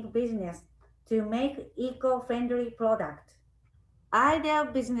upcycling business to make eco-friendly products. Ideal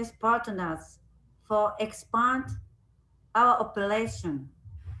business partners for expand our operation.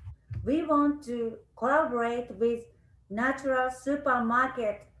 We want to collaborate with natural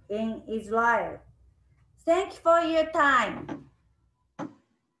supermarket in Israel. Thank you for your time.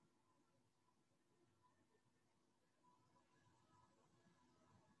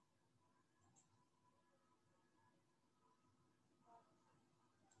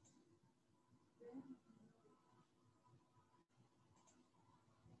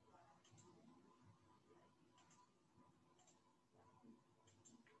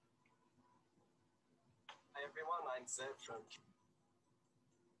 Hi everyone, I'm Zev from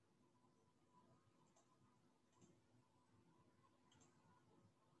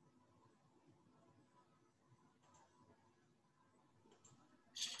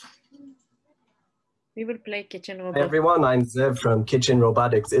We will play Kitchen Hi Robot. everyone, I'm Zev from Kitchen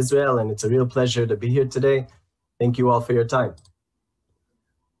Robotics Israel, and it's a real pleasure to be here today. Thank you all for your time.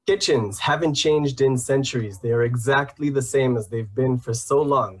 Kitchens haven't changed in centuries. They are exactly the same as they've been for so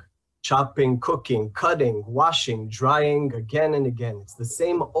long. Chopping, cooking, cutting, washing, drying, again and again. It's the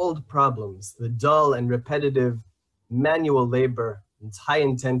same old problems, the dull and repetitive manual labor, its high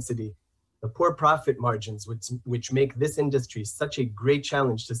intensity, the poor profit margins which make this industry such a great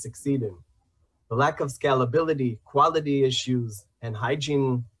challenge to succeed in. The lack of scalability, quality issues, and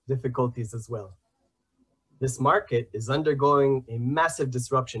hygiene difficulties as well. This market is undergoing a massive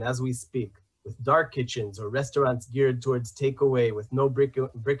disruption as we speak, with dark kitchens or restaurants geared towards takeaway with no brick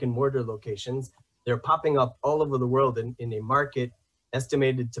and mortar locations. They're popping up all over the world in a market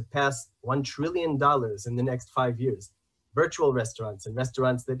estimated to pass $1 trillion in the next 5 years. Virtual restaurants and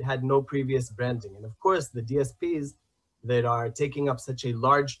restaurants that had no previous branding. And of course, the DSPs that are taking up such a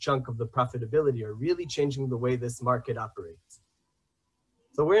large chunk of the profitability are really changing the way this market operates.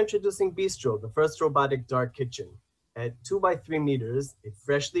 So we're introducing Bistro, the first robotic dark kitchen. At 2 by 3 meters, it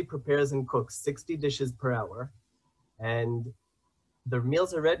freshly prepares and cooks 60 dishes per hour, and the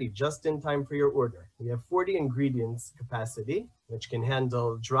meals are ready just in time for your order. We have 40 ingredients capacity, which can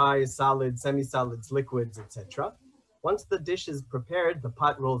handle dry, solids, semi-solids, liquids, etc. Once the dish is prepared, the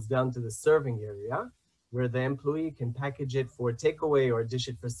pot rolls down to the serving area, where the employee can package it for takeaway or dish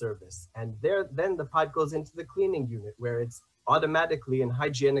it for service. And then the pot goes into the cleaning unit, where it's automatically and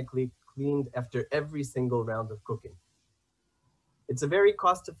hygienically cleaned after every single round of cooking. It's a very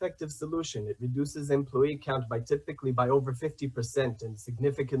cost-effective solution. It reduces employee count typically by over 50% and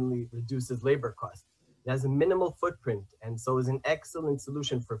significantly reduces labor costs. It has a minimal footprint and so is an excellent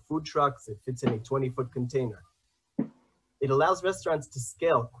solution for food trucks. It fits in a 20-foot container. It allows restaurants to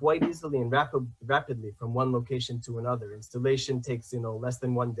scale quite easily and rapidly from one location to another. Installation takes, less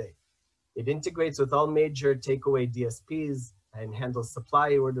than 1 day. It integrates with all major takeaway DSPs and handles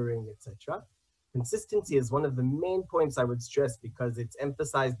supply ordering, etc. Consistency is one of the main points I would stress because it's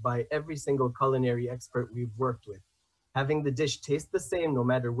emphasized by every single culinary expert we've worked with. Having the dish taste the same no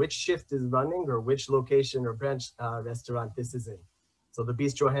matter which shift is running or which location or branch restaurant this is in. So the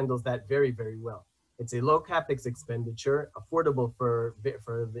bistro handles that very, very well. It's a low capex expenditure, affordable for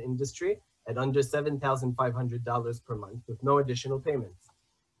the industry at under $7,500 per month with no additional payments.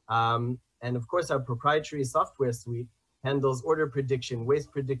 And of course, our proprietary software suite handles order prediction,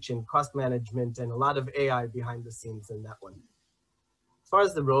 waste prediction, cost management, and a lot of AI behind the scenes in that one. As far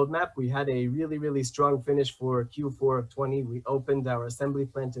as the roadmap, we had a really, really strong finish for Q4 of 20. We opened our assembly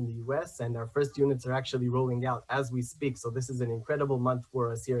plant in the US and our first units are actually rolling out as we speak. So this is an incredible month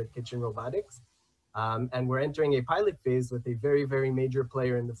for us here at Kitchen Robotics. And we're entering a pilot phase with a very, very major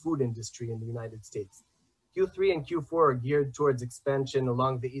player in the food industry in the United States. Q3 and Q4 are geared towards expansion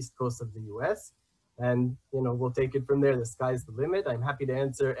along the East Coast of the US. And, we'll take it from there. The sky's the limit. I'm happy to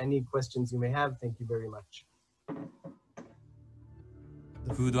answer any questions you may have. Thank you very much.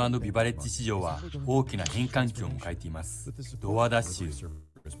 フード&ビバレッジ市場は大きな変換期を迎えています。ドアダッシュ、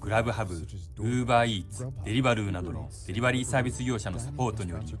グラブハブ、ウーバーイーツ、デリバルーなどのデリバリーサービス業者のサポートに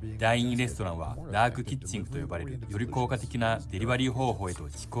より、ダイニングレストランはダークキッチングと呼ばれるより効果的なデリバリー方法へと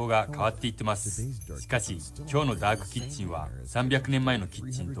思考が変わっていってます。しかし、今日のダークキッチンは300年前のキ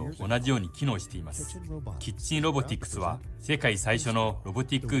ッチンと同じように機能しています。キッチンロボティクスは世界最初のロボ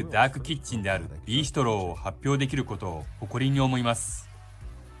ティックダークキッチンであるビーストローを発表できることを誇りに思います。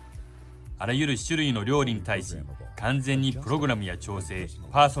あらゆる種類の料理に対し、完全にプログラムや調整、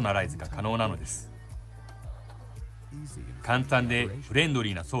パーソナライズが可能なのです。簡単でフレンド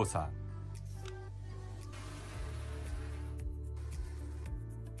リーな操作、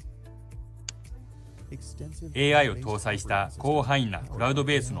AI を搭載した広範囲なクラウド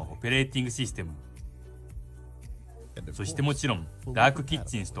ベースのオペレーティングシステム、そしてもちろんダークキッ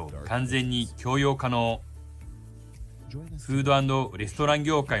チンスと完全に共用可能。フード&レストラン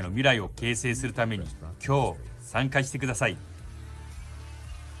業界の未来を形成するために今日参加してください。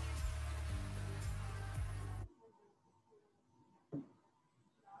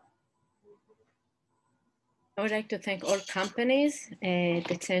I would like to thank all companies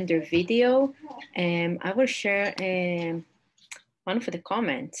that send their video. I will share one of the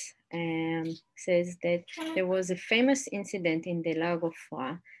comments. Says that there was a famous incident in the Lago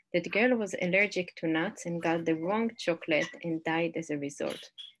Froid. That girl was allergic to nuts and got the wrong chocolate and died as a result.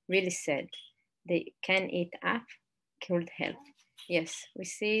 Really sad. The Can Eat app could help. Yes, we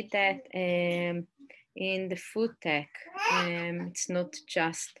see that in the food tech, it's not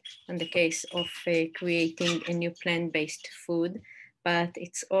just on the case of creating a new plant-based food, but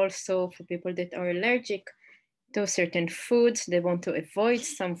it's also for people that are allergic to certain foods. They want to avoid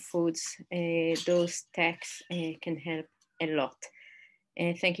some foods. Those techs can help a lot.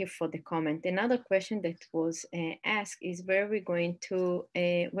 Thank you for the comment. Another question that was asked is where is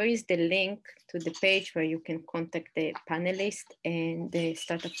the link to the page where you can contact the panelists and the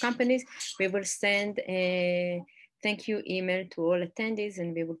startup companies? We will send a thank you email to all attendees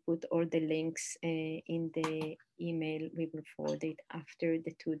and we will put all the links in the email. We will forward it after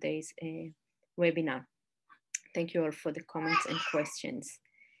the 2 days webinar. Thank you all for the comments and questions.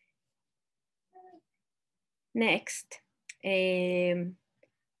 Next.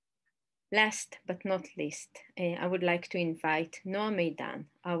 Last but not least, I would like to invite Noah Meidan,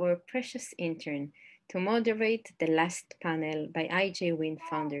 our precious intern, to moderate the last panel by IJ Win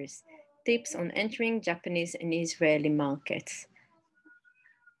founders, tips on entering Japanese and Israeli markets.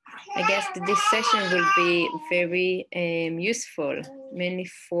 I guess that this session will be very useful, mainly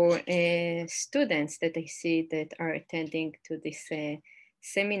for students that I see that are attending to this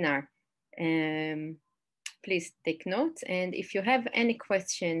seminar. Please take notes, and if you have any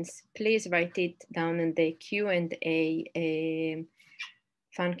questions, please write it down in the Q&A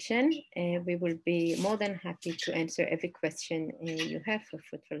function. We will be more than happy to answer every question you have for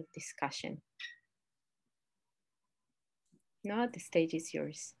fruitful discussion. Noah, the stage is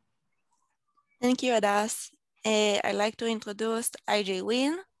yours. Thank you, Adas. I'd like to introduce IJ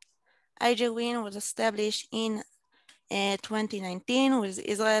Win. IJ Win was established in 2019 with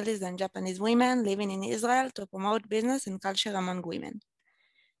Israelis and Japanese women living in Israel to promote business and culture among women.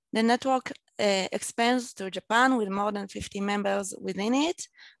 The network expands to Japan with more than 50 members within it,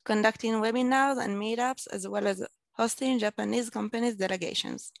 conducting webinars and meetups, as well as hosting Japanese companies'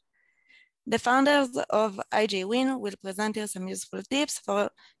 delegations. The founders of IJ Win will present you some useful tips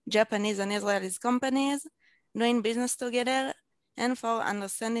for Japanese and Israeli companies doing business together, and for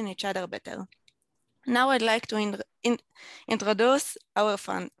understanding each other better. Now I'd like to introduce our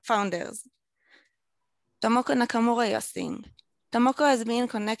founders. Tomoko Nakamura Yosting. Tomoko has been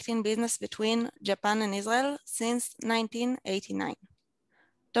connecting business between Japan and Israel since 1989.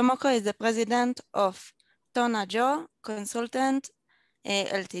 Tomoko is the president of Tona Jo Consultant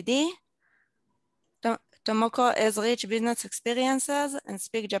Ltd. Tomoko has rich business experiences and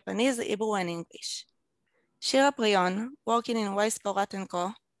speaks Japanese, Hebrew, and English. Shira Prion, working in Weiss Porat &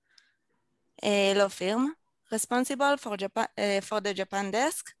 Co. Law firm, responsible for the Japan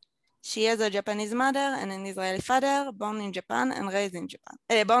desk. She has a Japanese mother and an Israeli father, born in Japan and raised in Japan.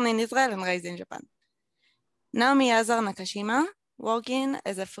 Born in Israel and raised in Japan. Naomi Azar Nakashima, working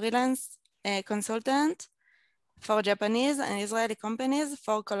as a freelance consultant for Japanese and Israeli companies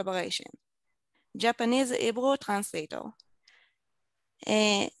for collaboration. Japanese Hebrew translator.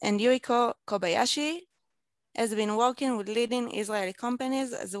 And Yuiko Kobayashi has been working with leading Israeli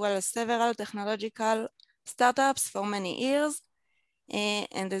companies as well as several technological startups for many years,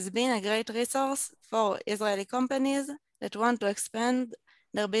 and has been a great resource for Israeli companies that want to expand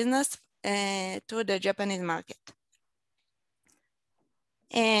their business to the Japanese market.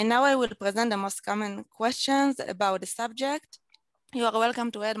 And now I will present the most common questions about the subject. You are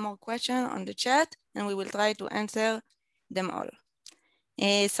welcome to add more questions on the chat, and we will try to answer them all.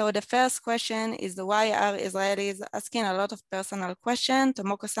 So the first question is, why are Israelis asking a lot of personal questions?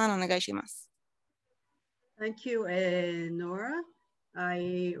 Tomoko-san, onegai shimasu. Thank you, Nora.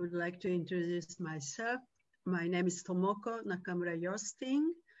 I would like to introduce myself. My name is Tomoko Nakamura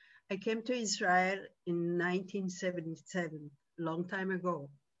Yosting. I came to Israel in 1977, a long time ago.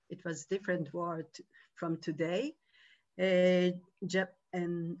 It was a different world from today. And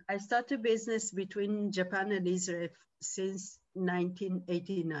I started business between Japan and Israel since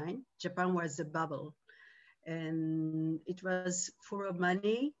 1989. Japan was a bubble, and it was full of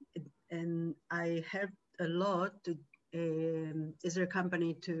money, and I helped a lot to Israel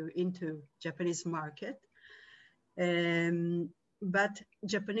company into Japanese market. But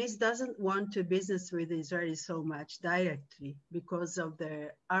Japanese doesn't want to business with Israelis so much directly because of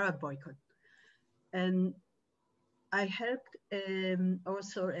the Arab boycott. And I helped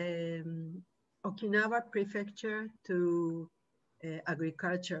also Okinawa prefecture to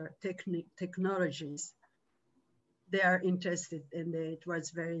agriculture technologies. They are interested, and it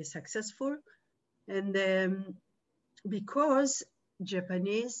was very successful. And because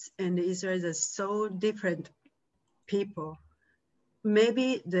Japanese and Israelis are so different people,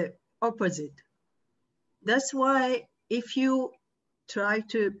 maybe the opposite. That's why if you try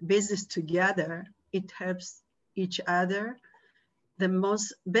to business together, it helps each other. The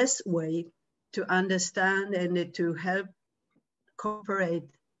best way to understand and to help cooperate.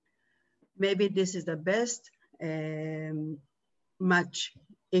 Maybe this is the best match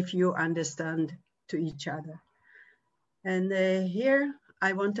if you understand to each other. And here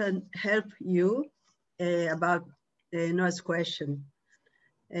I want to help you about Noah's question.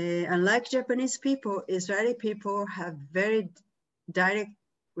 Unlike Japanese people, Israeli people have very direct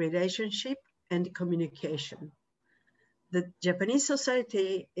relationship and communication. The Japanese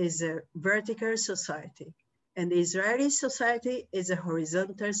society is a vertical society, and the Israeli society is a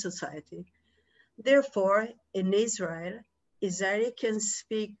horizontal society. Therefore, in Israel, Israeli can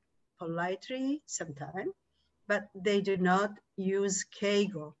speak politely sometimes, but they do not use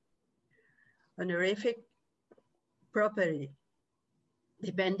keigo, honorific properly,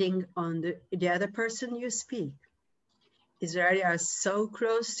 depending on the other person you speak. Israelis are so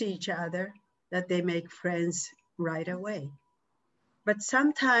close to each other that they make friends right away. But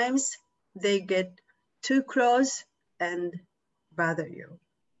sometimes they get too close and bother you.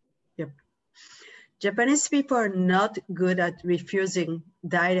 Yep. Japanese people are not good at refusing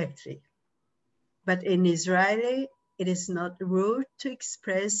directly. But in Israeli, it is not rude to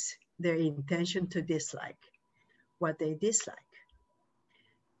express their intention to dislike what they dislike.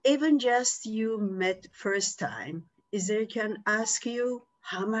 Even just you met first time, Israel can ask you,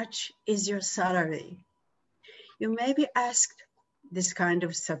 how much is your salary? You may be asked this kind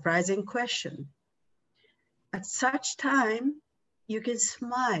of surprising question. At such time, you can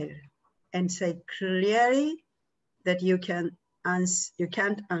smile and say clearly that you can't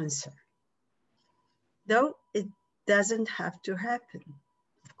answer. Though it doesn't have to happen,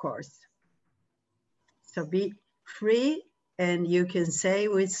 of course. So be free, and you can say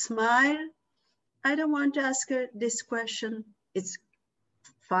with smile, I don't want to ask her this question. It's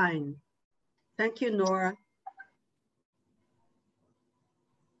fine. Thank you, Nora.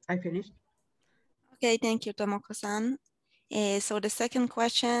 I finished. Okay, thank you, Tomoko-san. So the second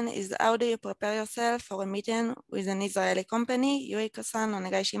question is, how do you prepare yourself for a meeting with an Israeli company? Yuiko-san,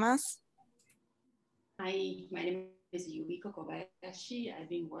 onegai shimasu. Hi, my name is Yuiko Kobayashi. I've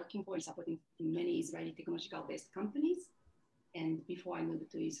been working for and supporting many Israeli technological-based companies. And before I moved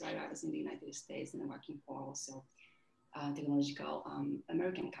to Israel, I was in the United States and working for also technological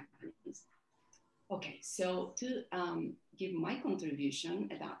American companies. Okay, so to give my contribution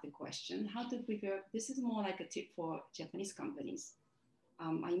about the question, how to prepare, this is more like a tip for Japanese companies.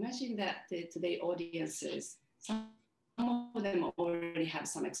 I imagine that today audiences, some of them already have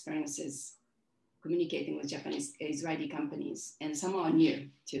some experiences communicating with Japanese Israeli companies, and some are new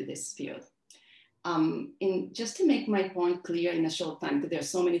to this field. Just to make my point clear in a short time, because there are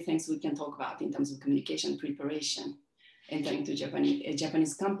so many things we can talk about in terms of communication preparation, entering to a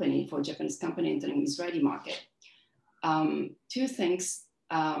Japanese company, for Japanese company entering Israeli market. Two things,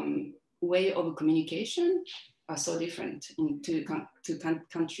 way of communication are so different in two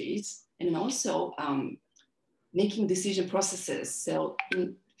countries, and also making decision processes. So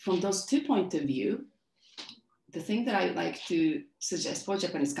from those 2 points of view, the thing that I would like to suggest for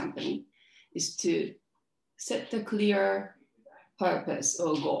Japanese company is to set a clear purpose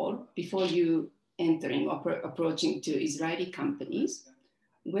or goal before you entering or approaching to Israeli companies,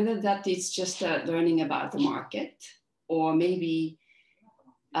 whether that is just learning about the market or maybe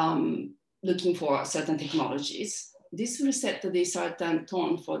looking for certain technologies. This will set the certain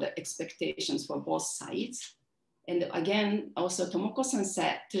tone for the expectations for both sides. And again, also Tomoko-san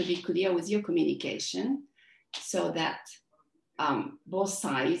said to be clear with your communication so that both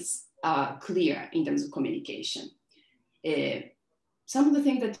sides are clear in terms of communication. Some of the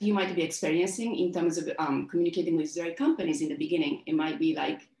things that you might be experiencing in terms of communicating with Israeli companies in the beginning, it might be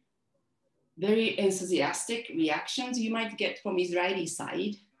like very enthusiastic reactions you might get from Israeli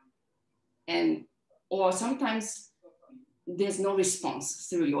side, or sometimes there's no response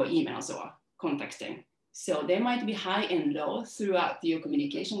through your emails or contacting. So there might be high and low throughout your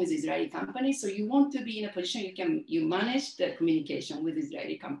communication with Israeli companies. So you want to be in a position you manage the communication with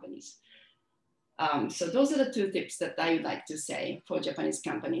Israeli companies. So those are the two tips that I would like to say for Japanese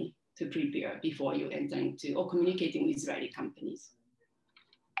company to prepare before you enter into or communicating with Israeli companies.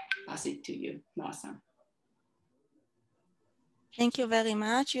 Pass it to you, Noah-san. Thank you very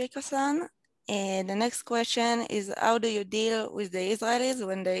much, Yuiko-san. The next question is, how do you deal with the Israelis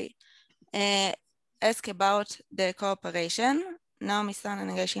when they ask about the cooperation? Naomi-san,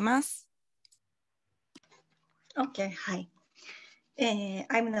 onegai shimasu. Okay, hi.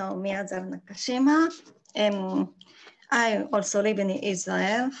 I'm Naomi Nakashima. I also live in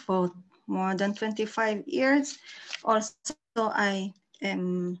Israel for more than 25 years. Also, I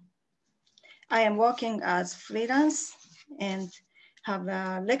am working as freelance and have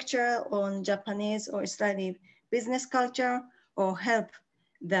a lecture on Japanese or Israeli business culture or help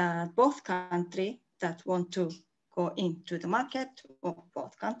the both country that want to go into the market of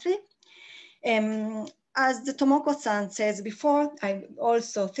both country. As the Tomoko-san says before, I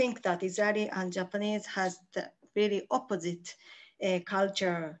also think that Israeli and Japanese has the really opposite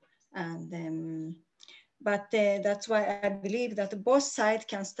culture, and but that's why I believe that both sides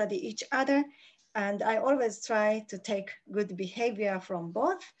can study each other, and I always try to take good behavior from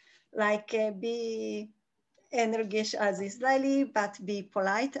both, like be energish as Israeli, but be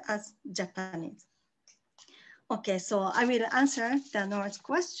polite as Japanese. Okay, so I will answer the next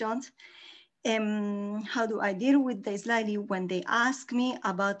questions. How do I deal with the Israeli when they ask me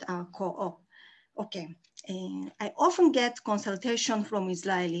about our co-op? Okay, I often get consultation from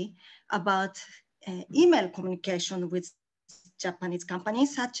Israeli about email communication with Japanese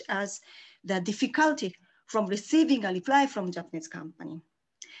companies, such as the difficulty from receiving a reply from Japanese company.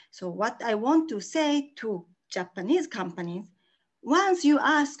 So what I want to say to Japanese companies, once you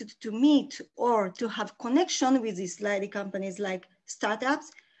asked to meet or to have connection with Israeli companies like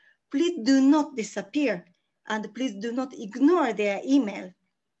startups, please do not disappear and please do not ignore their email.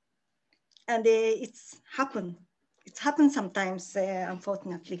 And it's happened sometimes,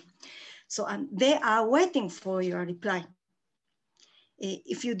 unfortunately. So they are waiting for your reply.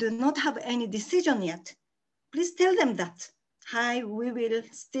 If you do not have any decision yet, please tell them that. Hi,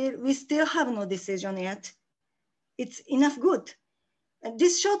 we still have no decision yet. It's enough good. And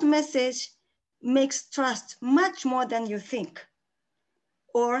this short message makes trust much more than you think.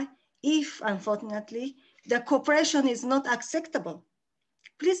 Or if, unfortunately, the cooperation is not acceptable,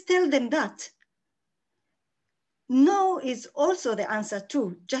 please tell them that. No is also the answer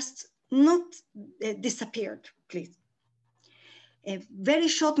too, just not disappeared, please. Very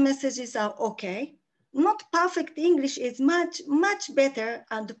short messages are okay. Not perfect English is much better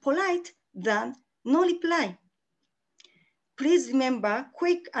and polite than no reply. please remember,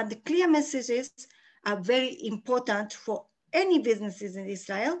 quick and clear messages are very important for any businesses in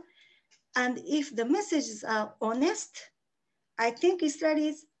Israel. And if the messages are honest, I think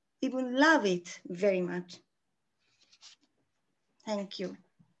Israelis even love it very much. Thank you.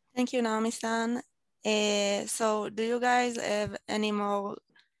 Thank you, Naomi-san. So do you guys have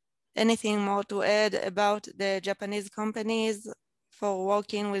anything more to add about the Japanese companies for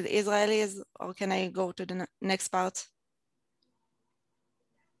working with Israelis, or can I go to the next part?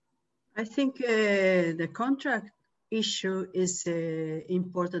 I think the contract issue is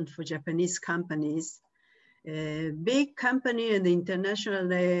important for Japanese companies. Big company and the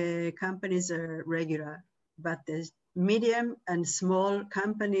international companies are regular, but the medium and small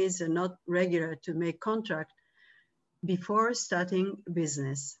companies are not regular to make contract before starting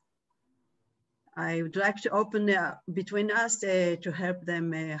business. I would like to open between us to help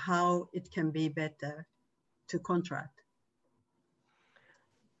them how it can be better to contract.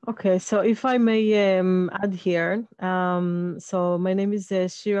 Okay, so if I may add here, so my name is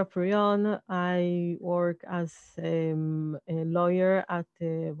Shira Prion. I work as a lawyer at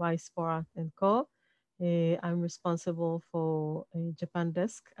Weiss Porat & Co. I'm responsible for a Japan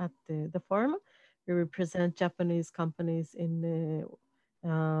desk at the firm. We represent Japanese companies in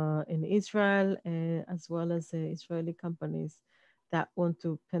Israel, as well as Israeli companies that want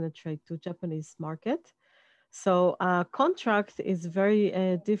to penetrate to Japanese market. So contract is very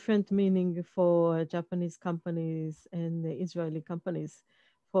different meaning for Japanese companies and Israeli companies.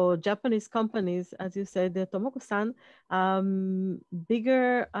 For Japanese companies, as you said, Tomoko-san,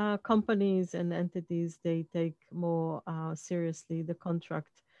 bigger companies and entities, they take more seriously the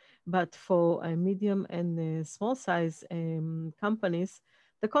contract. But for medium and small size companies,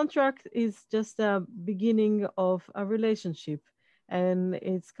 the contract is just a beginning of a relationship. And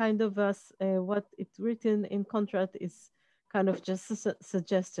it's kind of what it's written in contract is kind of just a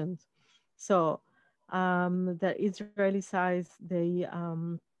suggestion. So the Israeli side, they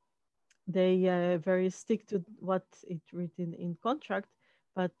very stick to what it's written in contract,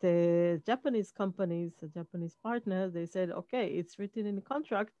 but the Japanese companies, the Japanese partners, they said, okay, it's written in the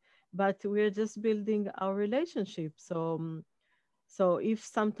contract, but we're just building our relationship. So if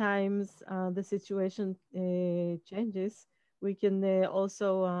sometimes the situation changes, we can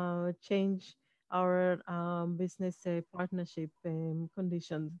also change our business partnership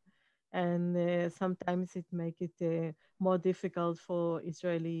conditions. And sometimes it makes it more difficult for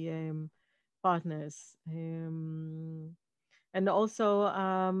Israeli partners. And also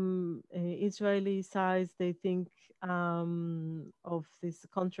Israeli sides, they think of this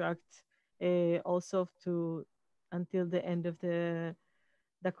contract also until the end of the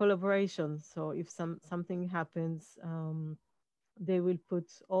collaboration. So if something happens, they will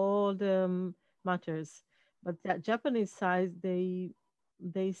put all the matters. But that Japanese side, they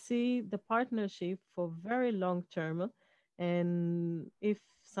see the partnership for very long term. And if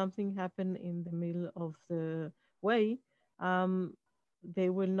something happened in the middle of the way, they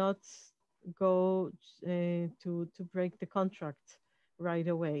will not go to break the contract right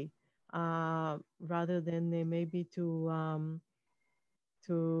away, rather than maybe to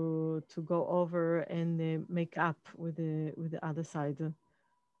go over and make up with the other side.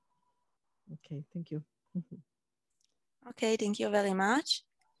 Okay, thank you. Okay, thank you very much.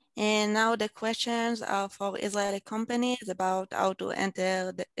 And now the questions are for Israeli companies about how to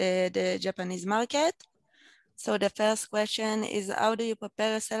enter the Japanese market. So the first question is, how do you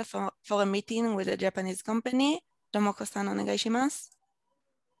prepare yourself for a meeting with a Japanese company? Tomoko-san, onegai shimasu.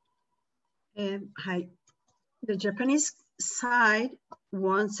 Hi. The Japanese side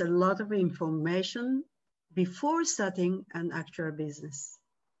wants a lot of information before starting an actual business.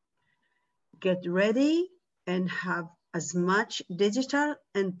 Get ready and have as much digital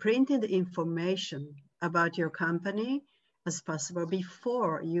and printed information about your company as possible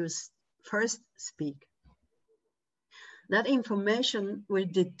before you first speak. That information will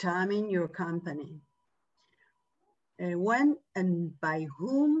determine your company. When and by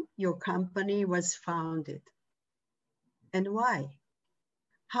whom your company was founded, and why?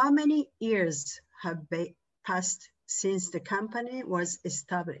 How many years have passed since the company was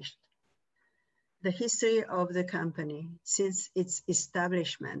established? The history of the company since its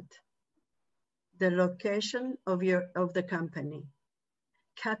establishment, the location of the company,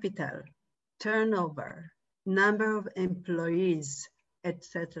 capital, turnover, number of employees,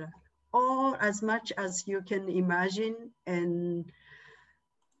 etc. All as much as you can imagine, and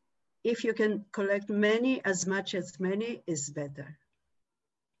if you can collect many, as much as many is better.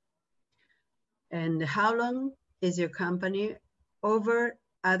 And how long is your company over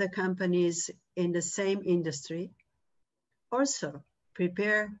other companies in the same industry? Also,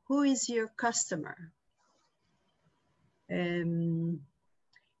 prepare who is your customer.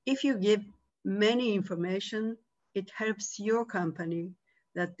 If you give many information, it helps your company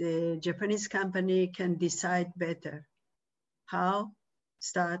that the Japanese company can decide better how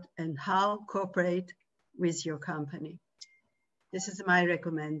start and how cooperate with your company. This is my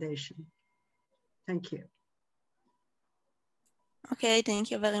recommendation. Thank you. Okay,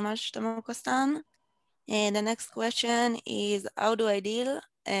 thank you very much, Tomoko-san. And the next question is, how do I deal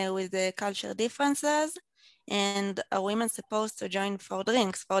with the culture differences? And are women supposed to join for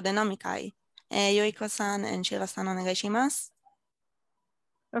drinks for the nomikai? Yuiko-san and Shira-san, onegai shimasu.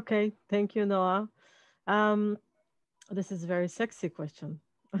 Okay, thank you, Noah. This is a very sexy question.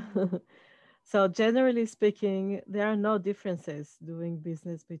 So generally speaking, there are no differences doing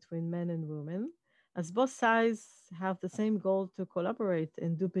business between men and women, as both sides have the same goal to collaborate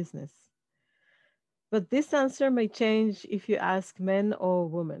and do business. But this answer may change if you ask men or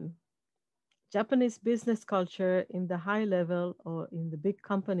women. Japanese business culture in the high level or in the big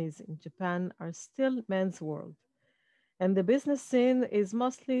companies in Japan are still men's world. And the business scene is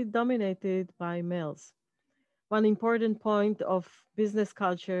mostly dominated by males. One important point of business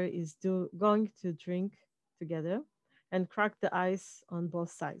culture is going to drink together and crack the ice on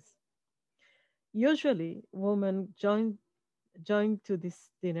both sides. Usually, women join to this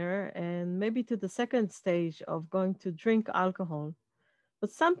dinner and maybe to the second stage of going to drink alcohol.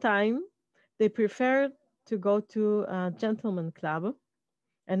 But sometimes they prefer to go to a gentleman club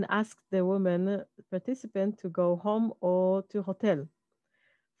and ask the women participant to go home or to hotel.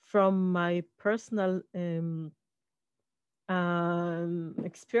 From my personal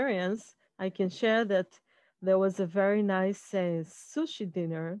experience, I can share that there was a very nice sushi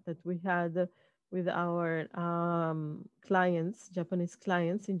dinner that we had with our clients, Japanese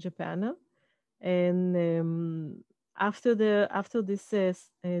clients in Japan. And after this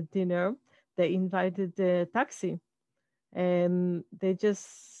dinner, they invited a taxi, and they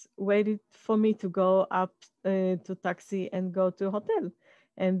just waited for me to go up to taxi and go to hotel,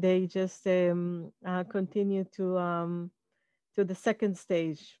 and they just continue to the second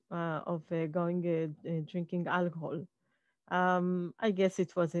stage of going drinking alcohol. I guess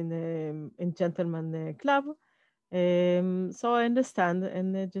it was in gentleman club. So I understand,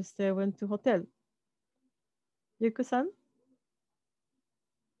 and I just went to hotel. Yuko-san?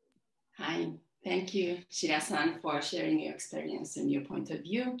 Hi, thank you, Shira-san, for sharing your experience and your point of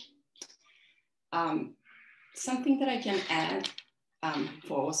view. Something that I can add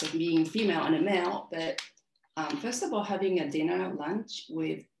for also being female and a male, but first of all, having a dinner, lunch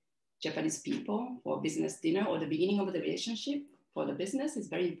with Japanese people for business dinner or the beginning of the relationship for the business is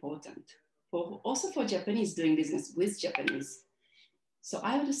very important. Also for Japanese doing business with Japanese. So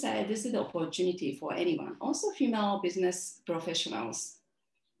I would say this is the opportunity for anyone, also female business professionals,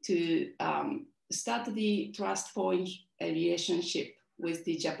 to start the trustful relationship with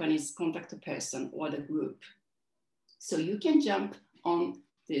the Japanese contact person or the group. So you can jump on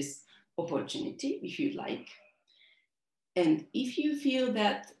this opportunity if you like. And if you feel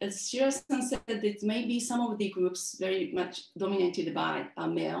that, as Shira-san said, that maybe some of the groups very much dominated by a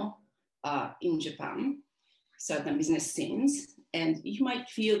male in Japan, certain business scenes, and you might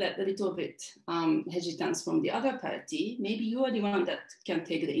feel that a little bit hesitance from the other party, maybe you are the one that can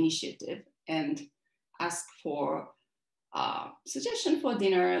take the initiative and ask for suggestion for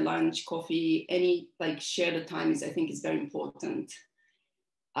dinner, lunch, coffee, any like shared time is, I think, is very important.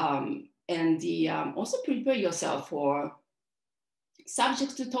 And also prepare yourself for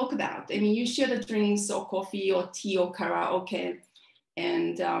subjects to talk about. I mean, you share the drinks or coffee or tea or karaoke,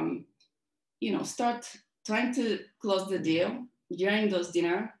 and you know, start trying to close the deal during those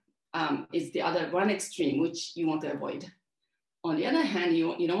dinner is the other one extreme, which you want to avoid. On the other hand,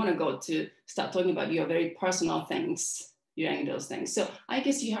 you don't want to go to start talking about your very personal things during those things. So I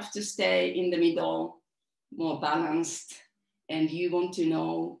guess you have to stay in the middle, more balanced, and you want to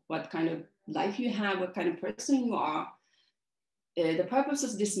know what kind of life you have, what kind of person you are. The purpose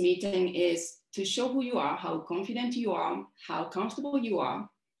of this meeting is to show who you are, how confident you are, how comfortable you are.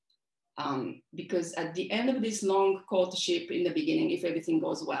 Because at the end of this long courtship in the beginning, if everything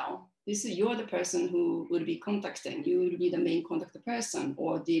goes well, you're the person who will be contacting. You will be the main contact person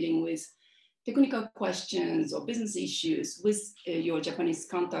or dealing with technical questions or business issues with your Japanese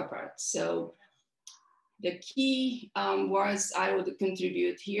counterpart. So the key words I would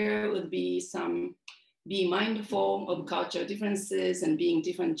contribute here would be be mindful of cultural differences and being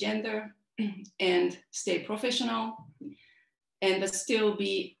different gender, and stay professional, and but still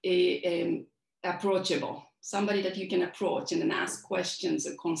be approachable, somebody that you can approach and then ask questions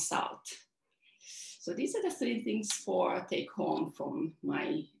and consult. So these are the three things for take home from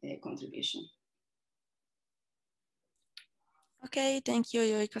my contribution. Okay, thank you,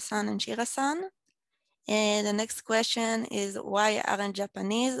 Yoriko-san and Shira-san. And the next question is, why aren't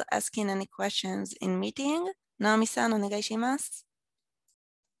Japanese asking any questions in meeting? Naomi-san, onegai shimasu.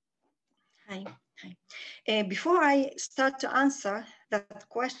 Hi. Before I start to answer that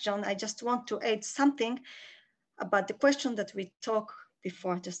question, I just want to add something about the question that we talked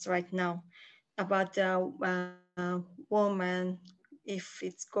before just right now, about woman, if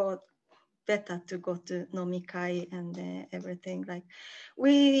it's better to go to nomikai and everything. Like,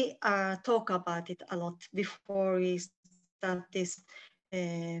 we talk about it a lot before we start this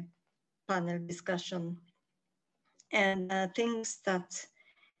panel discussion, and things that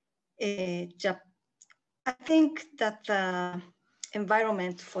I think that the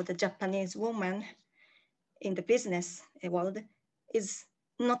environment for the Japanese woman in the business world is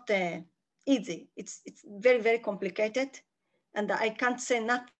not easy. It's very, very complicated. And I can't say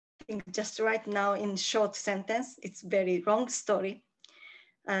nothing just right now in short sentence. It's very long story.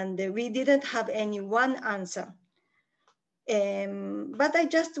 And we didn't have any one answer. But I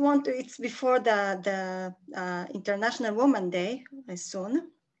just want to, it's before the International Women's Day soon.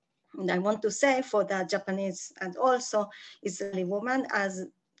 And I want to say for the Japanese and also Israeli woman, as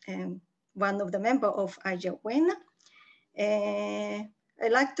one of the members of AgriFoodTech, I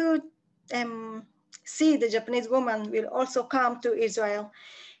like to see the Japanese woman will also come to Israel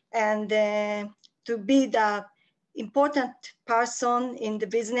and to be the important person in the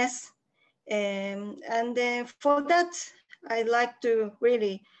business. For that, I like to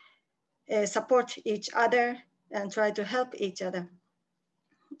really support each other and try to help each other.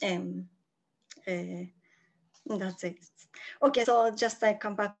 That's it. Okay, so just I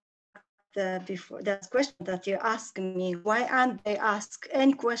come back before that question that you asked me, why aren't they ask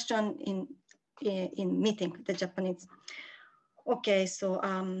any question in meeting the Japanese? Okay, so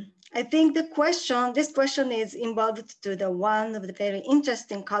I think this question is involved to the one of the very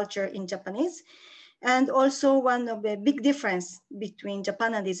interesting culture in Japanese, and also one of the big difference between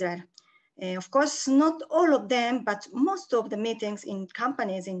Japan and Israel. Of course, not all of them, but most of the meetings in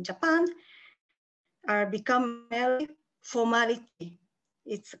companies in Japan are become merely formality.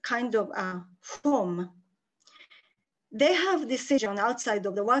 It's kind of a form. They have decision outside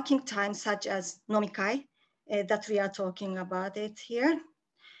of the working time, such as nomikai, that we are talking about it here,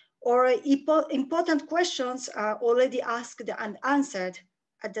 or important questions are already asked and answered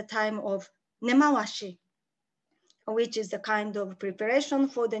at the time of nemawashi, which is the kind of preparation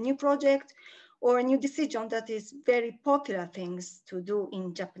for the new project or a new decision that is very popular things to do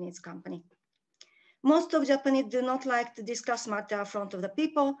in Japanese company. Most of Japanese do not like to discuss matter in front of the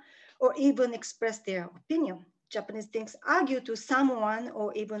people or even express their opinion. Japanese thinks argue to someone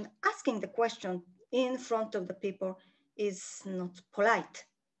or even asking the question in front of the people is not polite.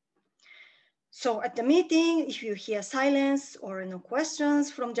 So at the meeting, if you hear silence or no questions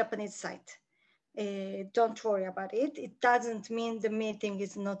from Japanese side, don't worry about it. It doesn't mean the meeting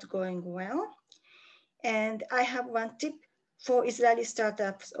is not going well. And I have one tip for Israeli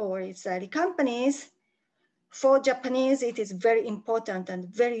startups or Israeli companies. For Japanese, it is very important and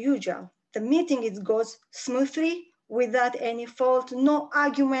very usual. The meeting goes smoothly without any fault, no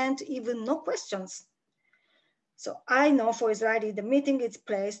argument, even no questions. So I know for Israeli, the meeting is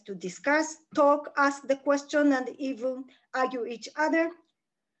placed to discuss, talk, ask the question, and even argue each other.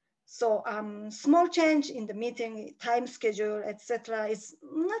 So small change in the meeting, time schedule, etc. is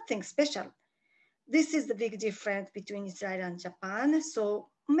nothing special. This is the big difference between Israel and Japan. So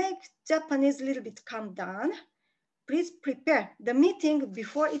make Japanese a little bit calm down. Please prepare the meeting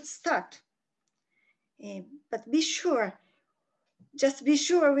before it starts. But be sure, just be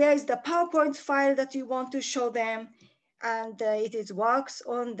sure where is the PowerPoint file that you want to show them, and it works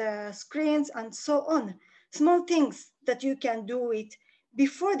on the screens and so on. Small things that you can do it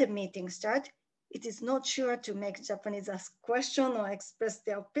before the meeting starts. It is not sure to make Japanese ask question or express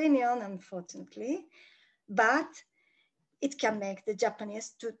their opinion, unfortunately, but it can make the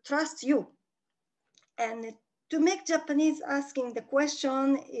Japanese to trust you. And to make Japanese asking the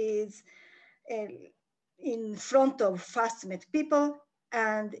question is in front of first-met people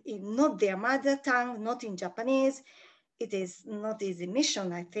and in not their mother tongue, not in Japanese. It is not easy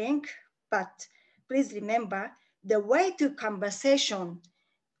mission, I think, but please remember the way to conversation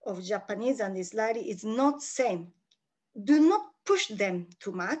of Japanese and Israeli is not same. Do not push them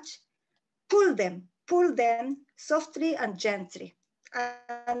too much. Pull them softly and gently.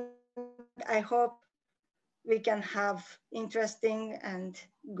 And I hope we can have interesting and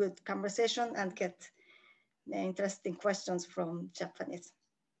good conversation and get interesting questions from Japanese.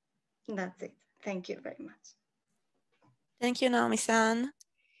 That's it. Thank you very much. Thank you, Naomi-san.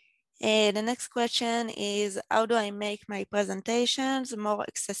 The next question is, how do I make my presentations more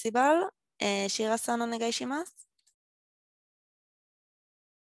accessible? Shira-san, onegai shimasu.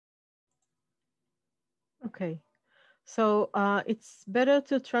 Okay, so it's better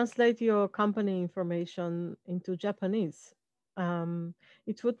to translate your company information into Japanese.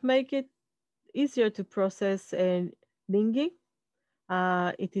 It would make it easier to process Ringi.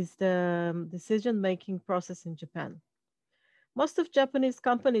 It is the decision-making process in Japan. Most of Japanese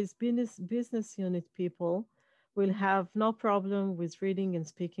companies, business unit people will have no problem with reading and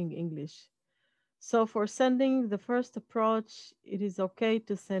speaking English. So for sending the first approach, it is okay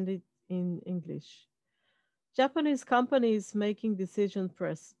to send it in English. Japanese companies making decision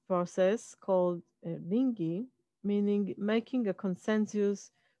process called Ringi, meaning making a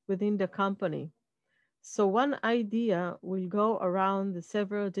consensus within the company. So one idea will go around the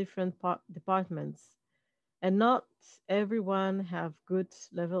several different departments, and not everyone have good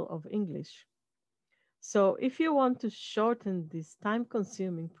level of English. So if you want to shorten this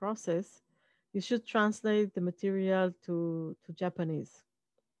time-consuming process, you should translate the material to Japanese.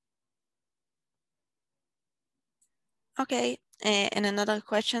 Okay, and another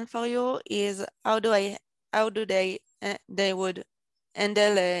question for you is, how do they would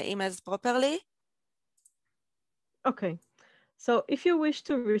handle emails properly? Okay, so if you wish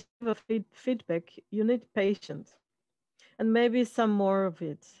to receive a feedback, you need patience and maybe some more of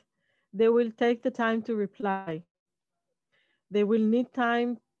it. They will take the time to reply. They will need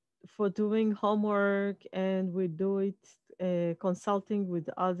time for doing homework and we do it consulting with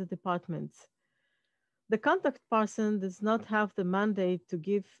other departments. The contact person does not have the mandate to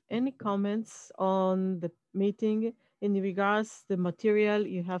give any comments on the meeting in regards to the material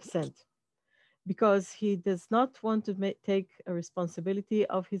you have sent, because he does not want to take a responsibility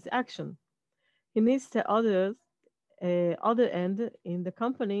of his action. He needs the other end in the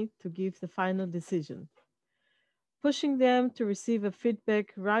company to give the final decision. Pushing them to receive a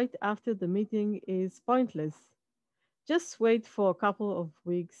feedback right after the meeting is pointless. Just wait for a couple of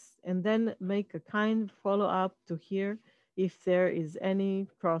weeks and then make a kind follow-up to hear if there is any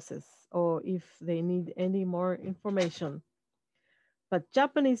process or if they need any more information. But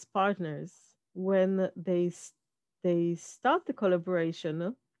Japanese partners, when they start the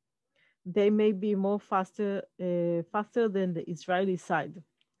collaboration, they may be more faster than the Israeli side.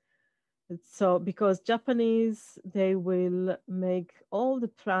 So because Japanese, they will make all the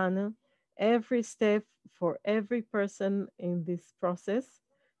plan, every step for every person in this process.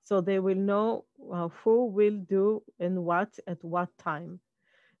 So they will know who will do and what at what time.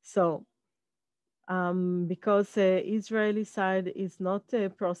 So because Israeli side is not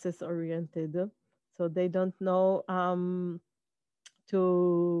process oriented, so they don't know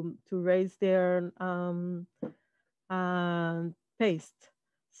to raise their pace.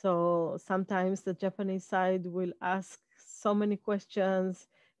 So sometimes the Japanese side will ask so many questions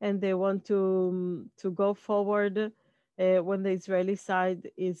and they want to go forward when the Israeli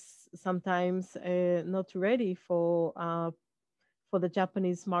side is sometimes not ready for the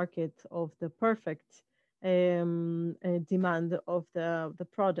Japanese market of the perfect demand of the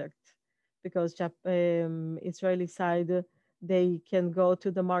product, because Israeli side, they can go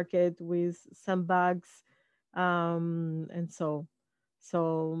to the market with some bags and so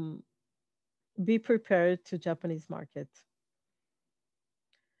be prepared to Japanese market.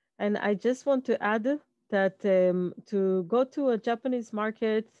 And I just want to add that to go to a Japanese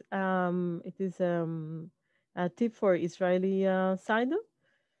market, it is a tip for Israeli side.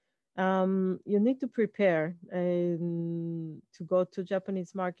 You need to prepare to go to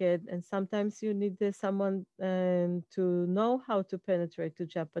Japanese market, and sometimes you need someone to know how to penetrate to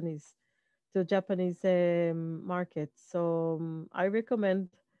Japanese market. So I recommend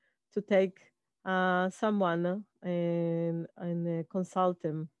to take someone and consult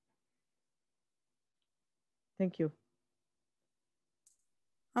them. Thank you.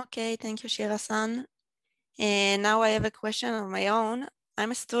 Okay, thank you, Shira-san. And now I have a question of my own. I'm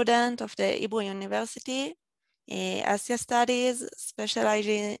a student of the Hebrew University, Asia Studies,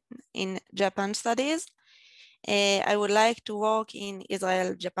 specializing in Japan Studies. I would like to work in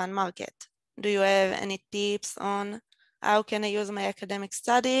Israel-Japan market. Do you have any tips on how can I use my academic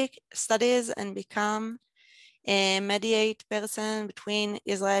studies and become a mediate person between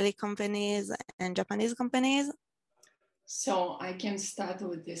Israeli companies and Japanese companies? So I can start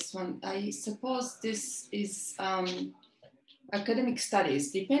with this one. I suppose this is academic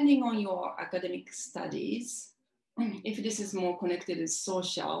studies. Depending on your academic studies, if this is more connected with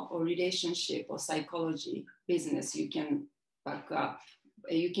social or relationship or psychology, business, you can back up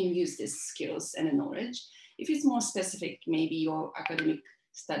you can use these skills and knowledge. If it's more specific, maybe your academic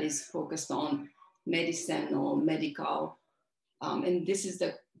studies focused on medicine or medical, and this is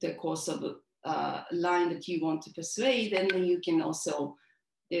the course of line that you want to persuade, and then you can also,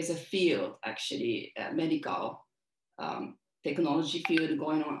 there's a field actually, medical technology field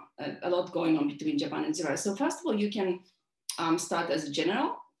going on, a lot going on between Japan and Israel. So first of all, you can start as a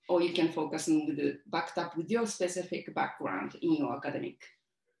general, or you can focus on backed up with your specific background in your academic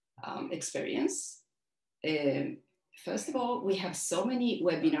experience. First of all, we have so many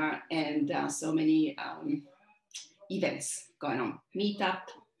webinars and so many events going on. Meetup,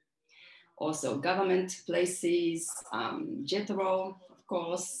 also government places, JETRO, of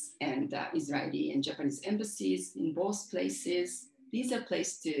course, and Israeli and Japanese embassies in both places. These are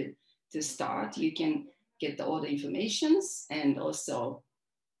places to start. You can get all the informations and also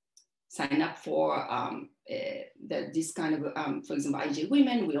sign up for this kind of, for example, IJ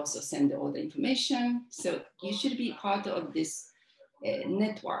Women, we also send all the information. So you should be part of this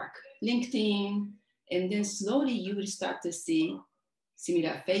network, LinkedIn, and then slowly you will start to see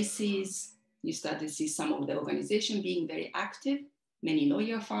similar faces. You start to see some of the organization being very active, many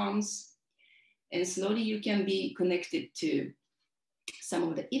lawyer firms, and slowly you can be connected to some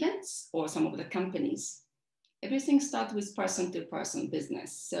of the events or some of the companies. Everything starts with person-to-person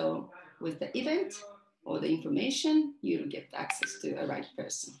business. So with the event or the information, you'll get access to a right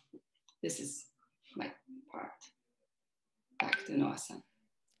person. This is my part. Back to Noah-san.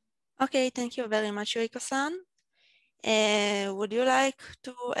 Okay, thank you very much, Yuiko-san. Would you like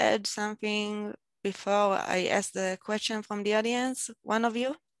to add something before I ask the question from the audience? One of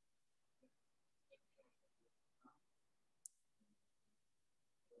you?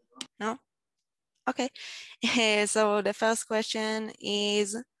 No? Okay. So the first question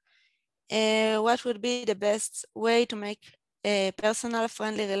is, what would be the best way to make personal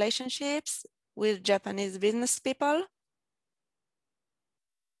friendly relationships with Japanese business people?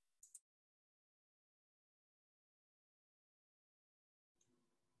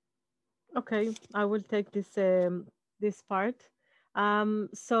 Okay, I will take this this part.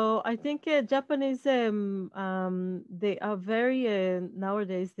 So I think Japanese they are very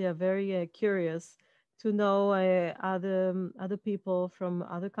nowadays they are very curious to know other people from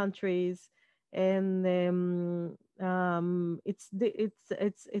other countries, and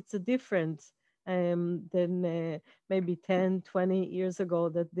it's a different than maybe 10, 20 years ago,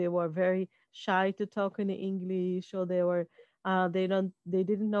 that they were very shy to talk in English, or they were they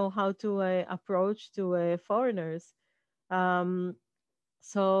didn't know how to approach to foreigners.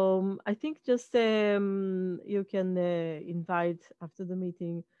 So I think just you can invite after the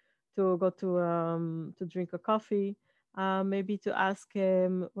meeting to go to drink a coffee, maybe to ask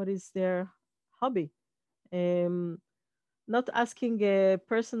what is their hobby. Not asking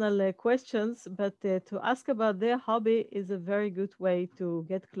personal questions, but to ask about their hobby is a very good way to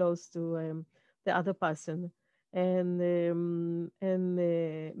get close to the other person. And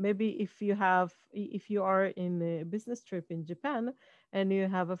maybe if you are in a business trip in Japan and you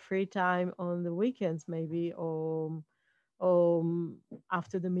have a free time on the weekends, maybe, or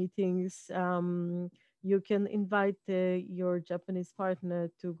after the meetings, you can invite your Japanese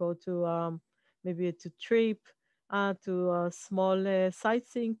partner to go to maybe to trip, to a small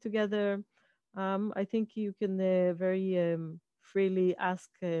sightseeing together. I think you can very freely ask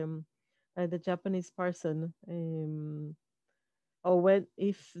the Japanese person, or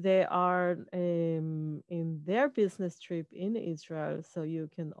if they are in their business trip in Israel, so you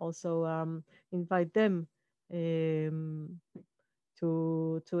can also invite them to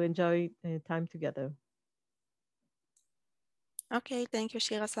enjoy time together. Okay, thank you,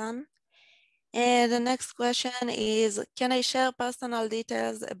 Shira-san. And the next question is, can I share personal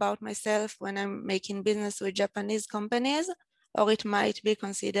details about myself when I'm making business with Japanese companies, or it might be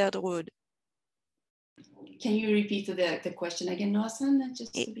considered rude? Can you repeat the question again, Noah-san?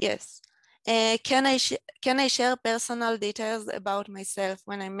 Yes. Can I share personal details about myself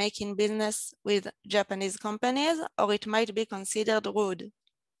when I'm making business with Japanese companies, or it might be considered rude?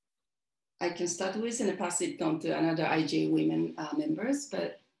 I can start with and pass it on to another IJ Women members,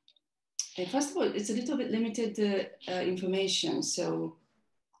 but first of all, it's a little bit limited information. So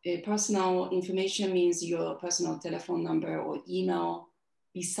personal information means your personal telephone number or email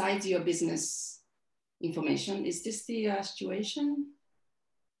besides your business information. Is this the situation?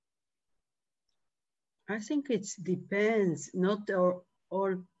 I think it depends. Not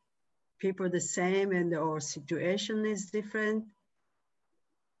all people the same, and our situation is different.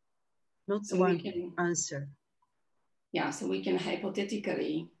 Not so one answer. Yeah, so we can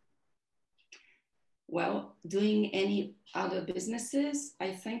hypothetically, well, doing any other businesses,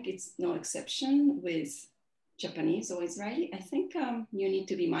 I think it's no exception with Japanese or Israeli. I think you need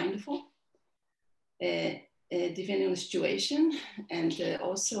to be mindful, depending on the situation, and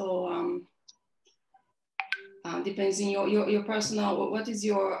also depends on your personal, what is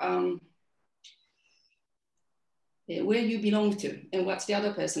your, where you belong to, and what's the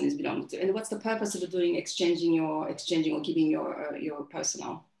other person is belong to, and what's the purpose of doing exchanging or giving your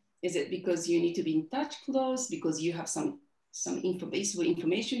personal. Is it because you need to be in touch close, because you have some basic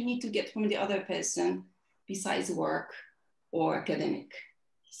information you need to get from the other person besides work or academic?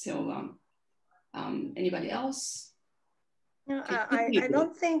 So anybody else? No, I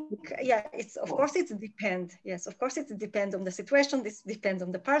don't think, yeah, it's, of course it's depend. Yes, of course it depends on the situation. This depends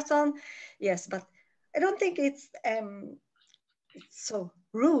on the person. Yes, but I don't think it's so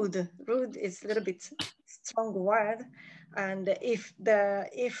rude. Rude is a little bit strong word. And if the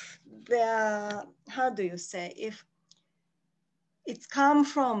how do you say, if it's come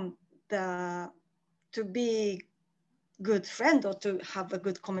from the to be good friend or to have a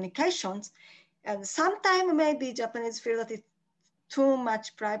good communications, and sometimes maybe Japanese feel that it's too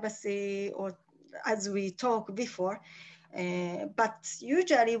much privacy, or as we talked before, but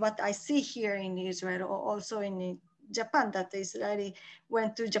usually what I see here in Israel or also in Japan, that Israeli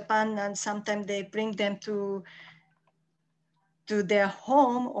went to Japan and sometimes they bring them to their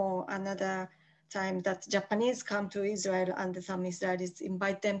home, or another time that Japanese come to Israel and some Israelis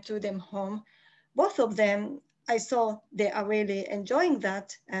invite them to them home. Both of them, I saw they are really enjoying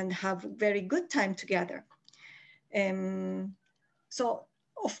that and have very good time together. So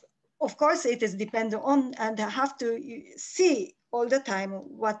of course it is dependent on, and I have to see all the time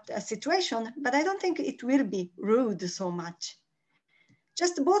what a situation, but I don't think it will be rude so much.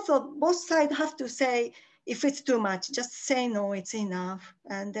 Just both sides have to say, if it's too much, just say no, it's enough.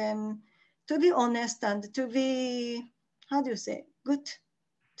 And to be honest and to be, how do you say, good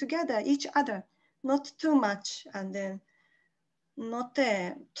together, each other, not too much, and then not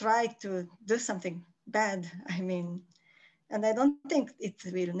try to do something bad, I mean. And I don't think it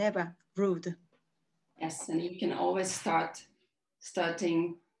will never rude. Yes, and you can always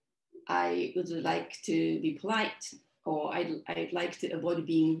starting, I would like to be polite, or I'd like to avoid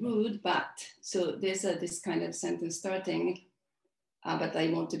being rude, but so there's this kind of sentence starting, but I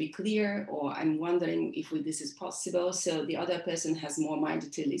want to be clear, or I'm wondering if this is possible. So the other person has more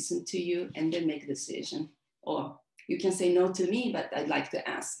mind to listen to you and then make a decision. Or you can say no to me, but I'd like to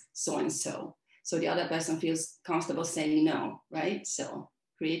ask so-and-so. So the other person feels comfortable saying no, right? So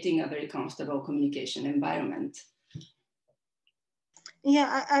creating a very comfortable communication environment.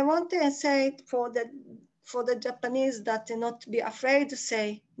 Yeah, I want to say for the Japanese that not be afraid to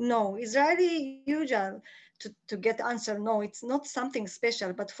say no. Israeli usual to get answer no, it's not something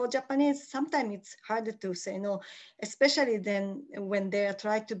special, but for Japanese, sometimes it's harder to say no, especially then when they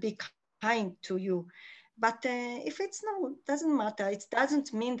try to be kind to you. But if it's no, doesn't matter. It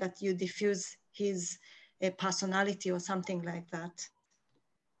doesn't mean that you diffuse his personality or something like that.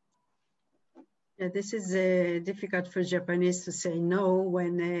 Yeah, this is difficult for Japanese to say no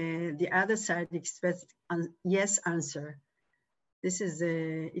when the other side expects a yes answer. This is,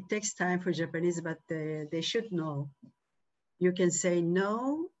 it takes time for Japanese, but they should know. You can say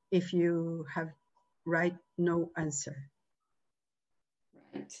no if you have right no answer.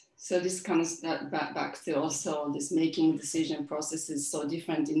 Right. So this comes back to also this making decision process is so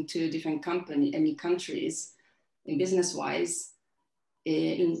different in two different countries, in business-wise.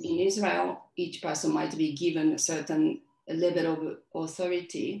 In Israel, each person might be given a certain level of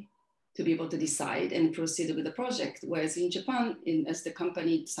authority to be able to decide and proceed with the project. Whereas in Japan, as the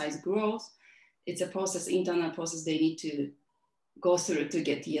company size grows, it's a process, internal process they need to go through to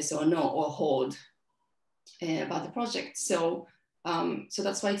get yes or no or hold about the project. So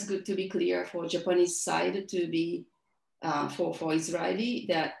that's why it's good to be clear for Japanese side to be for Israeli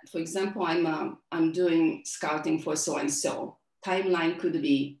that, for example, I'm doing scouting for so and so. Timeline could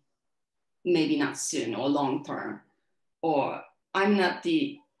be maybe not soon or long term, or I'm not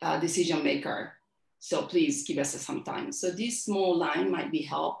the decision maker, so please give us some time. So this small line might be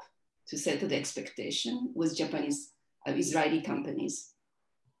help to set the expectation with Japanese Israeli companies.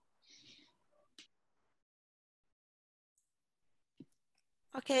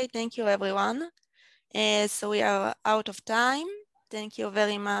 Okay, thank you everyone. So we are out of time. Thank you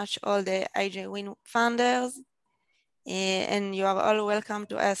very much all the AgriWin founders. And you are all welcome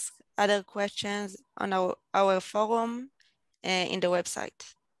to ask other questions on our forum in the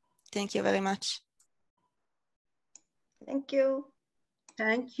website. Thank you very much. Thank you.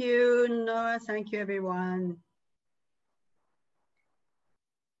 Thank you, Noah. Thank you, everyone.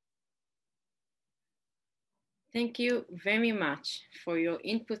 Thank you very much for your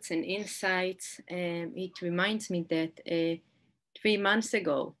inputs and insights. It reminds me that 3 months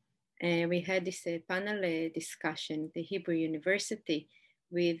ago, we had this panel discussion at the Hebrew University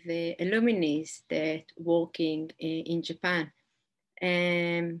with alumni that working in Japan,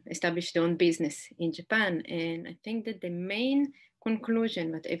 established their own business in Japan. And I think that the main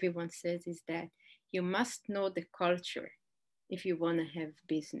conclusion, what everyone says, is that you must know the culture if you want to have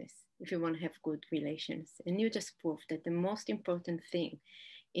business, if you want to have good relations. And you just proved that the most important thing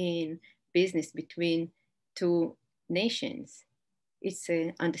in business between two nations is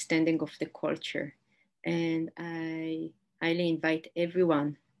an understanding of the culture. And I highly invite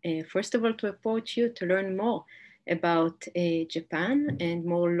everyone, first of all, to approach you to learn more about Japan and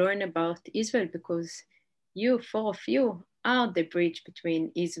more learn about Israel, because you, 4 of you, are the bridge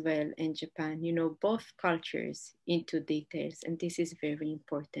between Israel and Japan. You know both cultures into details, and this is very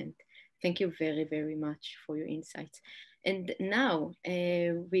important. Thank you very, very much for your insights. And now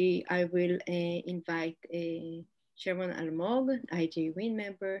I will invite Sharon Almog, IJ Win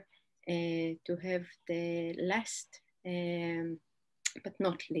member, to have the last, but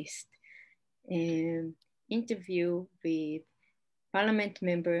not least, interview with Parliament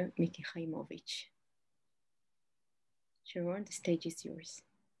member Miki Khaimovich. Sharon, the stage is yours.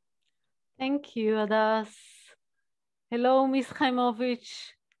 Thank you, Adas. Hello, Ms.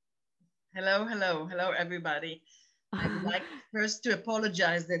 Khaimovich. Hello, hello, hello, everybody. I would like first to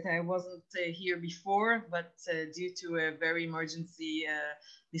apologize that I wasn't here before, but due to a very emergency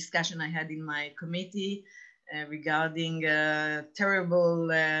discussion I had in my committee regarding terrible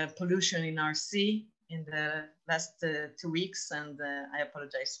pollution in our sea in the last 2 weeks, and I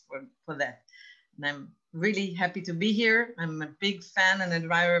apologize for that. And I'm really happy to be here. I'm a big fan and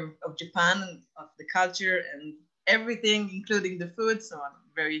admirer of Japan, of the culture and everything, including the food. So I'm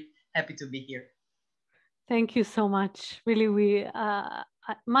very happy to be here. Thank you so much. Really, we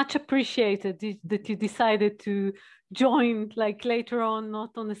much appreciated that you decided to join like later on,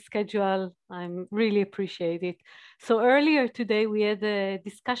 not on a schedule. I'm really appreciate it. So earlier today, we had a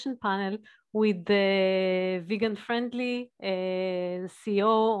discussion panel with the vegan-friendly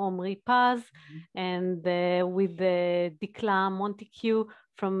CEO Omri Paz and with Dikla Montague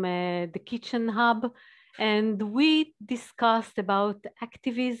from the Kitchen Hub. And we discussed about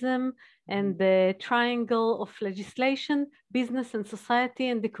activism and the triangle of legislation, business and society,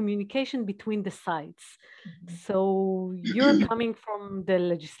 and the communication between the sides. So you're coming from the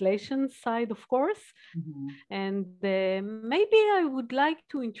legislation side, of course. And maybe I would like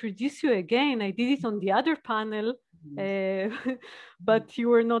to introduce you again. I did it on the other panel, but you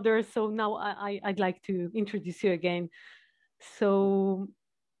were not there. So now I'd like to introduce you again. So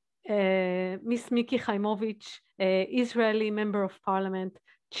Ms. Miki Khaimovich, Israeli Member of Parliament,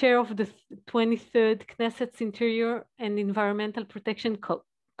 Chair of the 23rd Knesset's Interior and Environmental Protection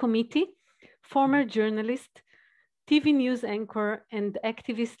Committee, former journalist, TV news anchor, and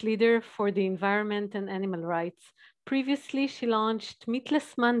activist leader for the environment and animal rights. Previously, she launched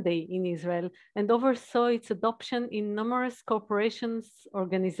Meatless Monday in Israel and oversaw its adoption in numerous corporations,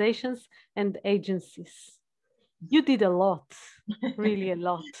 organizations, and agencies. You did a lot, really a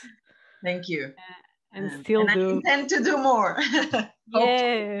lot. Thank you. And still do. I intend to do more.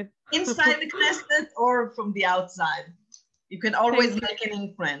 Yeah. Inside the Knesset or from the outside. You can always make an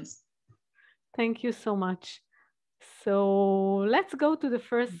influence. Thank you so much. So let's go to the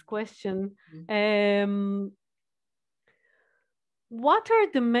first question. What are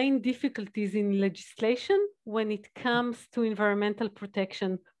the main difficulties in legislation when it comes to environmental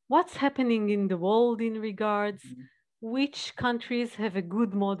protection? What's happening in the world in regards? Which countries have a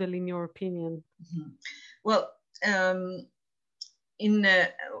good model in your opinion? Well,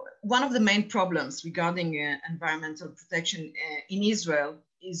 one of the main problems regarding environmental protection in Israel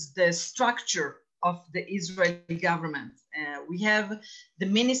is the structure of the Israeli government. We have the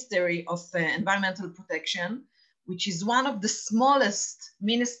Ministry of Environmental Protection, which is one of the smallest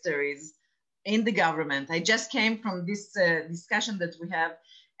ministries in the government. I just came from this discussion that we have,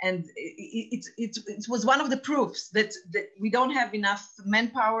 and it was one of the proofs that we don't have enough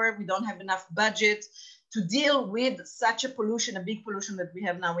manpower, we don't have enough budget to deal with such a pollution, a big pollution that we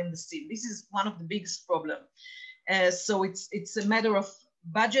have now in the sea. This is one of the biggest problems. So it's a matter of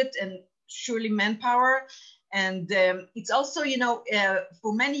budget and surely manpower. And it's also, you know,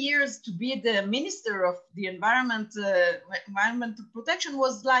 for many years to be the minister of the environmental protection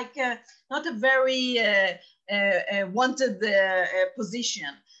was like not a very wanted position,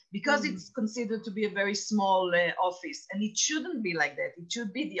 because it's considered to be a very small office, and it shouldn't be like that. It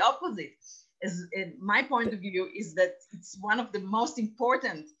should be the opposite. As my point of view is that it's one of the most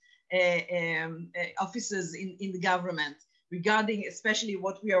important offices in the government regarding especially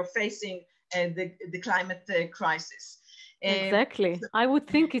what we are facing, the climate crisis. Exactly. I would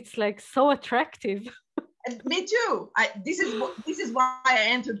think it's like so attractive. And me too. This is why I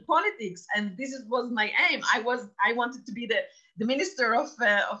entered politics, and was my aim. I wanted to be the minister of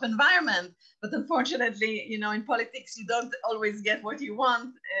environment, but unfortunately, you know, in politics you don't always get what you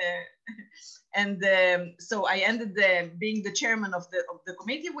want, so I ended being the chairman of the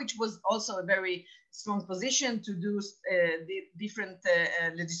committee, which was also a very strong position to do the different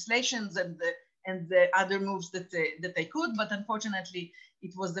legislations and the other moves that I could, but unfortunately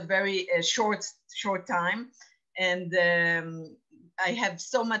it was a very short time, and I have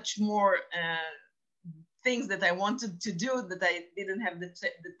so much more things that I wanted to do that I didn't have the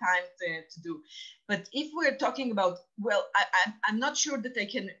time to do. But if we're talking about, well, I'm not sure that I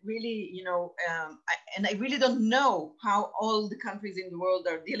can really, you know, and I really don't know how all the countries in the world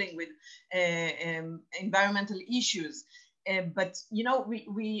are dealing with environmental issues. But you know,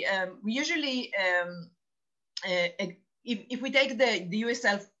 we usually, if we take the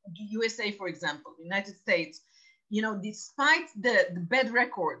USA for example, United States, you know, despite the bad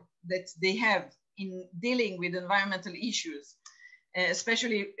record that they have in dealing with environmental issues,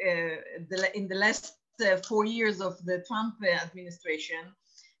 especially in the last 4 years of the Trump administration,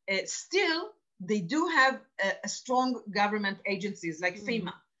 still they do have a strong government agencies like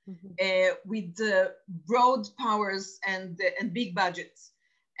FEMA. With broad powers and big budgets,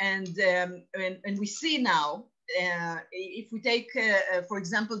 and we see now, if we take, for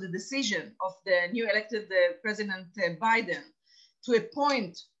example, the decision of the new elected President Biden to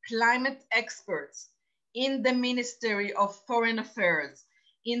appoint climate experts in the Ministry of Foreign Affairs,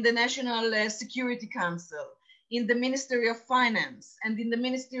 in the National Security Council, in the Ministry of Finance, and in the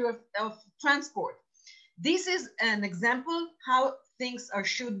Ministry of Transport. This is an example how things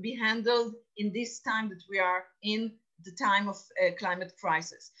should be handled in this time that we are in, the time of climate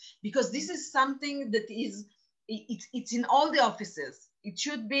crisis, because this is something that is, it's in all the offices. It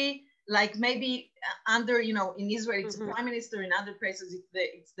should be like maybe under, you know, in Israel, it's the prime minister, in other places,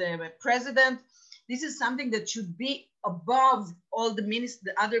 it's the president. This is something that should be above all the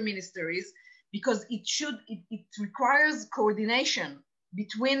other ministries, because it requires coordination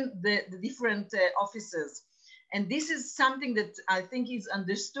between the different offices. And this is something that I think is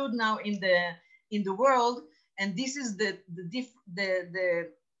understood now in the world, and this is the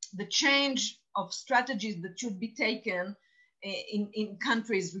change of strategies that should be taken in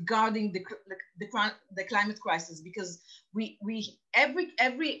countries regarding the climate crisis, because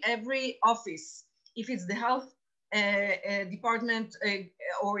every office, if it's the health department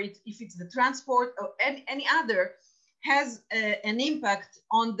or if it's the transport or any other, has an impact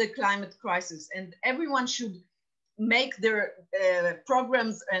on the climate crisis, and everyone should make their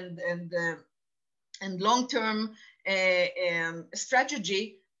programs and long-term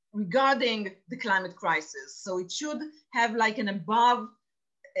strategy regarding the climate crisis. So it should have like an above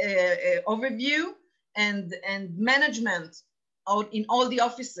overview and management in all the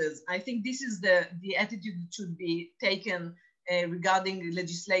offices. I think this is the attitude that should be taken regarding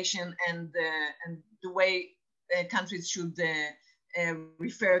legislation and the way countries should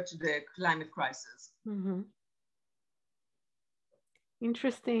refer to the climate crisis.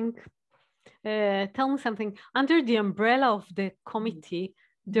 Interesting. Tell me something. Under the umbrella of the committee,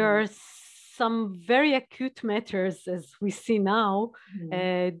 there are some very acute matters, as we see now.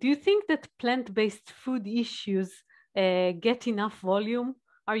 Do you think that plant-based food issues get enough volume?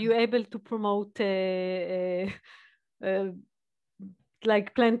 Are you able to promote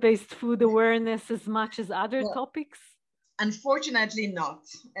like plant-based food awareness as much as other topics? Unfortunately not.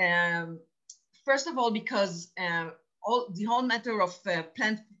 First of all, because the whole matter of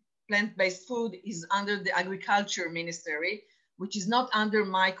plant-based food is under the Agriculture Ministry, which is not under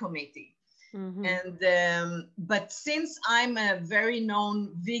my committee. And but since I'm a very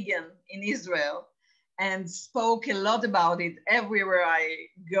known vegan in Israel and spoke a lot about it everywhere I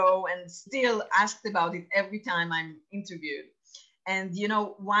go, and still asked about it every time I'm interviewed. And you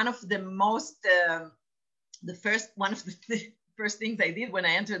know, one of the first things I did when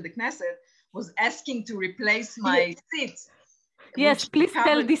I entered the Knesset was asking to replace my seat. Yes, please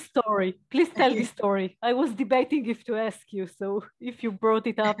tell this story. Please tell this story. I was debating if to ask you, so if you brought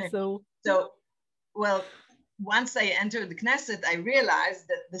it up, so. Well, once I entered the Knesset, I realized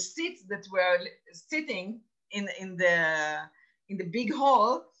that the seats that were sitting in the big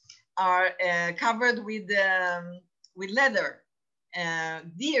hall are covered with leather,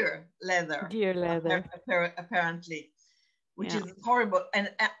 deer leather. Deer leather. Apparently. which is horrible.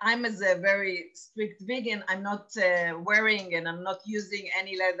 And I'm as a very strict vegan, I'm not wearing and I'm not using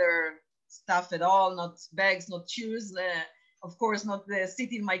any leather stuff at all, not bags, not shoes, of course, not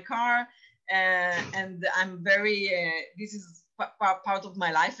sit in my car. And I'm very, this is part of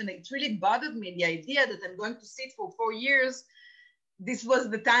my life. And it really bothered me, the idea that I'm going to sit for 4 years. This was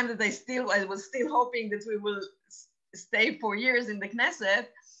the time that I was still hoping that we will stay 4 years in the Knesset.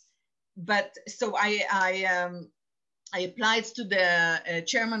 But so I applied to the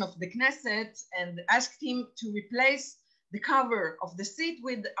chairman of the Knesset and asked him to replace the cover of the seat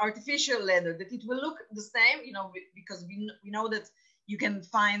with artificial leather, that it will look the same, you know, because we know that you can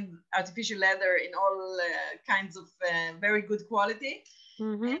find artificial leather in all kinds of very good quality.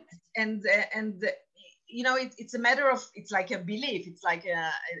 Mm-hmm. And you know, it's a matter of, it's like a belief. It's like,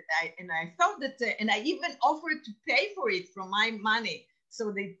 and I thought that, and I even offered to pay for it from my money.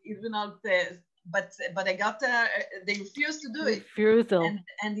 So they even not, but I got, they refused to do it. Refusal.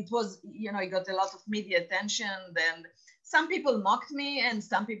 And it was, you know, I got a lot of media attention. Then some people mocked me and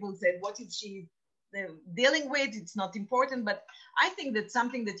some people said, what is she dealing with? It's not important. But I think that's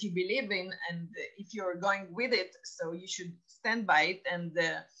something that you believe in. And if you're going with it, so you should stand by it. And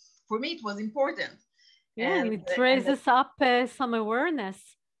for me, it was important. Yeah, and it raises up some awareness.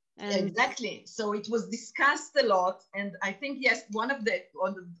 And exactly. So it was discussed a lot. And I think, yes, one of the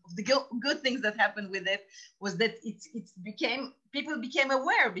good things that happened with it was that people became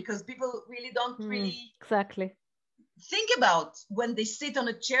aware, because people really don't really exactly think about when they sit on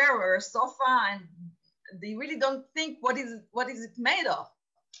a chair or a sofa, and they really don't think what is it made of.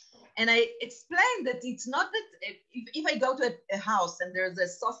 And I explained that it's not that if I go to a house and there's a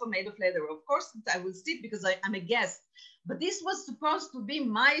sofa made of leather, of course I will sit because I'm a guest. But this was supposed to be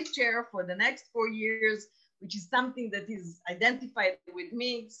my chair for the next 4 years, which is something that is identified with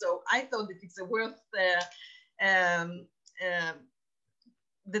me. So I thought that it's worth,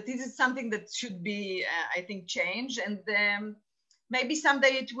 that this is something that should be, I think, changed. And maybe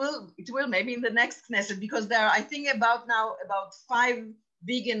someday it will, maybe in the next Knesset, because there are, I think about 5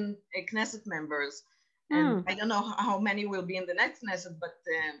 vegan Knesset members. And I don't know how many will be in the next Knesset, but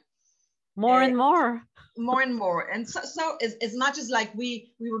more and more. More and more. And so as much as like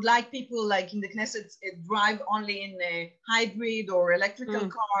we would like people like in the Knesset drive only in hybrid or electrical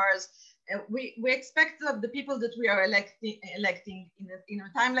cars, we expect of the people that we are electing in a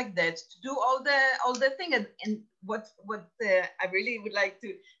time like that to do all the thing. And what I really would like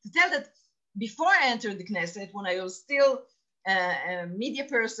to tell, that before I entered the Knesset, when I was still a media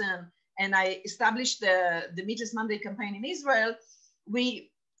person and I established the Meatless Monday campaign in Israel, we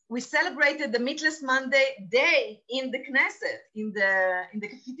celebrated the Meatless Monday day in the Knesset, in the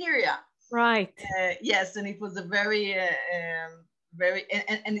cafeteria. Right. Yes, and it was a very,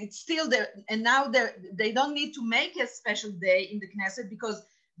 and it's still there. And now they don't need to make a special day in the Knesset, because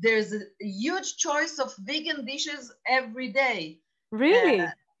there's a huge choice of vegan dishes every day. Really?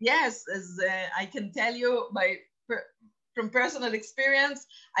 Yes, as I can tell you from personal experience,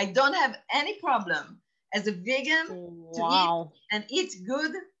 I don't have any problem as a vegan to eat and eat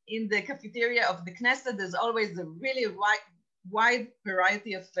good in the cafeteria of the Knesset. There's always a really wide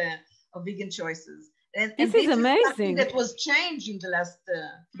variety of vegan choices. And this is amazing. That was changed in the last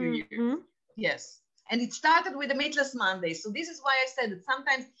few years. Yes. And it started with the Meatless Monday. So this is why I said that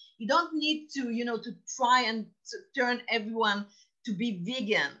sometimes you don't need to, to try and turn everyone to be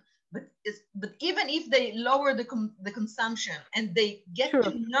vegan. But even if they lower the consumption and they get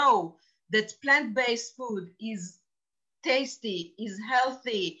to know that plant-based food is tasty, is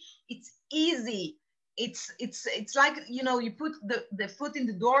healthy, it's easy, it's like, you put the foot in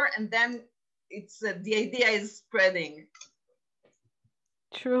the door and then it's the idea is spreading.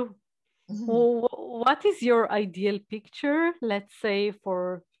 True. Well, what is your ideal picture, let's say,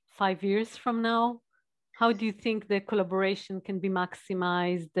 for 5 years from now? How do you think the collaboration can be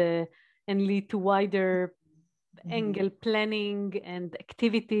maximized and lead to wider angle planning and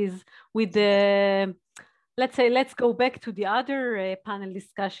activities with the, let's go back to the other panel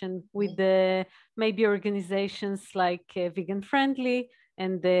discussion with the maybe organizations like Vegan Friendly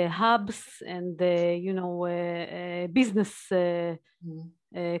and the hubs and the, business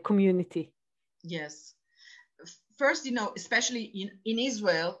community? Yes. First, especially in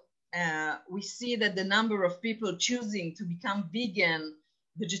Israel, we see that the number of people choosing to become vegan,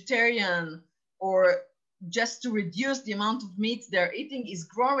 vegetarian, or just to reduce the amount of meat they're eating is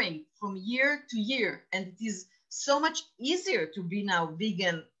growing from year to year. And it is so much easier to be now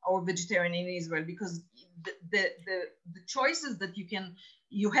vegan or vegetarian in Israel, because the choices that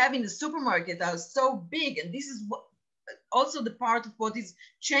you have in the supermarket are so big. And this is also the part of what is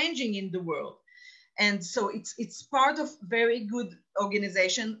changing in the world. And so it's part of very good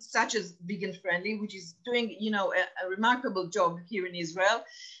organizations such as Vegan Friendly, which is doing, you know, a remarkable job here in Israel.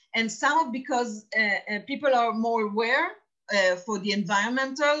 And some because people are more aware for the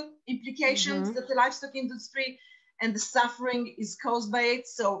environmental implications that the livestock industry and the suffering is caused by it.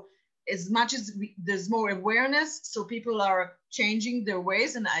 So as much as there's more awareness, so people are changing their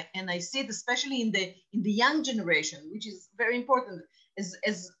ways, and I see it especially in the young generation, which is very important. As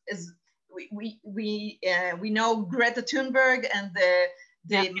we know Greta Thunberg and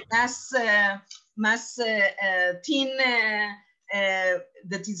the mass teen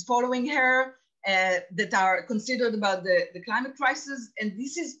that is following her, that are considered about the climate crisis, and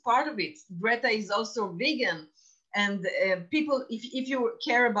this is part of it. Greta is also vegan, and people, if you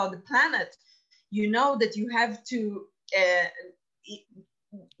care about the planet, you know that you have to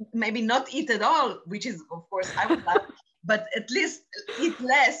maybe not eat at all, which is, of course, I would love, but at least eat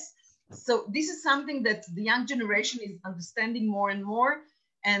less. So this is something that the young generation is understanding more and more,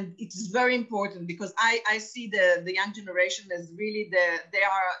 and it's very important because I see the young generation as really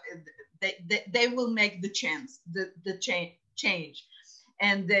they will make the change.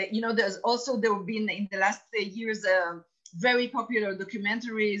 And you know, there have been in the last years very popular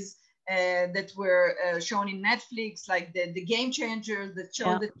documentaries that were shown in Netflix, like the Game Changers, that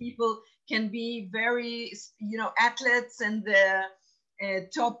show that people can be very, you know, athletes and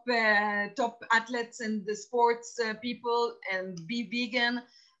top athletes and the sports people, and be vegan.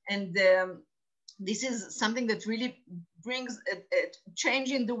 And this is something that really brings a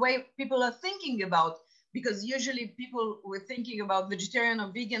change in the way people are thinking about, because usually people were thinking about vegetarian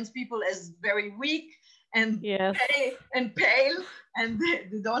or vegans people as very weak and pale, and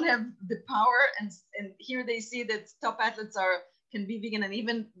they don't have the power. And here they see that top athletes can be vegan, and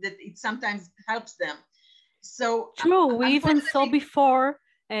even that it sometimes helps them. So true. We even saw before.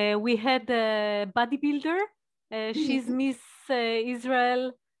 We had a bodybuilder. She's Miss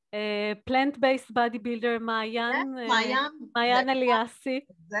Israel, plant-based bodybuilder Mayan Eliassi.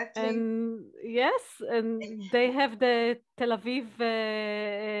 Exactly. And yes, and they have the Tel Aviv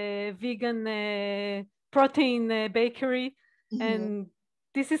vegan protein bakery, and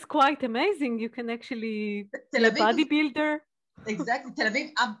this is quite amazing. You can actually be a bodybuilder. Exactly. Tel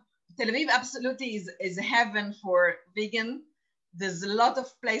Aviv absolutely is a heaven for vegan. There's a lot of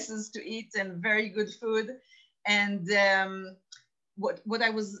places to eat and very good food. And what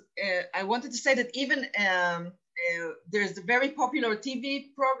I wanted to say that even there's a very popular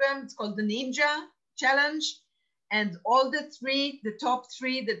TV program. It's called the Ninja Challenge, and all the top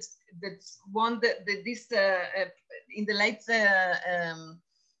three that won this in the late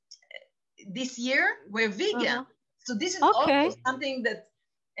this year were vegan. So this is also something that.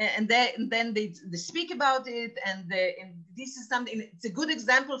 And then they speak about it, and this is something. It's a good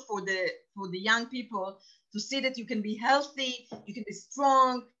example for the young people to see that you can be healthy, you can be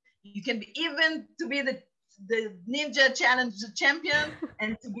strong, you can be even to be the Ninja Challenge champion,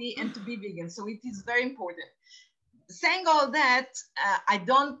 and to be vegan. So it is very important. Saying all that, I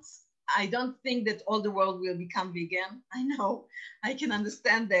don't think that all the world will become vegan. I know, I can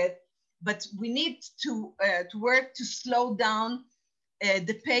understand that, but we need to work to slow down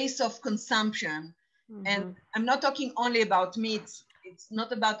the pace of consumption. And I'm not talking only about meat. It's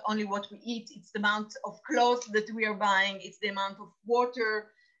not about only what we eat. It's the amount of clothes that we are buying. It's the amount of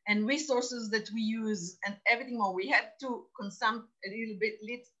water and resources that we use, and everything more. We have to consume a little bit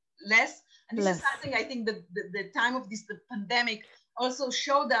less. And this is something I think that the time of the pandemic also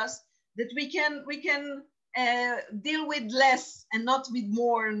showed us, that we can deal with less and not with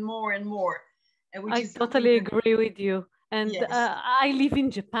more and more and more. I totally agree with you. And I live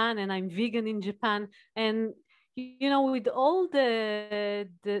in Japan, and I'm vegan in Japan. And, you know, with all the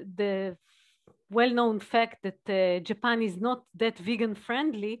well-known fact that Japan is not that vegan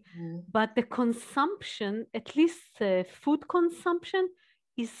friendly, but the consumption, at least food consumption,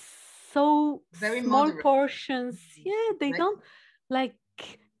 is so very small moderate. Portions. Yeah, they don't like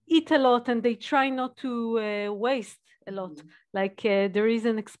eat a lot, and they try not to waste a lot. Like there is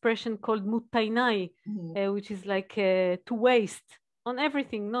an expression called mutainai, which is like to waste on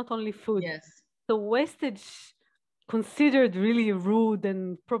everything, not only food. So wastage considered really rude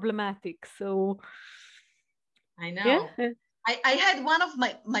and problematic. So I know. I had one of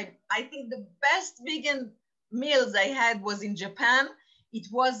my I think the best vegan meals I had was in Japan. It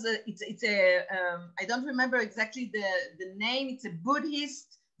was it's a I don't remember exactly the name. It's a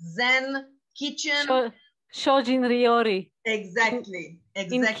Buddhist Zen kitchen. Shojin Ryori. Exactly.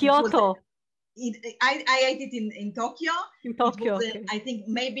 In Kyoto. I ate it in Tokyo. In Tokyo. I think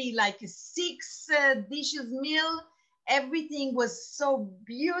maybe like a 6 dishes meal, everything was so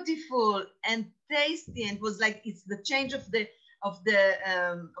beautiful and tasty, and it was like it's the change of the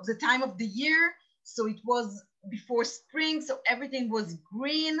time of the year. So it was before spring, so everything was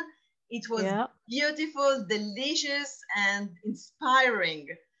green. It was beautiful, delicious, and inspiring.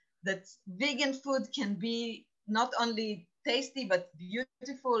 That vegan food can be not only tasty but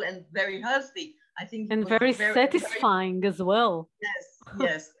beautiful and very healthy. I think and very satisfying as well.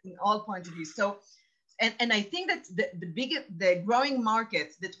 Yes, in all points of view. So, and I think that the growing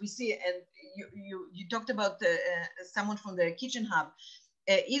market that we see, and you talked about someone from the Kitchen Hub.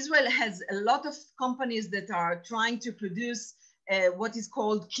 Israel has a lot of companies that are trying to produce what is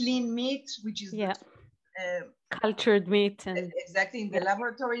called clean meat, which is cultured meat, and exactly in the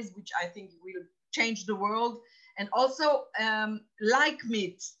laboratories, which I think will change the world. And also like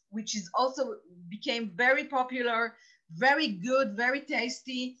meat, which is also became very popular, very good, very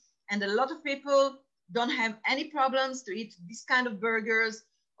tasty, and a lot of people don't have any problems to eat this kind of burgers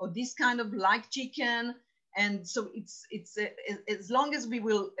or this kind of like chicken. And so it's as long as we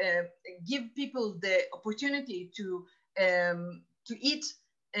will give people the opportunity to eat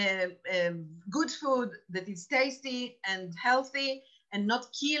good food that is tasty and healthy, and not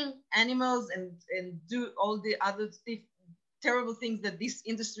kill animals and do all the other terrible things that this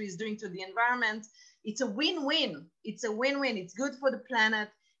industry is doing to the environment, it's a win-win. It's a win-win. It's good for the planet,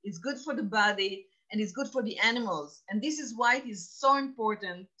 it's good for the body, and it's good for the animals. And this is why it is so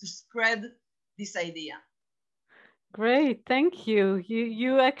important to spread this idea. Great, thank you.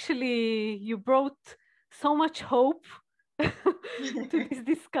 You brought so much hope to this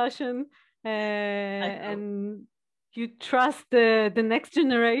discussion, and you trust the next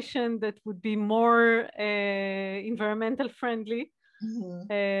generation that would be more environmental friendly.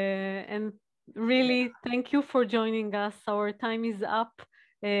 And really, thank you for joining us. Our time is up.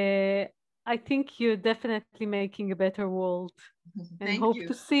 I think you're definitely making a better world, and hope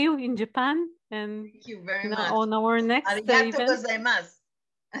to see you in Japan. And thank you very much on our next Arigato event. gozaimasu.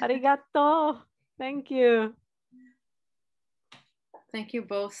 Arigato. Thank you. Thank you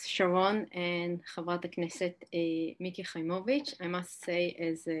both, Sharon and Chavrat Knesset Miki Khaimovich. I must say,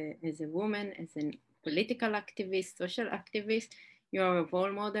 as a woman, as a political activist, social activist, you are a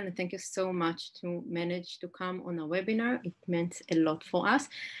role model, and thank you so much to manage to come on a webinar. It meant a lot for us.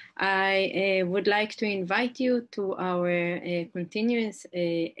 I would like to invite you to our continuous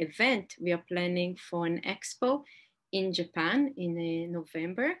event we are planning for an expo in Japan in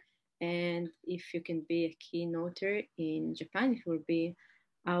November. And if you can be a keynoter in Japan, it will be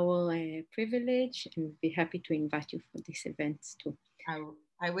our privilege, and we'll be happy to invite you for these events too.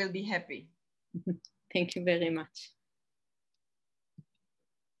 I will be happy. Thank you very much.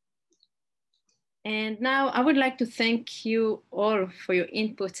 And now I would like to thank you all for your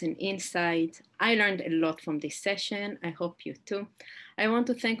inputs and insights. I learned a lot from this session. I hope you too. I want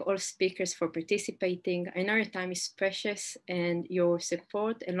to thank all speakers for participating. I know your time is precious, and your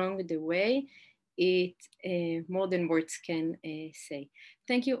support along the way, it more than words can say.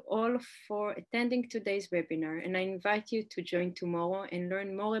 Thank you all for attending today's webinar, and I invite you to join tomorrow and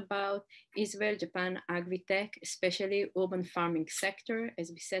learn more about Israel-Japan agri-tech, especially urban farming sector.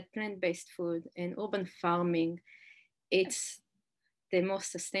 As we said, plant-based food and urban farming, it's the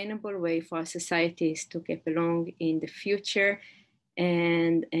most sustainable way for our societies to get along in the future.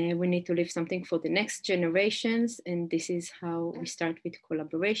 And we need to leave something for the next generations. And this is how we start with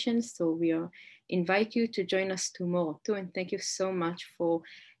collaborations. So we invite you to join us tomorrow too. And thank you so much for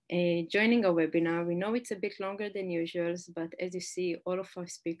joining our webinar. We know it's a bit longer than usual, but as you see, all of our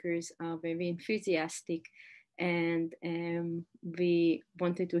speakers are very enthusiastic, and we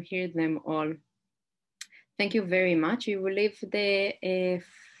wanted to hear them all. Thank you very much. We will leave the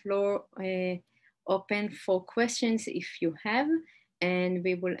floor open for questions if you have, and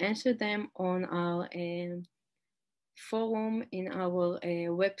we will answer them on our forum in our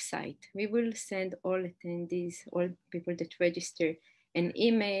website. We will send all attendees, all people that register, an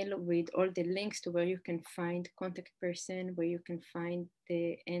email with all the links to where you can find contact person, where you can find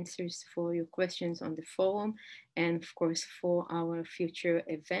the answers for your questions on the forum, and of course for our future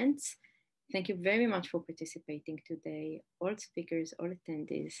events. Thank you very much for participating today, all speakers, all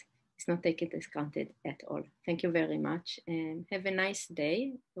attendees. It's not taken as granted at all. Thank you very much, and have a nice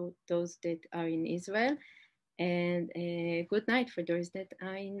day for those that are in Israel, and a good night for those that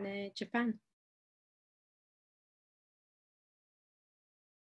are in Japan.